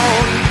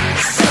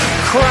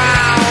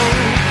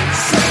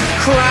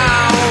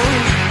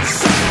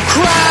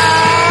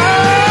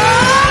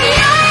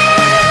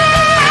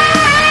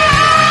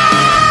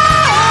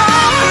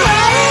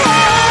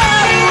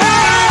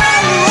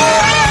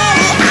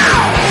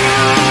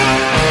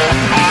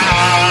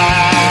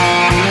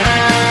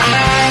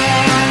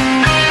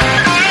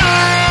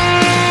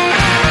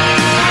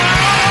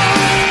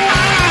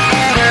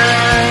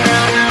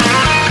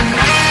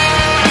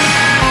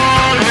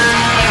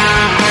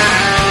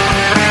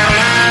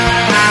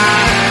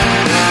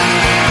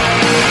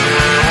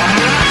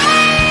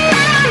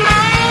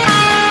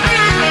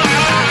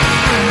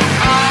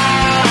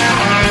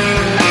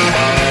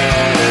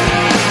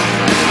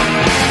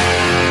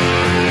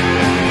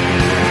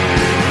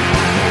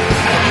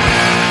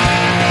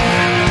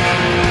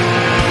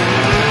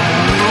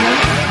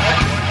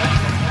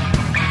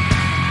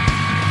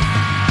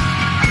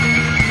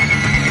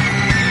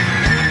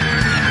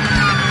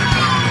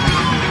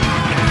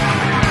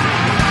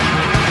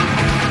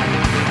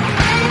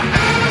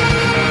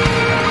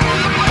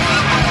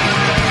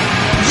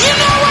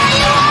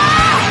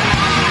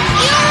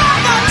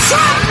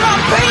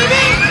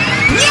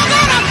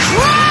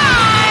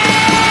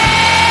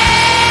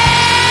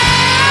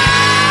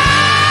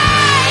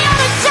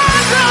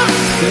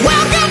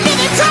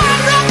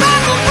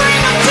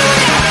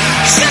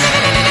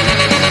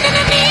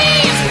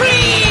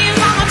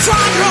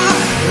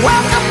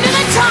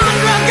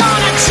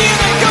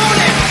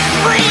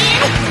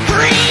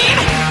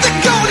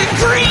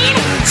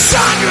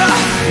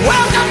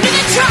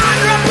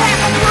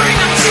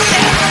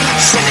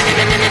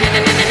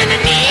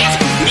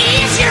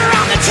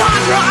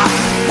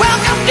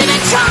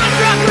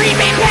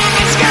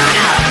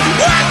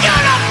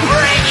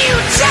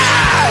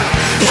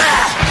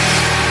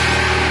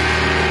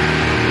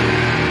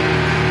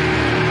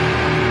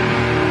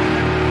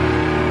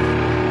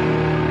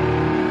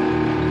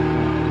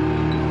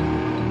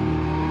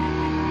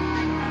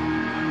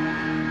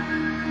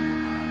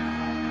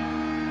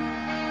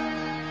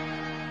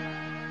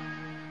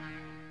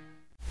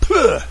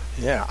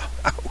 Yeah,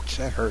 ouch,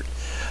 that hurt.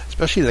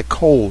 Especially the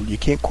cold. You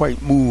can't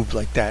quite move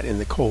like that in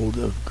the cold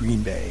of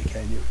Green Bay,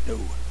 can you? No.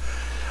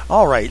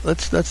 All right,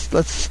 let's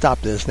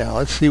stop this now.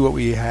 Let's see what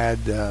we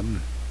had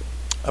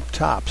up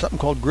top. Something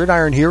called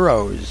Gridiron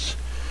Heroes.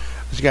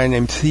 There's a guy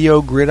named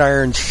Theo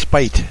Gridiron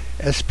Spite,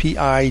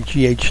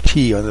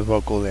 S-P-I-G-H-T on the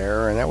vocal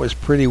there, and that was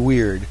pretty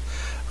weird.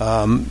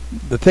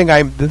 The thing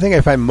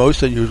I find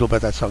most unusual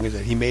about that song is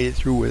that he made it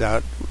through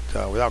without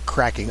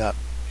cracking up.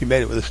 He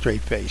made it with a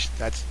straight face.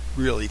 That's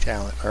really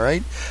talent. All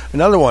right.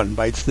 Another one,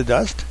 Bites the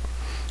Dust,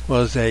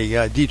 was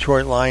a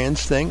Detroit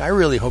Lions thing. I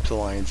really hope the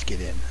Lions get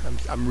in.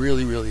 I'm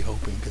really, really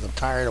hoping, because I'm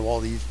tired of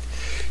all these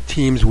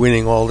teams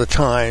winning all the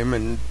time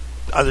and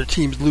other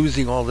teams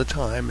losing all the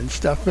time and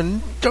stuff.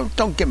 And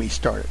don't get me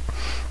started.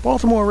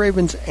 Baltimore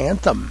Ravens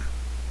Anthem,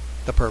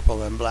 the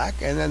Purple and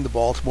Black, and then the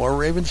Baltimore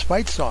Ravens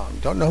Fight Song.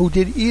 Don't know who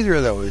did either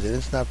of those, and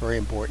it's not very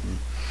important.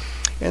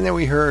 And then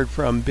we heard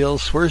from Bill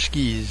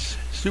Swirsky's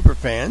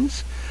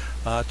Superfans,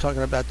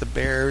 talking about the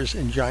Bears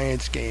and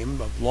Giants game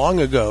of long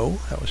ago.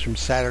 That was from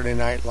Saturday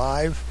Night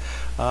Live.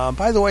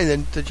 By the way,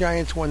 the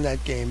Giants won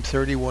that game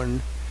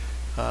 31.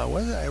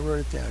 What is it? I wrote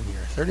it down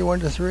here.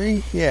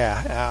 31-3.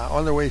 Yeah,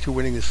 on their way to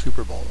winning the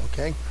Super Bowl.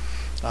 Okay.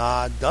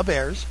 The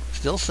Bears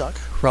still suck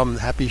from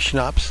Happy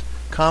Schnapps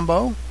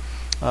combo.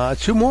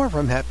 Two more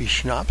from Happy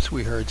Schnapps.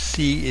 We heard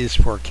C is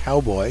for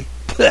Cowboy.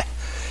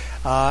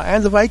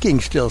 And the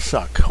Vikings still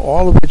suck.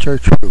 All of which are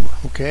true.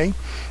 Okay.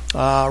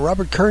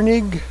 Robert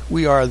Koenig,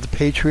 We Are the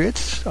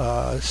Patriots,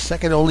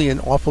 second only in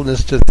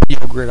awfulness to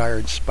Theo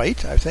Gridiron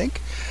Spite, I think.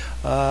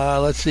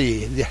 Let's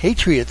see, the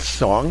Hatriots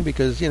song,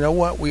 because you know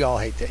what, we all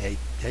hate the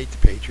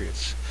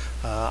Patriots.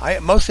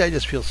 Mostly I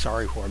just feel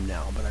sorry for him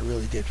now, but I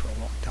really did for a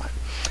long time.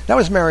 That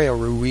was Mario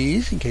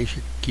Ruiz, in case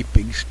you're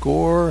keeping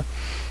score.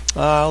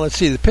 Let's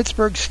see, the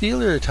Pittsburgh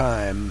Steelers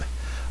time.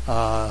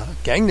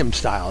 Gangnam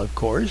Style, of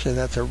course, and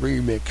that's a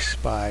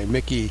remix by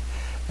Mickey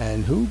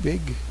and who?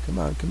 Come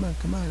on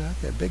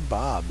out there. Big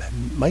Bob.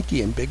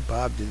 Mikey and Big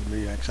Bob did the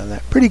remix on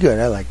that. Pretty good,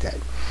 I like that.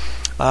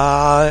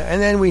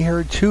 And then we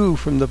heard two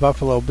from the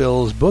Buffalo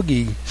Bills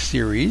Boogie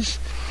series.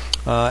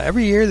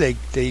 Every year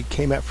they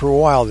came out for a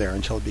while there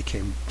until it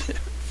became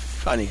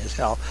funny as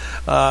hell.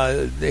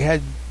 They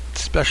had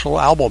special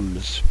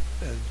albums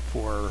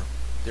for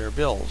their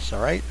Bills,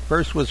 all right?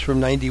 First was from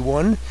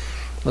 91.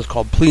 It was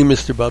called Please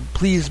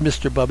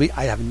Mr. Bubby.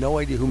 I have no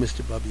idea who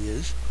Mr. Bubby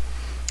is.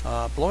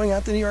 Blowing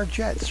Out the New York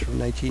Jets from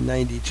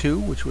 1992,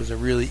 which was a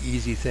really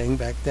easy thing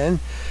back then.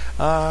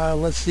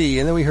 Let's see.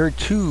 And then we heard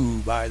two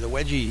by the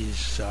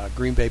Wedgies,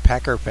 Green Bay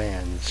Packer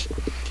fans.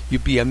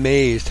 You'd be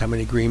amazed how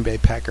many Green Bay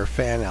Packer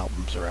fan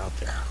albums are out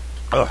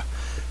there.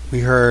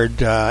 We heard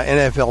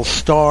NFL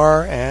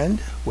Star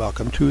and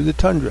Welcome to the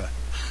Tundra.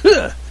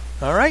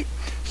 All right.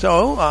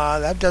 So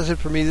that does it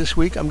for me this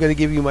week. I'm going to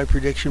give you my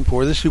prediction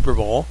for the Super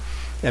Bowl.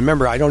 And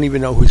remember, I don't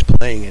even know who's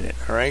playing in it,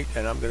 all right?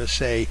 And I'm going to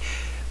say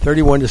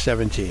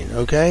 31-17,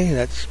 okay?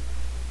 That's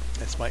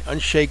my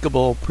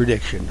unshakable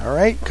prediction, all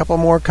right? A couple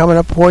more coming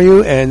up for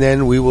you, and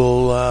then we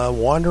will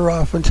wander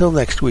off until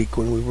next week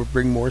when we will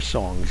bring more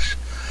songs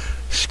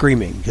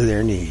screaming to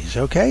their knees,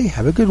 okay?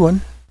 Have a good one.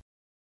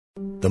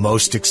 The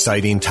most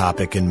exciting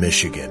topic in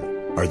Michigan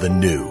are the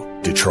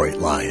new Detroit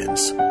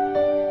Lions.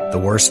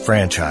 The worst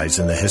franchise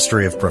in the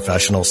history of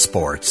professional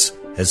sports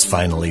has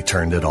finally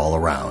turned it all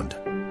around.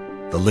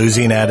 The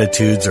losing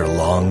attitudes are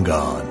long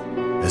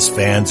gone, as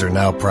fans are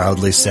now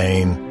proudly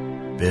saying,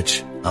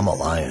 "Bitch, I'm a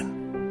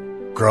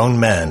Lion." Grown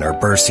men are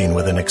bursting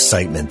with an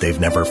excitement they've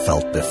never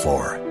felt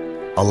before.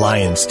 A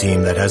Lions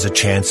team that has a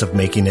chance of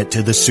making it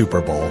to the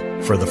Super Bowl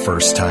for the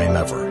first time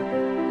ever.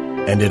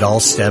 And it all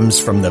stems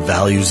from the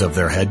values of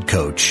their head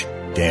coach,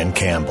 Dan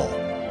Campbell,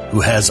 who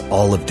has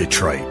all of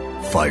Detroit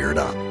fired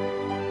up.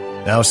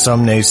 Now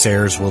some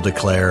naysayers will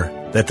declare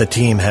that the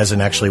team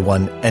hasn't actually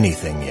won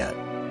anything yet,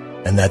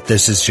 and that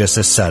this is just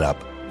a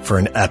setup for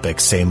an epic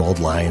same-old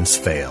Lions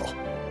fail.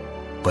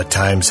 But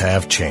times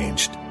have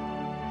changed.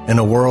 In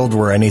a world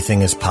where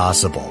anything is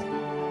possible,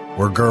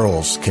 where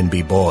girls can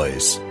be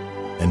boys,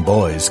 and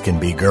boys can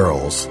be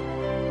girls,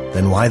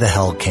 then why the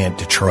hell can't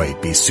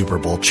Detroit be Super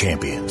Bowl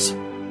champions?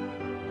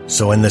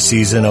 So when the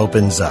season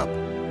opens up,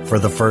 for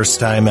the first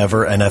time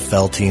ever,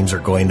 NFL teams are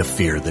going to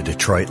fear the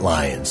Detroit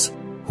Lions,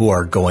 who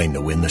are going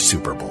to win the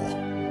Super Bowl.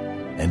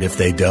 And if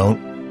they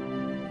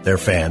don't, their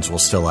fans will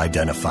still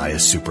identify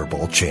as Super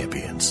Bowl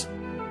champions.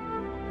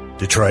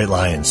 Detroit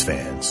Lions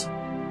fans,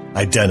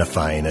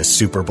 identifying as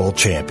Super Bowl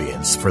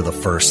champions for the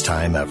first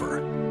time ever.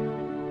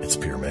 It's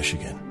pure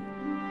Michigan.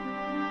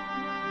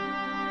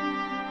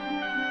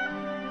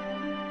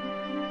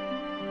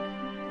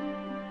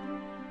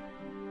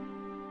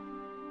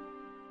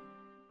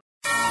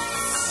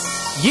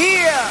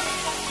 Yeah!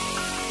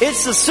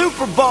 It's the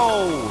Super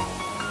Bowl!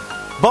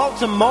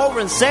 Baltimore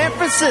and San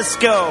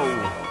Francisco!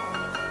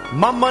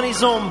 My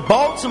money's on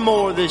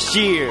Baltimore this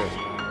year.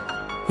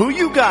 Who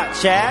you got,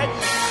 Chad?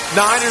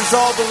 Niners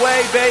all the way,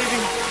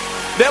 baby.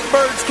 Them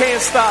birds can't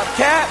stop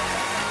Cap.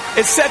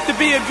 It's set to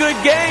be a good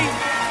game.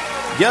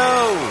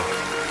 Yo,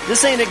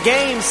 this ain't a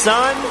game,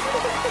 son.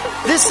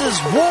 This is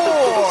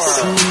war.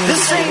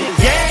 This ain't a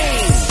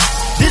game.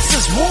 This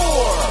is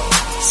war.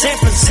 San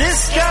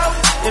Francisco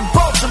and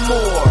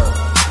Baltimore.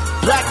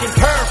 Black and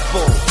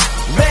purple,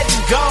 red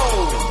and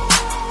gold.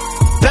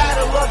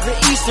 Battle of the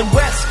East and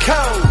West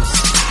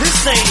Coast.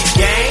 This ain't a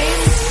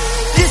game,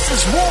 this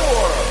is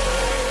war.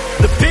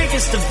 The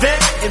biggest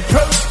event in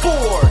pro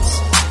sports.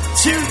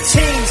 Two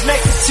teams make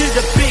it to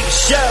the big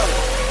show,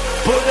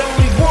 but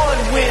only one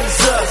wins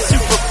the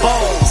Super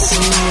Bowl.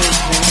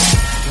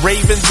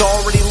 Ravens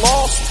already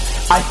lost,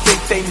 I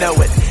think they know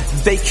it.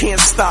 They can't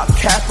stop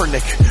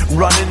Kaepernick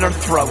running or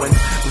throwing.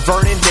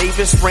 Vernon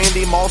Davis,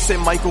 Randy Moss, and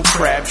Michael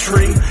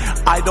Crabtree.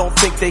 I don't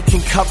think they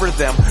can cover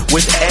them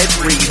with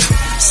Ed Reed.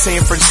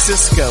 San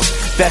Francisco,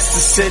 that's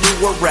the city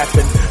we're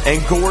reppin'.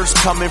 And Gore's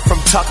coming from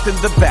tucked in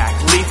the back,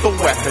 lethal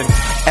weapon.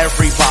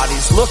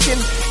 Everybody's looking,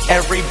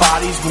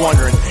 everybody's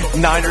wondering.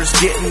 Niners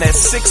getting that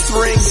sixth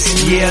ring?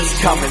 Yeah,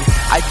 it's coming.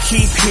 I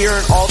keep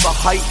hearing all the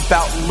hype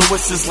about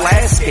Lewis's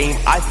last game.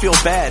 I feel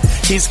bad,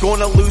 he's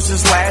gonna lose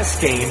his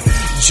last game.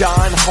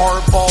 John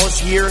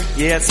Harbaugh's year,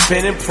 yeah, it's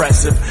been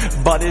impressive.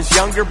 But his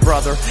younger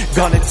brother,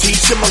 gonna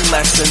teach him a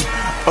lesson.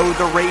 Oh,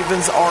 the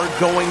Ravens are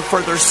going for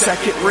their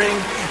second ring.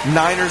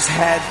 Niners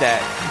had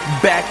that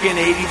back in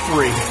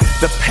 '83.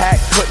 The Pack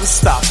couldn't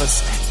stop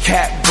us.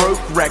 Cat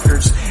broke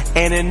records.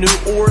 And in New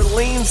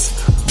Orleans,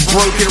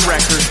 broken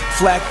record.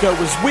 Flacco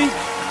is weak,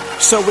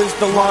 so is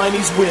the line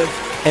he's with.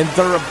 And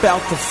they're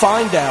about to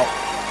find out.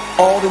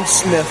 Alden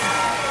Smith,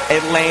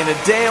 Atlanta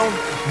down,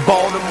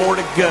 Baltimore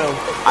to go.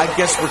 I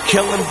guess we're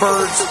killing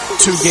birds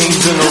 2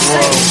 games in a row. This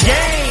ain't a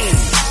game.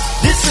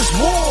 This is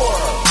war.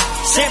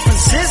 San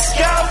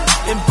Francisco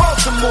and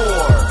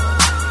Baltimore.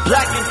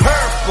 black and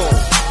purple,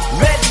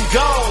 red and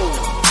gold.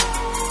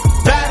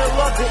 Battle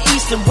of the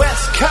East and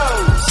West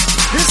Coast.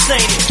 This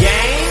ain't a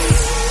game,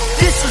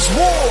 this is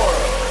war.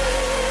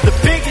 The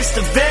biggest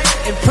event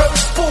in pro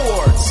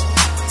sports.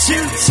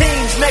 Two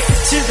teams make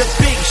it to the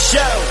big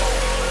show,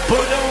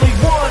 but only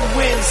one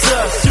wins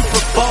the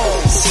Super Bowl.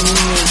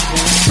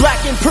 Black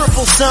and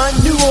purple, son,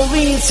 New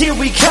Orleans, here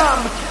we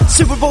come.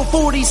 Super Bowl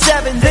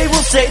 47, they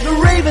will say the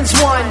Ravens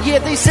won. Yeah,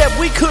 they said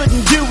we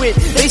couldn't do it.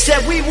 They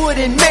said we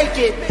wouldn't make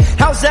it.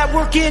 How's that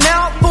working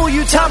out for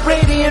you, Tom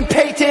Brady and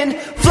Peyton?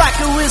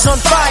 Flacco is on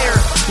fire.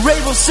 Ray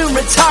will soon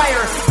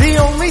retire. The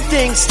only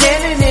thing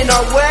standing in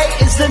our way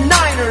is the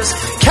Niners.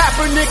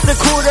 Kaepernick, the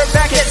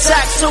quarterback, gets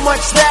sacked so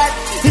much that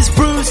his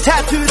bruised,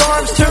 tattooed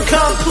arms turn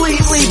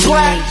completely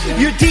black.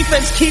 Your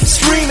defense keeps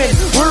screaming,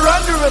 we're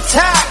under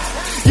attack.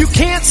 You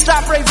can't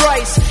stop Ray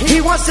Rice, he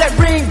wants that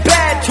ring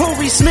bad.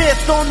 Torrey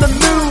Smith on the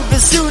move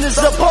as soon as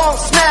the ball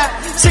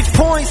snapped. 6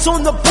 points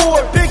on the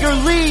board, bigger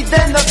lead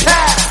than the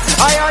pass.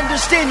 I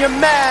understand you're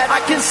mad, I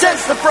can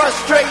sense the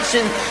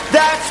frustration.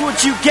 That's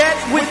what you get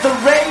with the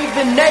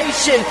Raven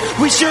Nation.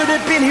 We should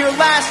have been here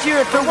last year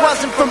if it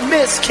wasn't for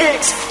missed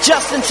kicks.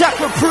 Justin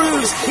Tucker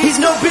proves he's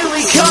no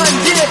Billy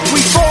Gunn-Dip.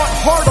 We fought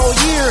hard all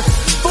year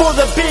for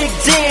the big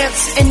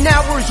dance, and now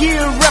we're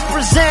here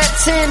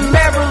representing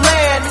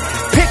Maryland,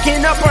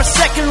 picking up our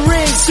second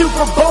ring,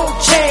 Super Bowl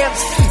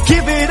champs.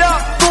 Give it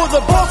up for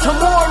the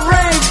Baltimore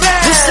Ravens.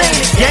 This ain't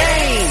a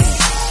game,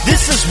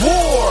 this is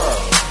war.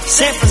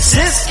 San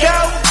Francisco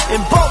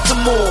and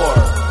Baltimore,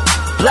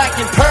 black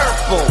and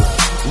purple,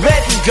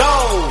 red and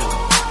gold.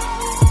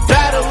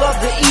 Battle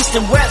of the East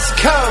and West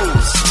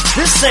Coast.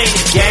 This ain't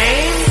a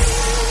game,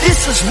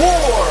 this is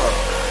war.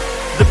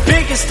 The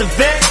biggest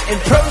event in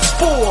pro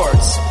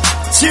sports.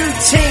 Two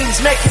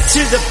teams make it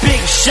to the big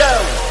show,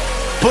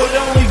 but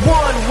only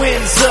one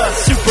wins the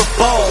Super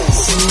Bowl.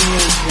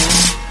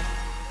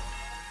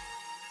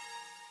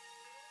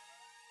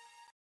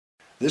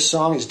 This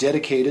song is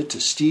dedicated to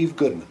Steve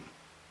Goodman.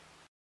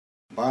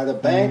 By the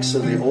banks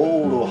of the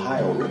old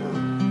Ohio River,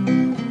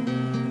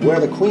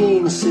 where the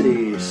Queen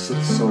City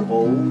sits so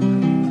bold,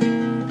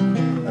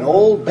 an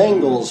old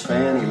Bengals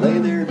fan, he lay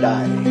there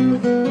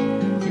dying.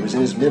 He was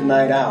in his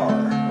midnight hour,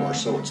 or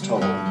so it's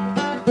told.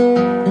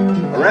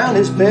 Around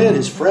his bed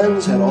his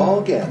friends had all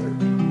gathered.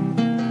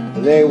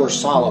 They were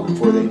solemn,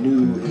 for they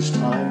knew his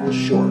time was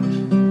short.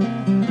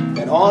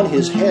 And on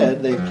his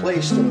head they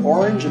placed an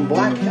orange and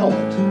black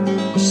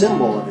helmet,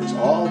 symbol of his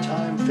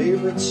all-time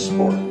favorite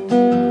sport.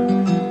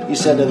 He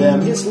said to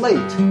them, "It's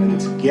late, and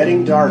it's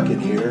getting dark in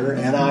here,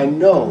 and I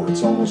know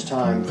it's almost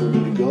time for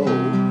me to go.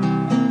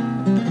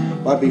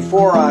 But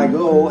before I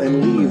go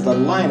and leave the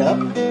lineup,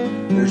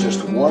 there's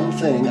just one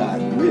thing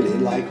I'd really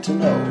like to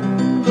know.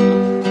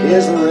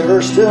 Is the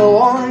river still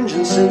orange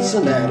in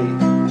Cincinnati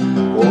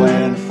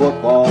when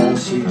football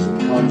season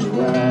comes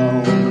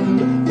around?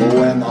 Or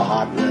when the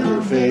hot weather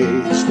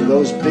fades, do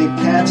those big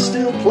cats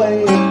still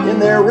play in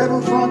their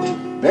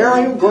riverfront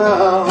burial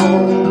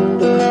ground?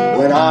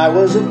 When I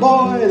was a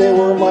boy, they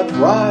were my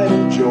pride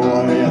and joy,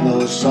 and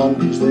those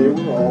Sundays, they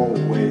were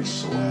always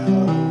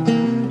swell.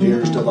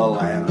 Here's to the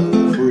land of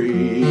the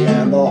free,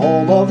 and the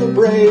home of the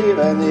brave,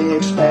 and the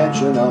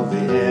expansion of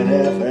the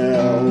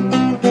NFL."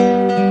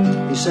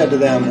 He said to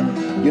them,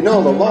 "You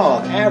know, the law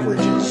of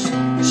averages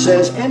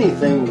says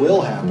anything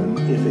will happen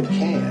if it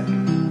can.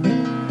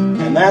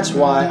 And that's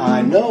why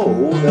I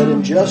know that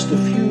in just a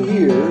few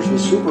years, the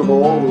Super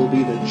Bowl will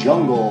be the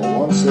jungle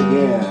once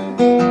again.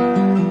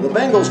 The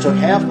Bengals took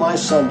half my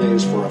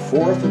Sundays for a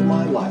fourth of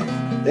my life.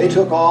 They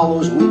took all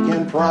those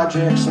weekend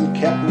projects and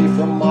kept me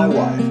from my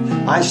wife.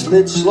 I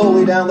slid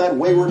slowly down that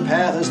wayward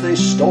path as they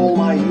stole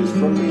my youth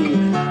from me,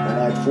 and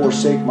I'd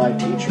forsake my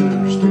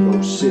teachers to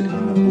go sit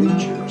in the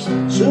bleachers.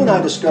 Soon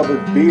I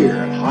discovered beer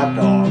and hot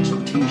dogs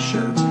and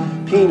t-shirts,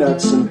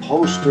 peanuts and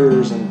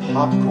posters and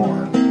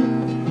popcorn,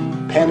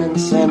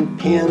 pennants and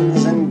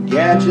pins and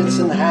gadgets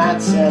and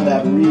hats, and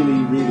that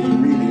really, really,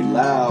 really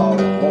loud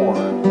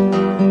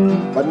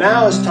horn. But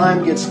now as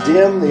time gets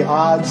dim, the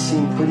odds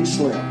seem pretty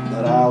slim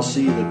that I'll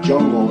see the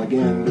jungle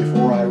again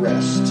before I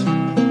rest.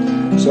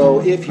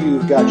 So if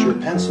you've got your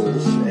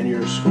pencils and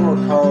your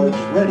scorecards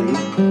ready,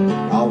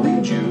 I'll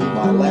read you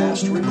my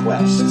last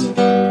request.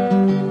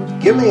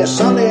 Give me a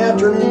Sunday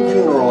afternoon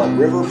funeral at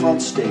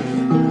Riverfront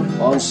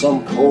Stadium on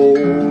some cold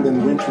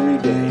and wintry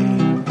day.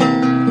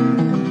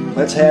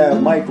 Let's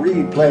have Mike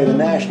Reed play the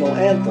national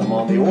anthem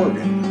on the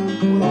organ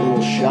with a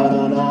little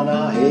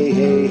sha-na-na-na, hey,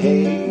 hey,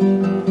 hey.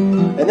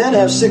 And then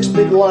have 6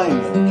 big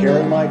linemen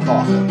carry my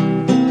coffin,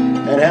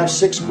 and have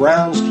 6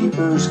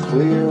 groundskeepers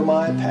clear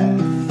my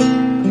path.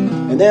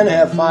 And then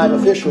have 5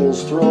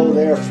 officials throw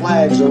their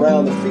flags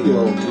around the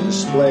field to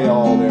display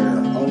all their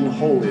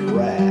unholy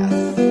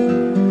wrath.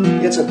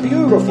 It's a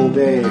beautiful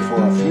day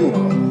for a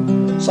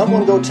funeral.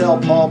 Someone go tell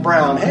Paul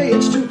Brown, hey,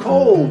 it's too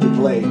cold to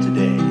play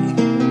today.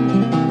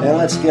 And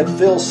let's get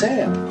Phil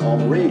Samp on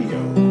the radio.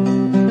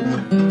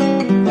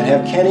 And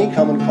have Kenny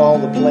come and call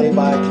the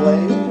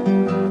play-by-play.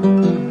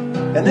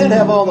 And then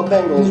have all the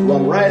Bengals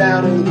run right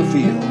out into the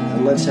field and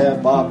let's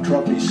have Bob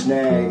Trumpy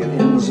snag an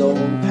end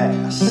zone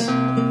pass.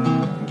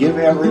 Give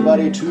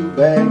everybody 2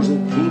 bags of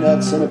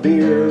peanuts and a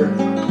beer,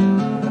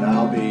 and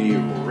I'll be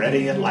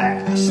ready at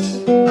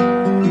last.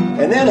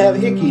 And then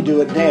have Icky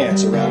do a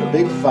dance around a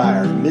big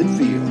fire in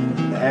midfield,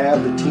 and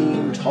have the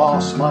team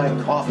toss my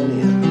coffin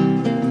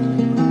in.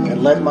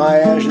 And let my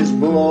ashes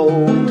blow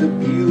into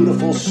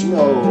beautiful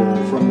snow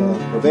from the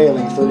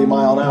prevailing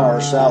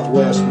 30-mile-an-hour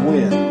southwest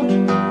wind.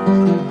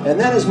 And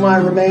then as my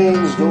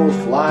remains go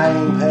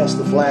flying past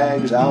the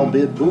flags, I'll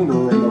bid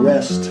Boomer and the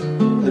rest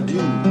adieu.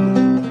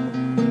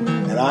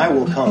 And I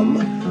will come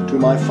to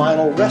my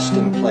final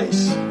resting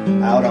place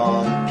out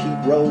on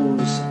Pete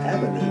Rose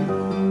Avenue.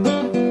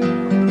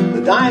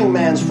 The dying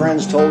man's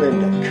friends told him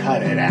to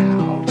cut it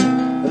out.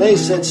 They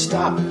said,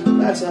 stop it,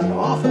 that's an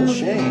awful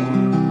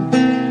shame.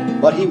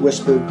 But he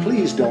whispered,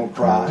 please don't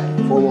cry,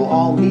 for we'll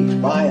all meet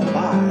by and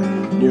by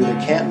near the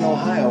Canton,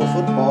 Ohio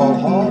Football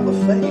Hall of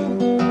Fame.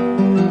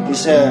 He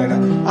said,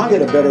 I'll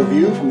get a better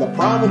view from the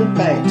Provident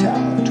Bank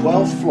Tower,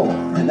 12th floor,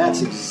 and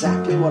that's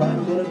exactly what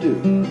I'm going to do.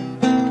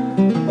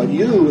 But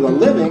you, the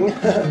living,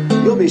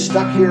 you'll be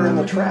stuck here in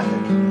the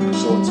traffic,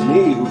 so it's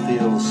me who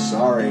feels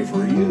sorry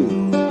for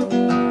you.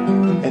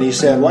 And he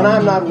said, when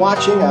I'm not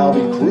watching, I'll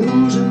be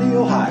cruising the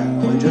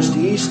Ohio, and just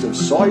east of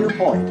Sawyer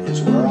Point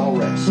is where I'll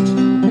rest.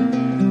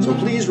 So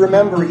please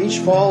remember each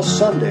fall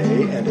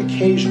Sunday and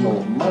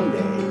occasional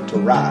Monday to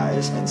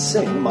rise and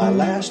sing my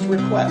last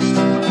request.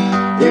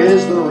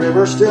 Is the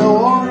river still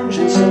orange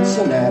in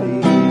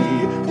Cincinnati?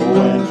 Or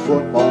when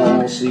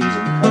football season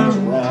comes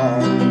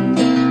around?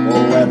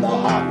 Or when the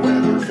hot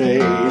weather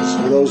fades,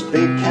 will those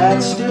big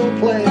cats still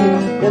play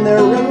in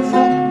their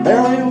riverfront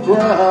burial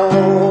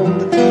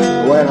ground?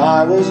 When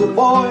I was a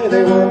boy,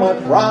 they were my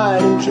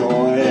pride and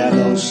joy, and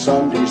those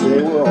Sundays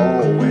they were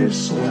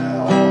always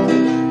swell.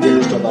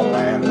 Here's to the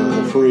land of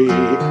the free,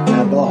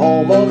 and the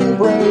home of the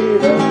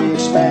brave, and the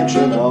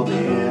expansion of the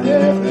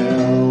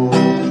NFL.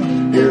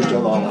 Here's to the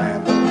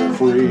land of the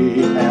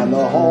free, and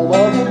the home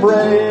of the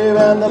brave,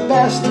 and the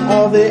best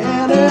of the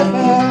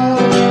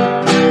NFL.